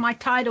change my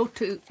title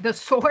to The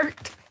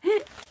Sort.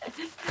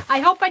 I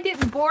hope I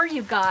didn't bore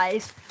you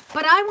guys,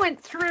 but I went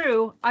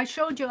through, I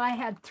showed you I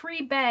had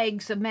 3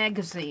 bags of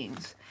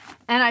magazines,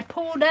 and I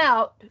pulled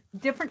out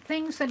different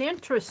things that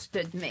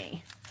interested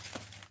me.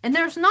 And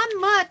there's not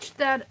much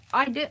that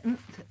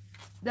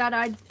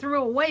I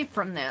threw away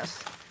from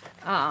this.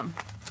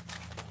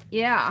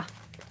 Yeah.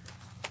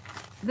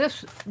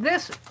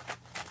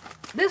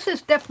 This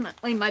is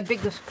definitely my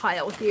biggest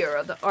pile here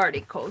of the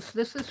articles.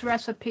 This is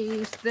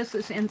recipes. This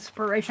is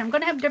inspiration. I'm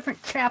going to have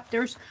different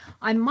chapters.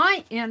 I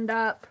might end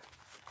up,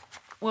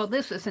 well,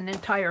 this is an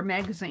entire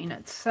magazine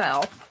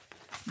itself.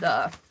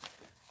 The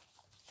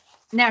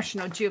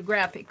National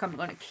Geographic. I'm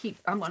going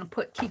to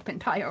put keep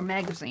entire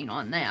magazine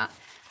on that.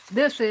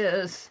 This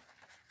is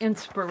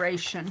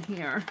inspiration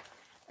here.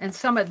 And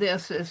some of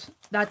this is,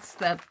 that's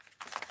the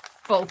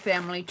full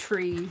family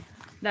tree.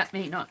 That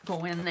may not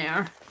go in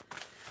there.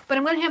 But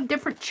I'm going to have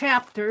different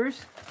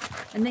chapters,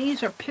 and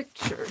these are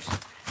pictures.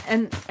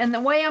 And the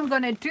way I'm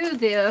going to do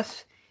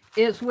this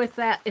is with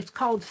that, it's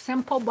called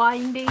simple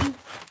binding.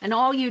 And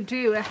all you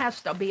do, it has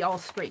to be all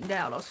straightened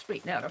out. I'll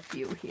straighten out a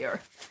few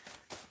here.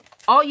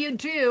 All you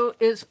do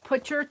is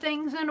put your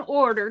things in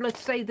order.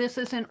 Let's say this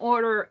is in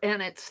order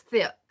and it's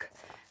thick.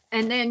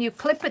 And then you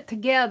clip it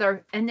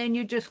together, and then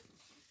you just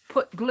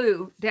put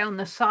glue down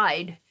the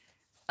side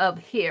of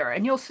here.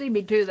 And you'll see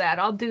me do that.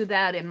 I'll do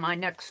that in my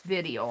next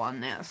video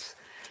on this.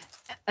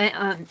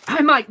 And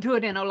I might do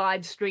it in a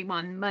live stream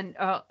on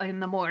in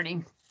the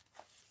morning.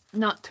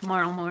 Not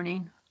tomorrow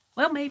morning.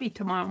 Well, maybe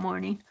tomorrow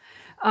morning.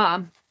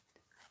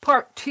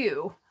 Part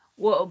 2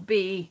 will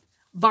be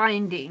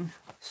binding.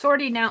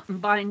 Sorting out and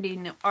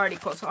binding the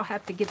articles. I'll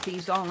have to get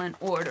these all in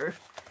order.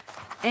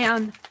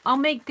 And I'll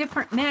make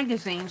different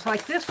magazines.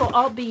 Like this will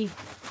all be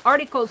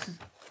articles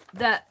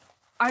that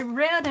I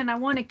read and I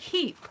want to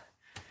keep.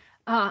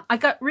 I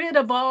got rid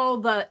of all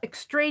the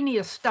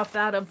extraneous stuff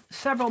out of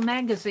several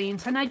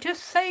magazines, and I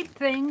just saved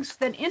things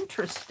that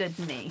interested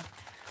me.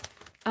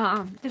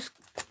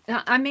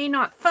 I may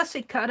not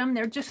fussy cut them.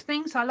 They're just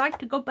things I like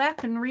to go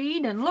back and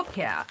read and look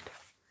at.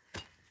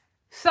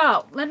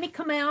 So, let me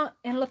come out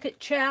and look at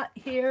chat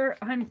here.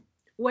 I'm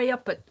way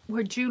up at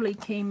where Julie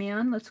came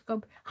in. Let's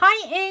go.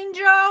 Hi,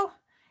 Angel,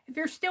 if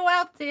you're still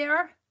out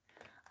there.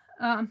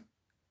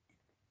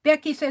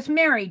 Becky says,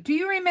 Mary, do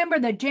you remember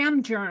the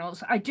jam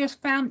journals I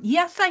just found?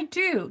 Yes, I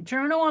do.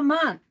 Journal a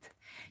month.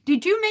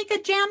 Did you make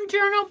a jam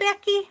journal,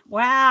 Becky?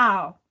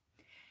 Wow.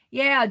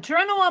 Yeah,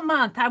 journal a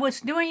month. I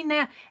was doing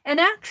that. And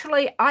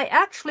actually, I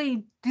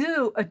actually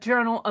do a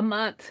journal a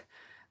month,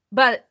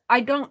 but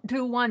I don't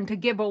do one to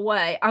give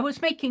away. I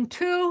was making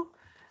 2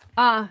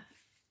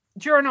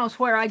 journals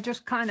where I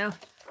just kind of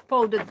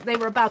folded. They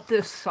were about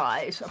this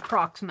size,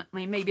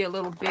 approximately, maybe a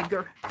little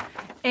bigger.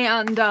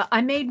 And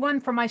I made one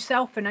for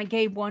myself, and I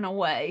gave one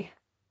away.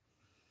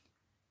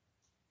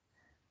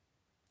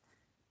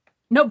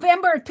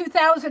 November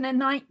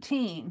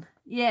 2019.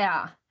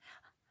 Yeah.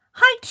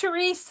 Hi,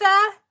 Teresa.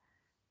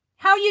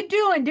 How you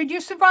doing? Did you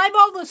survive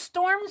all the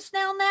storms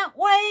down that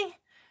way?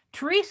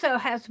 Teresa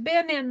has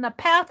been in the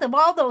path of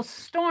all those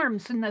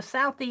storms in the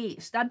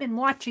southeast. I've been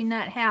watching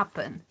that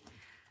happen.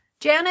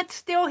 Janet's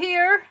still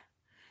here.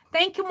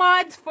 Thank you,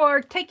 mods,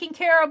 for taking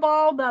care of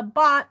all the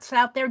bots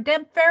out there.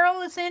 Deb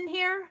Farrell is in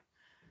here.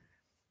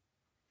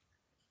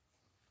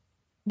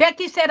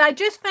 Becky said, I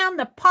just found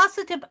the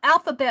Positive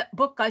Alphabet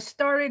book I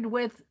started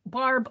with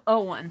Barb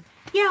Owen.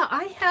 Yeah,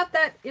 I have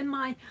that in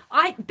my...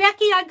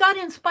 Becky, I got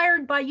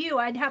inspired by you.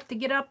 I'd have to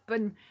get up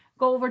and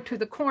go over to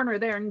the corner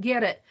there and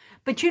get it.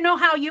 But you know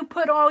how you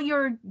put all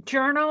your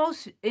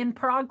journals in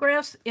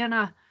progress in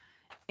a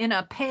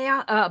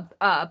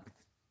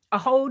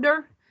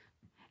holder?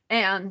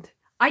 And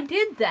I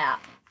did that,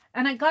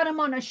 and I got them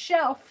on a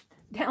shelf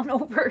down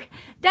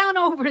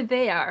over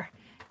there.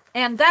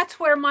 And that's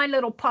where my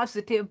little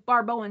positive,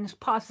 Barb Owen's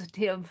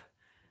positive,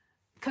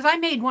 because I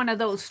made one of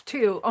those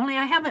too, only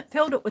I haven't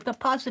filled it with the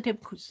positive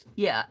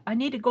yet. I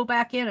need to go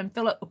back in and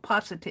fill it with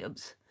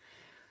positives.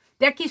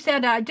 Becky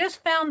said, I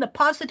just found the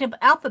Positive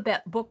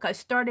Alphabet book I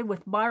started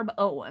with Barb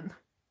Owen.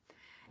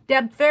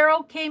 Deb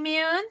Farrell came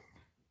in.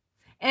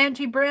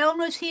 Angie Brown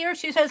was here.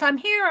 She says, I'm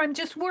here. I'm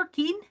just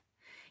working.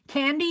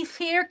 Candy's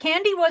here.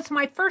 Candy was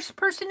my first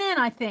person in,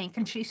 I think,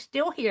 and she's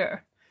still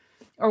here,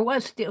 or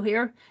was still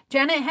here.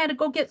 Janet had to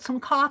go get some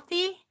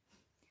coffee.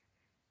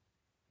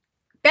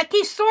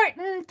 Becky's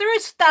sorting through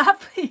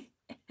stuff.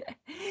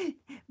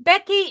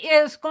 Becky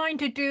is going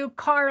to do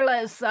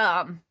Carla's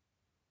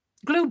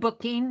glue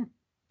booking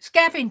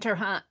scavenger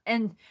hunt,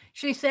 and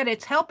she said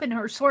it's helping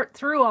her sort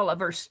through all of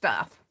her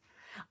stuff.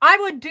 I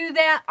would do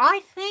that.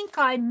 I think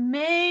I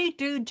may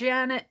do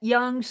Janet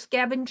Young's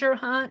scavenger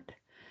hunt.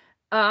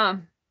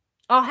 I'll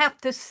have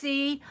to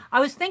see. I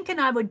was thinking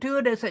I would do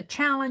it as a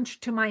challenge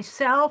to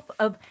myself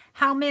of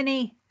how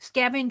many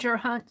scavenger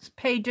hunts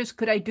pages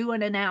could I do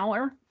in an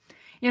hour.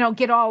 You know,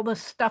 get all the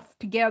stuff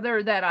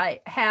together that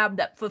I have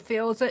that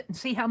fulfills it and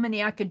see how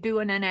many I could do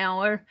in an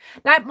hour.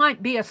 That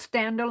might be a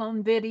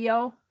standalone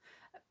video.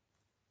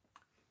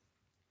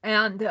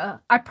 And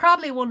I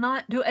probably will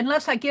not do,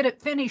 unless I get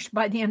it finished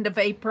by the end of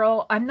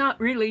April. I'm not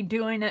really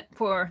doing it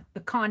for the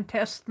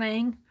contest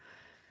thing.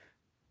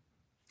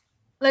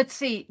 Let's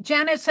see.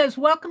 Janet says,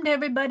 welcome to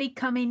everybody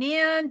coming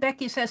in.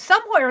 Becky says,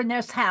 somewhere in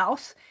this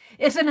house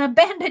is an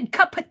abandoned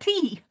cup of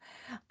tea.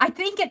 I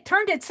think it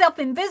turned itself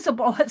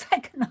invisible as I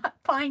cannot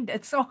find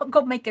it, so I'll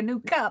go make a new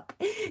cup.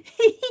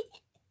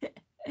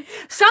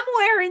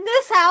 Somewhere in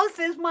this house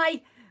is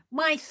my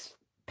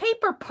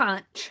paper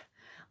punch.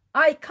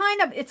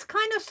 It's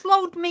kind of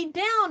slowed me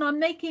down on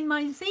making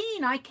my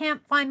zine. I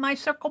can't find my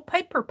circle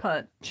paper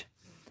punch.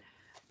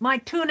 My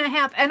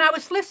 2.5. And I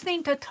was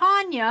listening to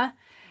Tanya,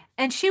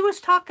 and she was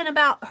talking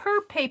about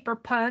her paper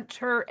punch,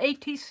 her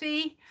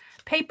ATC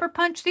paper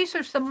punch. These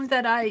are some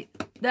that I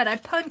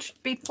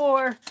punched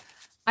before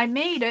I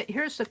made it.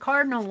 Here's the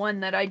cardinal one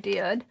that I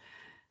did.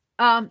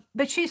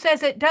 But she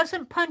says it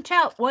doesn't punch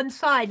out one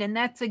side, and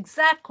that's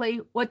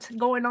exactly what's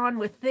going on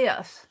with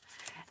this.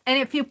 And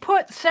if you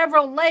put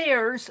several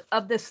layers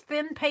of this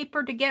thin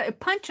paper together, it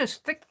punches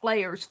thick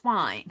layers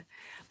fine.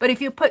 But if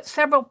you put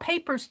several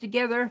papers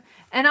together,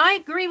 and I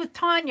agree with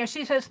Tanya,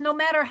 she says no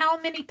matter how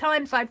many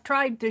times I've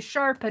tried to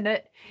sharpen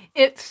it,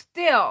 it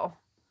still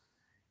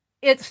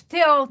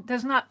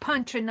does not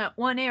punch in that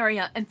one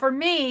area. And for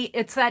me,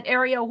 it's that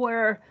area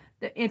where,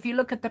 if you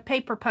look at the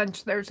paper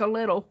punch, there's a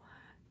little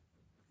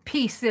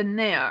piece in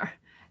there.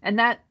 And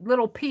that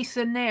little piece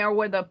in there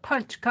where the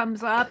punch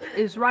comes up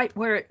is right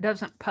where it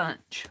doesn't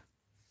punch.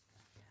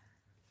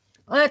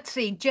 Let's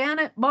see.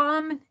 Janet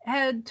Baum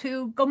had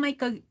to go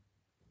make a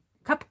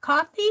cup of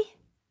coffee.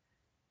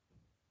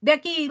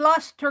 Becky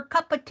lost her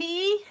cup of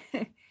tea.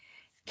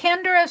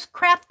 Kendra's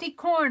Crafty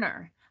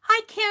Corner.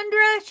 Hi,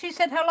 Kendra. She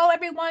said, hello,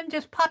 everyone.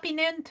 Just popping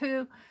in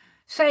to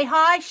say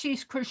hi.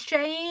 She's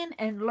crocheting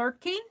and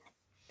lurking.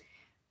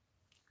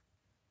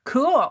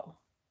 Cool.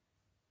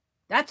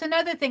 That's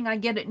another thing I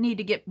need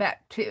to get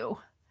back to.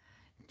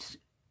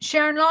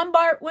 Sharon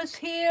Lombard was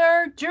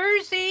here.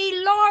 Jersey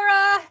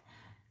Laura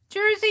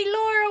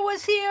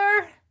was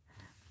here.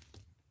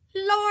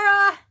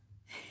 Laura.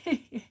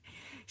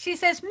 She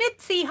says,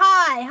 Mitzi,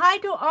 hi. Hi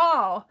to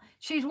all.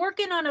 She's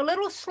working on a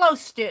little slow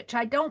stitch.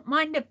 I don't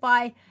mind if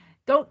I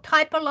don't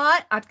type a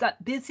lot. I've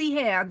got busy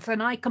hands,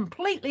 and I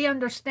completely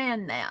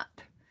understand that.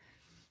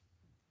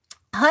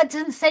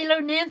 Hudson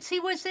Sailor Nancy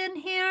was in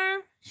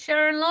here.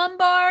 Sharon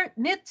Lombard,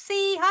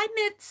 Mitzi. Hi,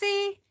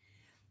 Mitzi.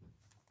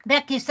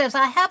 Becky says,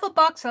 I have a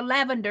box of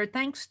lavender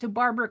thanks to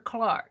Barbara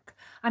Clark.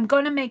 I'm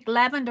going to make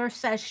lavender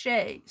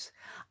sachets.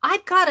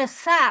 I've got a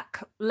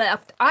sack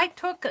left. I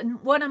took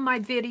one of my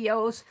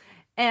videos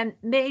and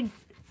made,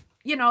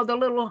 you know, the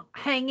little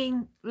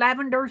hanging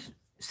lavender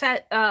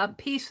set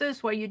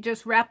pieces where you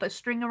just wrap a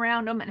string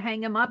around them and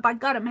hang them up. I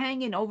got them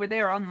hanging over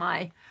there on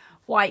my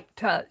white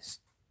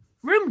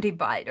room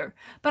divider.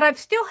 But I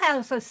still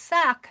have a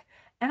sack.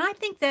 And I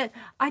think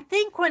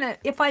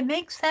if I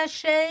make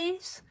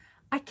sachets,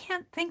 I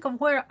can't think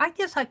of where. I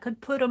guess I could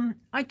put them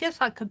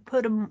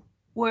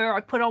where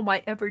I put all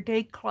my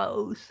everyday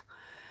clothes.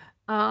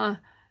 I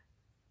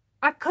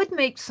could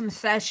make some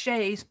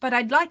sachets, but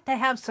I'd like to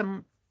have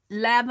some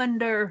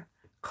lavender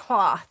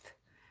cloth.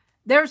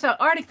 There's an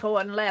article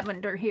on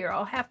lavender here.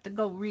 I'll have to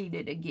go read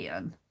it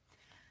again.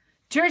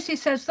 Jersey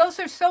says, those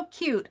are so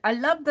cute. I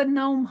love the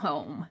gnome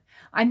home.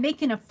 I'm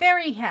making a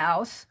fairy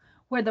house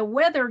where the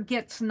weather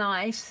gets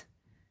nice,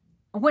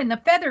 when the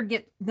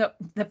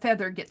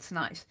feather gets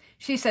nice.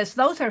 She says,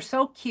 those are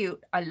so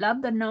cute. I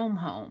love the gnome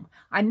home.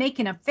 I'm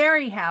making a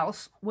fairy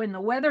house when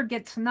the weather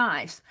gets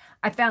nice.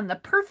 I found the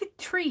perfect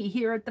tree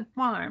here at the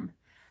farm.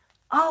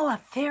 Oh, a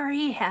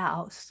fairy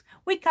house.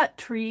 We got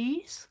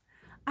trees.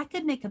 I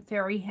could make a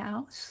fairy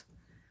house.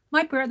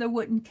 My brother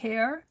wouldn't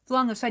care as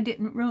long as I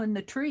didn't ruin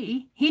the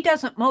tree. He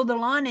doesn't mow the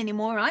lawn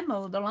anymore. I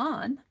mow the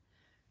lawn.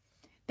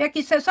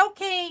 Becky says,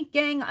 okay,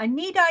 gang, I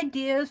need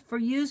ideas for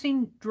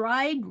using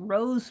dried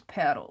rose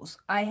petals.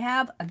 I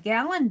have a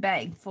gallon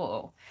bag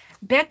full.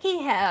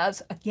 Becky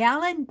has a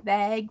gallon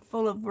bag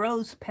full of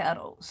rose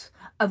petals,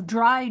 of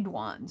dried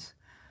ones.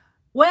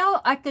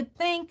 Well, I could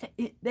think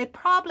they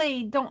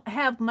probably don't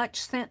have much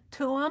scent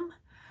to them,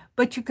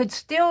 but you could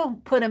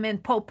still put them in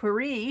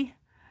potpourri,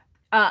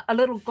 a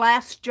little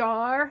glass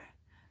jar,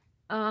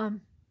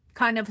 um,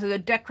 kind of the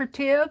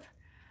decorative.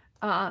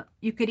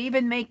 You could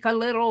even make a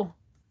little,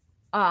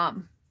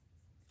 oh,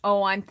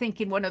 I'm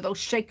thinking one of those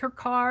shaker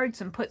cards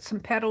and put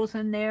some petals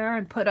in there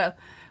and put a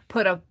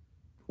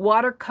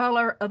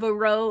watercolor of a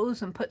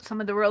rose and put some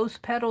of the rose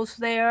petals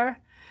there.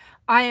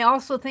 I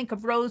also think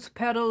of rose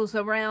petals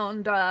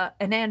around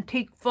an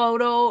antique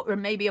photo or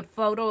maybe a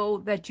photo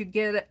that you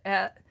get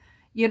at,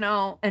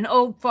 an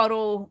old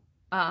photo,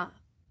 a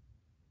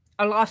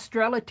lost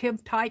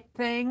relative type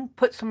thing.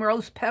 Put some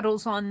rose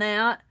petals on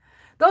that.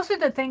 Those are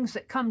the things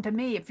that come to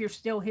me if you're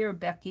still here,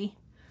 Becky.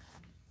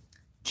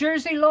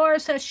 Jersey Laura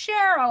says,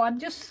 Cheryl, I'm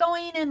just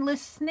sewing and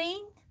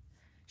listening.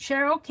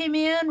 Cheryl came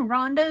in.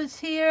 Rhonda's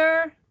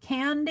here.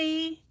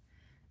 Candy.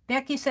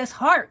 Becky says,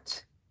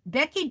 hearts.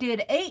 Becky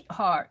did 8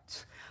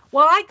 hearts.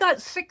 Well, I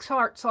got 6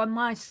 hearts on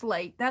my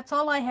slate. That's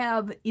all I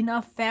have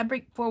enough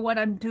fabric for what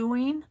I'm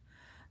doing.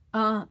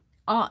 I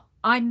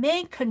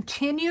may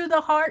continue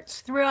the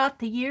hearts throughout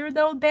the year,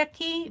 though,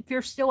 Becky, if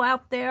you're still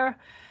out there.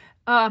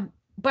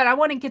 But I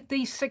want to get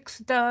these 6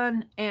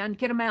 done and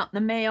get them out in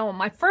the mail.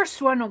 My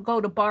first one will go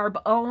to Barb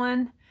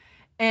Owen,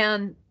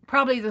 and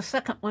probably the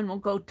second one will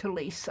go to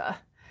Lisa.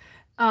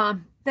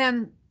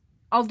 Then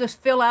I'll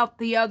just fill out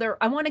the other.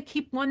 I want to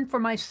keep one for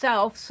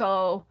myself,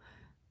 so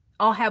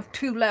I'll have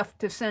 2 left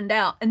to send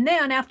out. And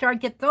then after I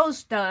get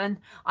those done,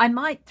 I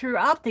might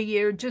throughout the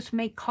year just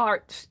make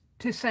hearts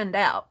to send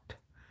out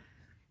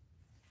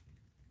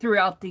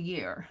throughout the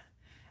year.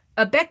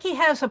 Becky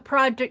has a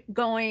project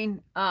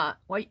going,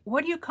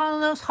 what do you call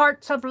those?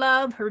 Hearts of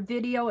Love. Her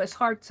video is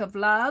Hearts of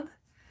Love.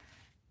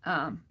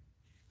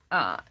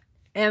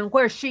 And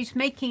where she's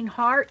making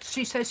hearts,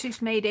 she says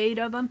she's made 8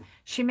 of them.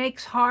 She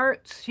makes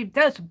hearts. She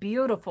does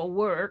beautiful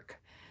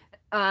work.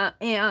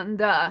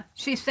 And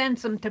she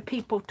sends them to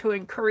people to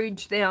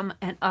encourage them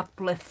and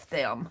uplift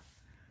them.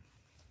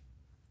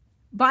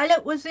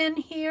 Violet was in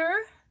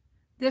here.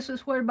 This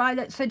is where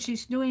Violet said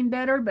she's doing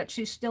better, but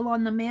she's still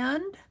on the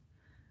mend.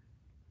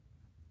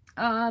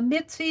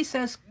 Mitzi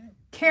says,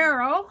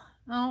 Carol.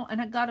 Oh,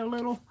 and I got a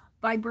little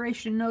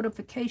vibration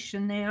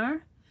notification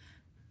there.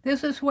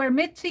 This is where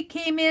Mitzi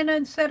came in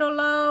and said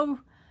hello.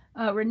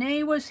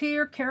 Renee was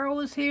here. Carol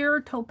was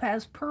here.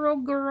 Topaz Pearl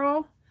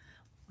Girl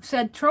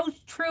said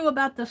true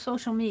about the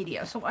social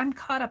media. So I'm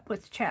caught up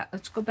with chat.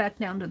 Let's go back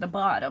down to the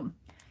bottom.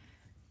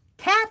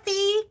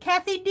 Kathy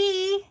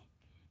D.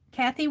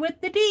 Kathy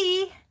with the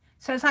D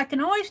says, I can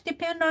always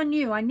depend on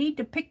you. I need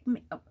to pick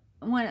me up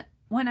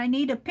when I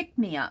need a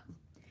pick-me-up.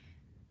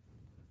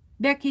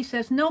 Becky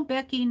says, no,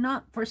 Becky,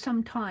 not for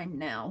some time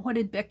now. What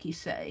did Becky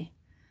say?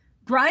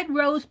 Dried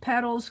rose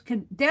petals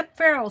can, Deb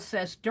Farrell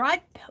says,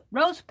 dried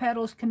rose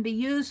petals can be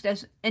used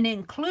as an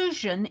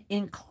inclusion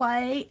in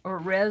clay or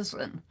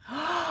resin.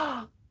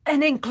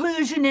 An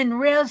inclusion in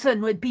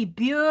resin would be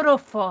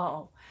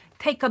beautiful.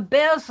 Take a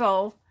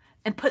bezel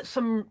and put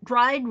some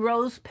dried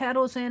rose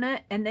petals in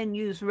it and then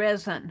use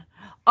resin.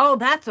 Oh,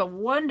 that's a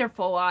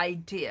wonderful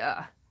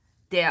idea,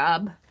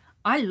 Deb.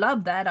 I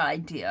love that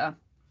idea.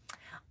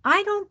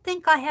 I don't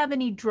think I have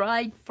any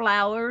dried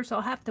flowers.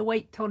 I'll have to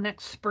wait till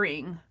next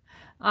spring.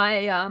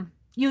 I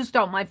used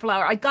all my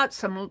flower. I got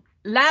some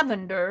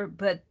lavender,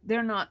 but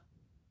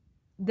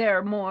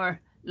they're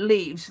more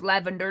leaves.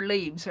 Lavender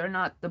leaves are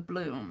not the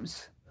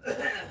blooms.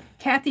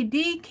 Kathy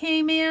D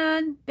came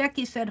in.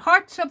 Becky said,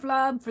 hearts of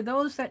love for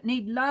those that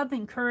need love,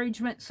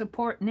 encouragement,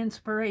 support, and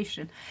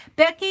inspiration.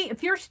 Becky,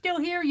 if you're still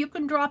here, you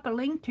can drop a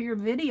link to your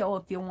video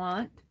if you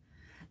want.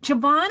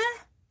 Giovanna,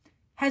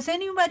 has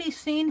anybody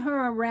seen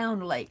her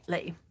around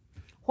lately?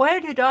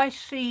 Where did I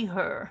see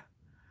her?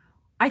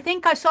 I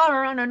think I saw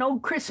her on an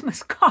old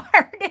Christmas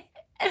card.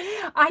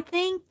 I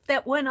think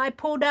that when I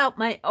pulled out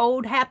my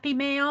old Happy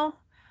Mail,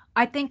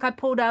 I think I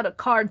pulled out a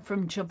card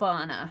from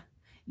Giovanna.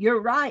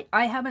 You're right.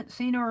 I haven't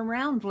seen her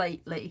around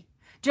lately.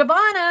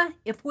 Giovanna,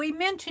 if we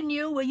mention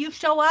you, will you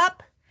show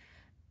up?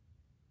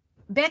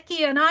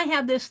 Becky and I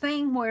have this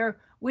thing where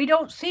we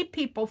don't see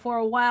people for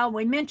a while.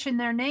 We mention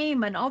their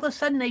name and all of a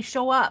sudden they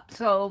show up.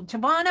 So,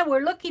 Giovanna,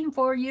 we're looking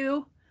for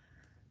you.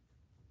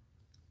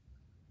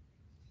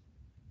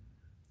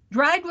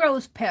 Dried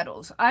rose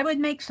petals. I would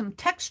make some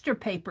texture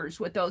papers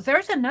with those.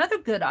 There's another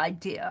good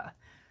idea.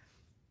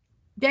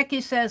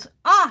 Becky says,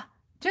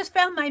 just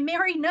found my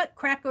Mary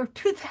Nutcracker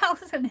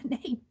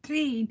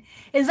 2018.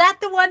 Is that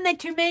the one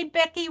that you made,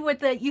 Becky, with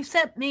the, you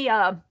sent me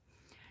on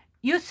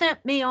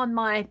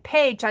my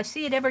page. I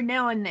see it every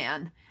now and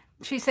then.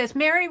 She says,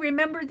 Mary,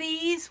 remember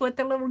these with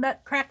the little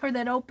nutcracker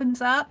that opens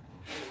up?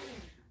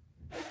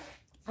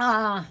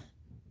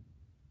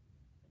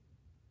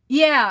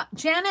 Yeah,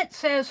 Janet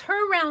says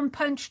her round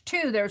punch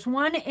too. There's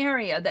one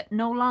area that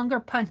no longer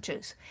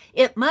punches.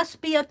 It must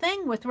be a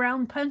thing with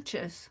round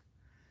punches.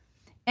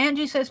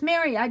 Angie says,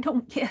 Mary, I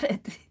don't get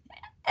it.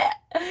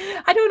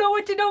 I don't know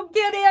what you don't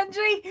get,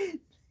 Angie.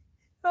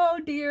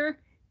 Oh, dear.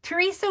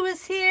 Teresa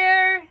was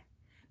here.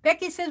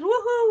 Becky says,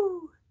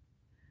 woohoo.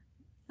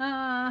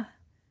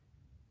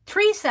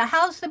 Teresa,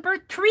 how's the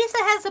birth? Teresa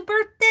has a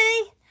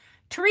birthday?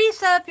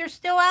 Teresa, if you're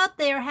still out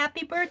there,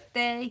 happy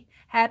birthday.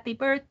 Happy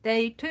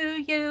birthday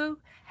to you.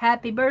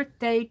 Happy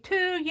birthday to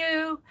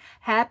you.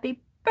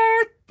 Happy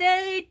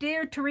birthday,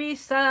 dear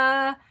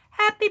Teresa.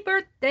 Happy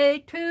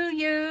birthday to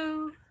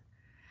you.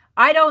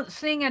 I don't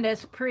sing it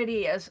as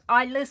pretty as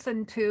I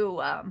listen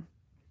to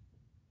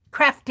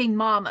Crafting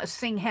Mama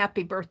sing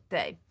happy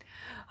birthday.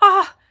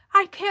 Ah,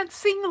 I can't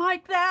sing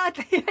like that,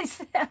 I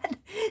said.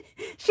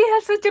 She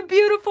has such a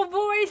beautiful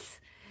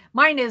voice.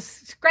 Mine is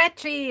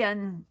scratchy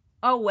and,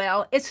 oh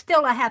well, it's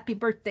still a happy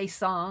birthday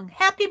song.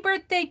 Happy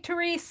birthday,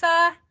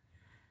 Teresa.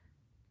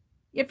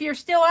 If you're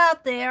still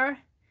out there.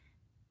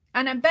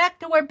 And I'm back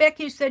to where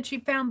Becky said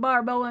she found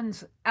Barb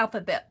Owen's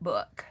alphabet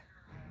book.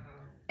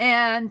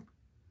 And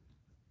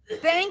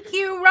thank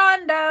you,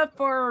 Rhonda,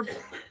 for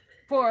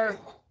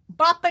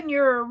bopping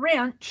your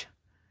wrench.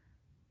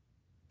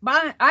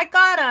 But I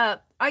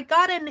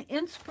got an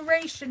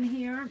inspiration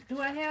here. Do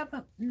I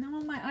have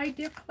my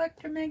Idea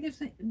Collector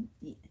magazine?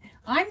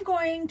 I'm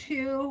going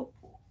to,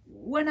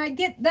 when I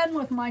get done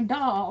with my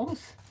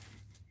dolls,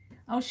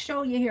 I'll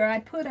show you here. I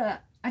put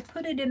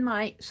it in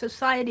my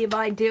Society of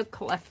Idea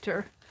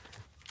Collector.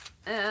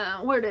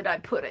 Where did I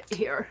put it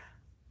here?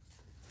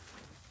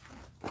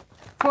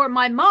 For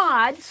my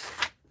mods,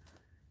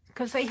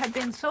 because they have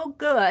been so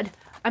good,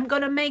 I'm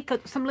going to make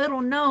some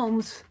little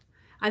gnomes.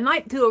 I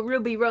might do a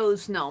Ruby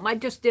Rose gnome. I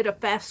just did a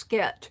fast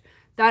sketch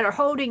that are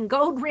holding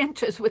gold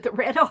wrenches with a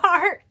red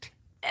heart.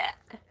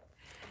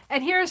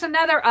 And here's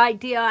another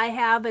idea I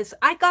have is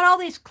I got all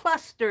these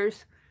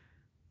clusters.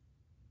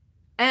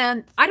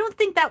 And I don't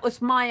think that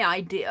was my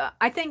idea.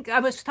 I think I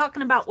was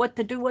talking about what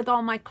to do with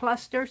all my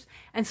clusters.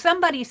 And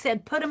somebody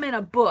said, put them in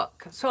a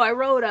book. So I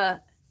wrote a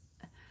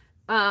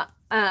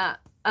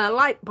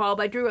light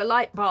bulb. I drew a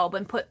light bulb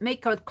and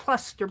make a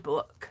cluster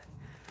book.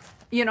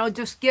 You know,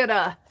 just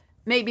get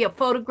maybe a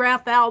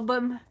photograph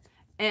album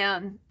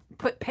and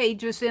put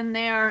pages in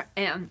there.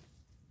 And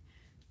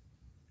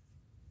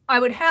I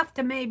would have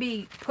to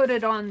maybe put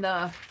it on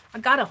I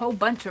got a whole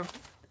bunch of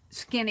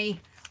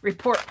skinny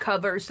report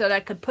covers that I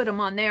could put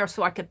them on there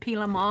so I could peel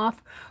them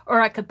off,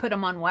 or I could put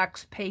them on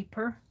wax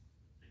paper.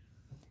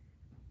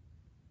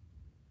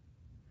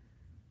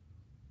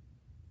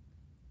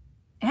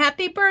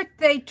 Happy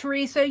birthday,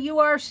 Teresa. You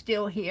are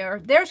still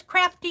here. There's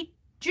Crafty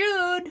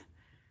Jude.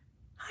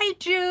 Hi,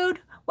 Jude.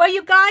 Well,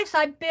 you guys,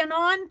 I've been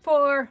on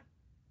for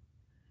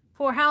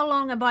how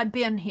long have I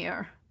been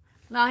here?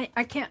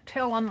 I can't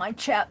tell on my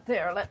chat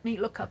there. Let me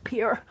look up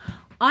here.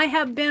 I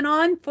have been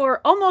on for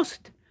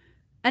almost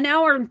an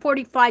hour and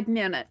 45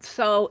 minutes.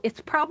 So it's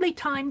probably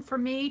time for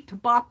me to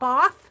bop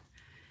off.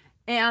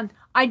 And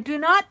I do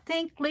not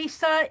think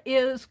Lisa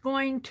is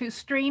going to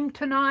stream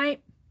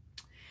tonight.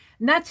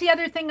 And that's the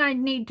other thing I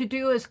need to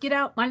do is get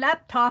out my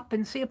laptop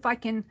and see if I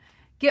can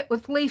get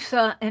with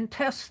Lisa and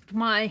test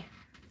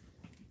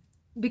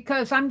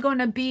because I'm going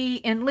to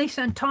be, and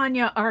Lisa and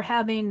Tanya are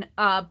having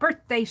a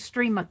birthday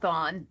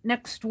streamathon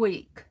next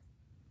week.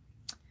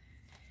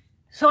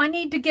 So I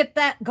need to get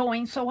that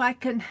going so I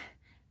can,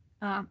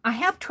 I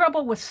have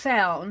trouble with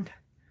sound.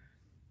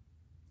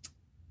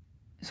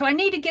 So I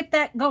need to get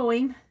that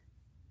going.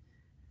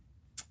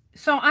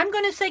 So I'm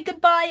going to say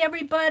goodbye,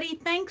 everybody.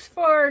 Thanks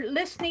for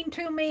listening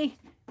to me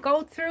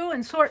go through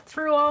and sort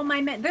through all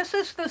my, this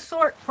is the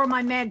sort for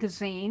my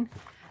magazine.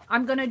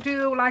 I'm going to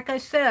do, like I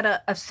said,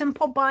 a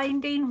simple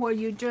binding where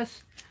you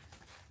just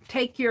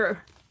take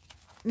your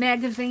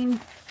magazine.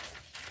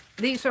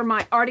 These are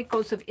my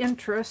articles of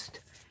interest.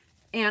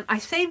 And I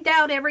saved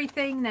out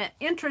everything that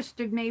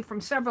interested me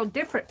from several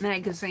different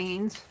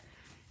magazines.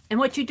 And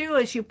what you do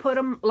is you put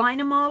them, line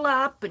them all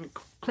up and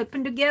clip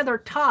them together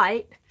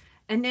tight.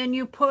 And then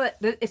you put,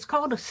 it's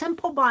called a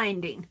simple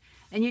binding.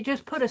 And you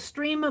just put a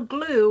stream of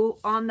glue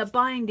on the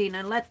binding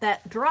and let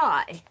that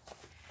dry.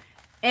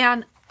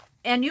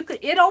 And you could,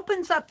 it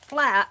opens up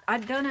flat.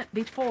 I've done it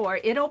before.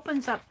 It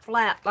opens up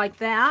flat like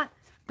that.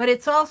 But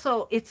it's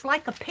also, it's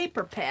like a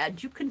paper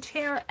pad. You can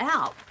tear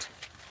out.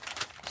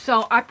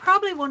 So I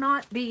probably will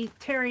not be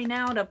tearing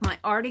out of my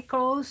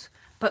articles,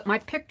 but my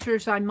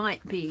pictures I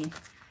might be.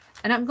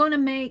 And I'm going to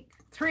make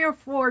 3 or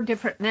 4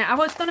 different, now I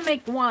was going to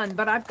make one,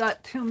 but I've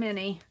got too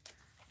many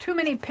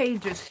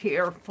pages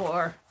here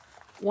for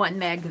one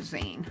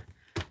magazine.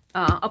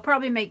 I'll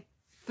probably make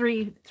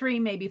three,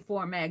 maybe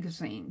 4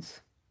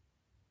 magazines.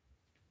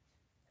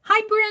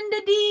 Hi,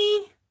 Brenda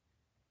D.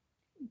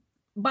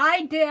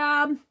 Bye,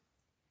 Deb.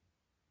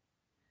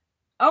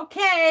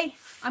 Okay,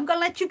 I'm going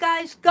to let you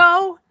guys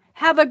go.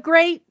 Have a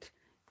great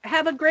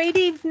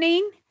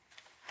evening.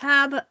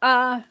 Have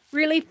a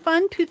really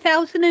fun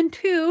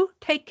 2002.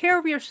 Take care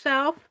of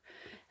yourself.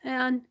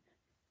 And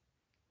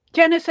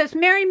Jenna says,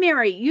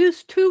 Mary,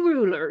 use 2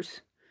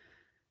 rulers.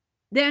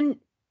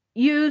 Then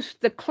use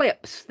the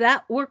clips.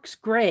 That works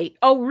great.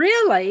 Oh,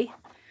 really?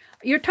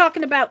 You're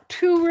talking about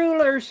 2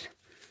 rulers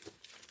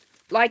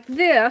like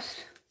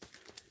this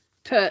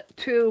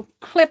to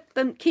clip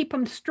them, keep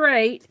them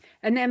straight,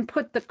 and then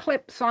put the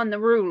clips on the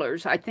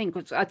rulers. I think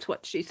that's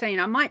what she's saying.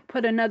 I might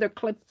put another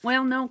clip.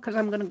 Well, no, because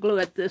I'm going to glue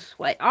it this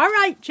way. All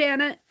right,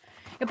 Janet.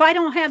 If I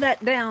don't have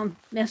that down,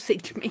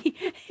 message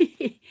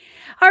me.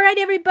 All right,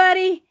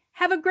 everybody.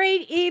 Have a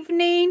great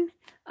evening.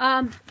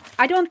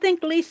 I don't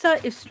think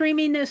Lisa is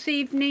streaming this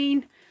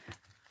evening,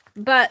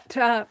 but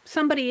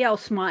somebody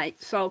else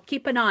might. So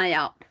keep an eye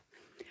out.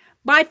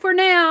 Bye for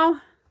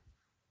now.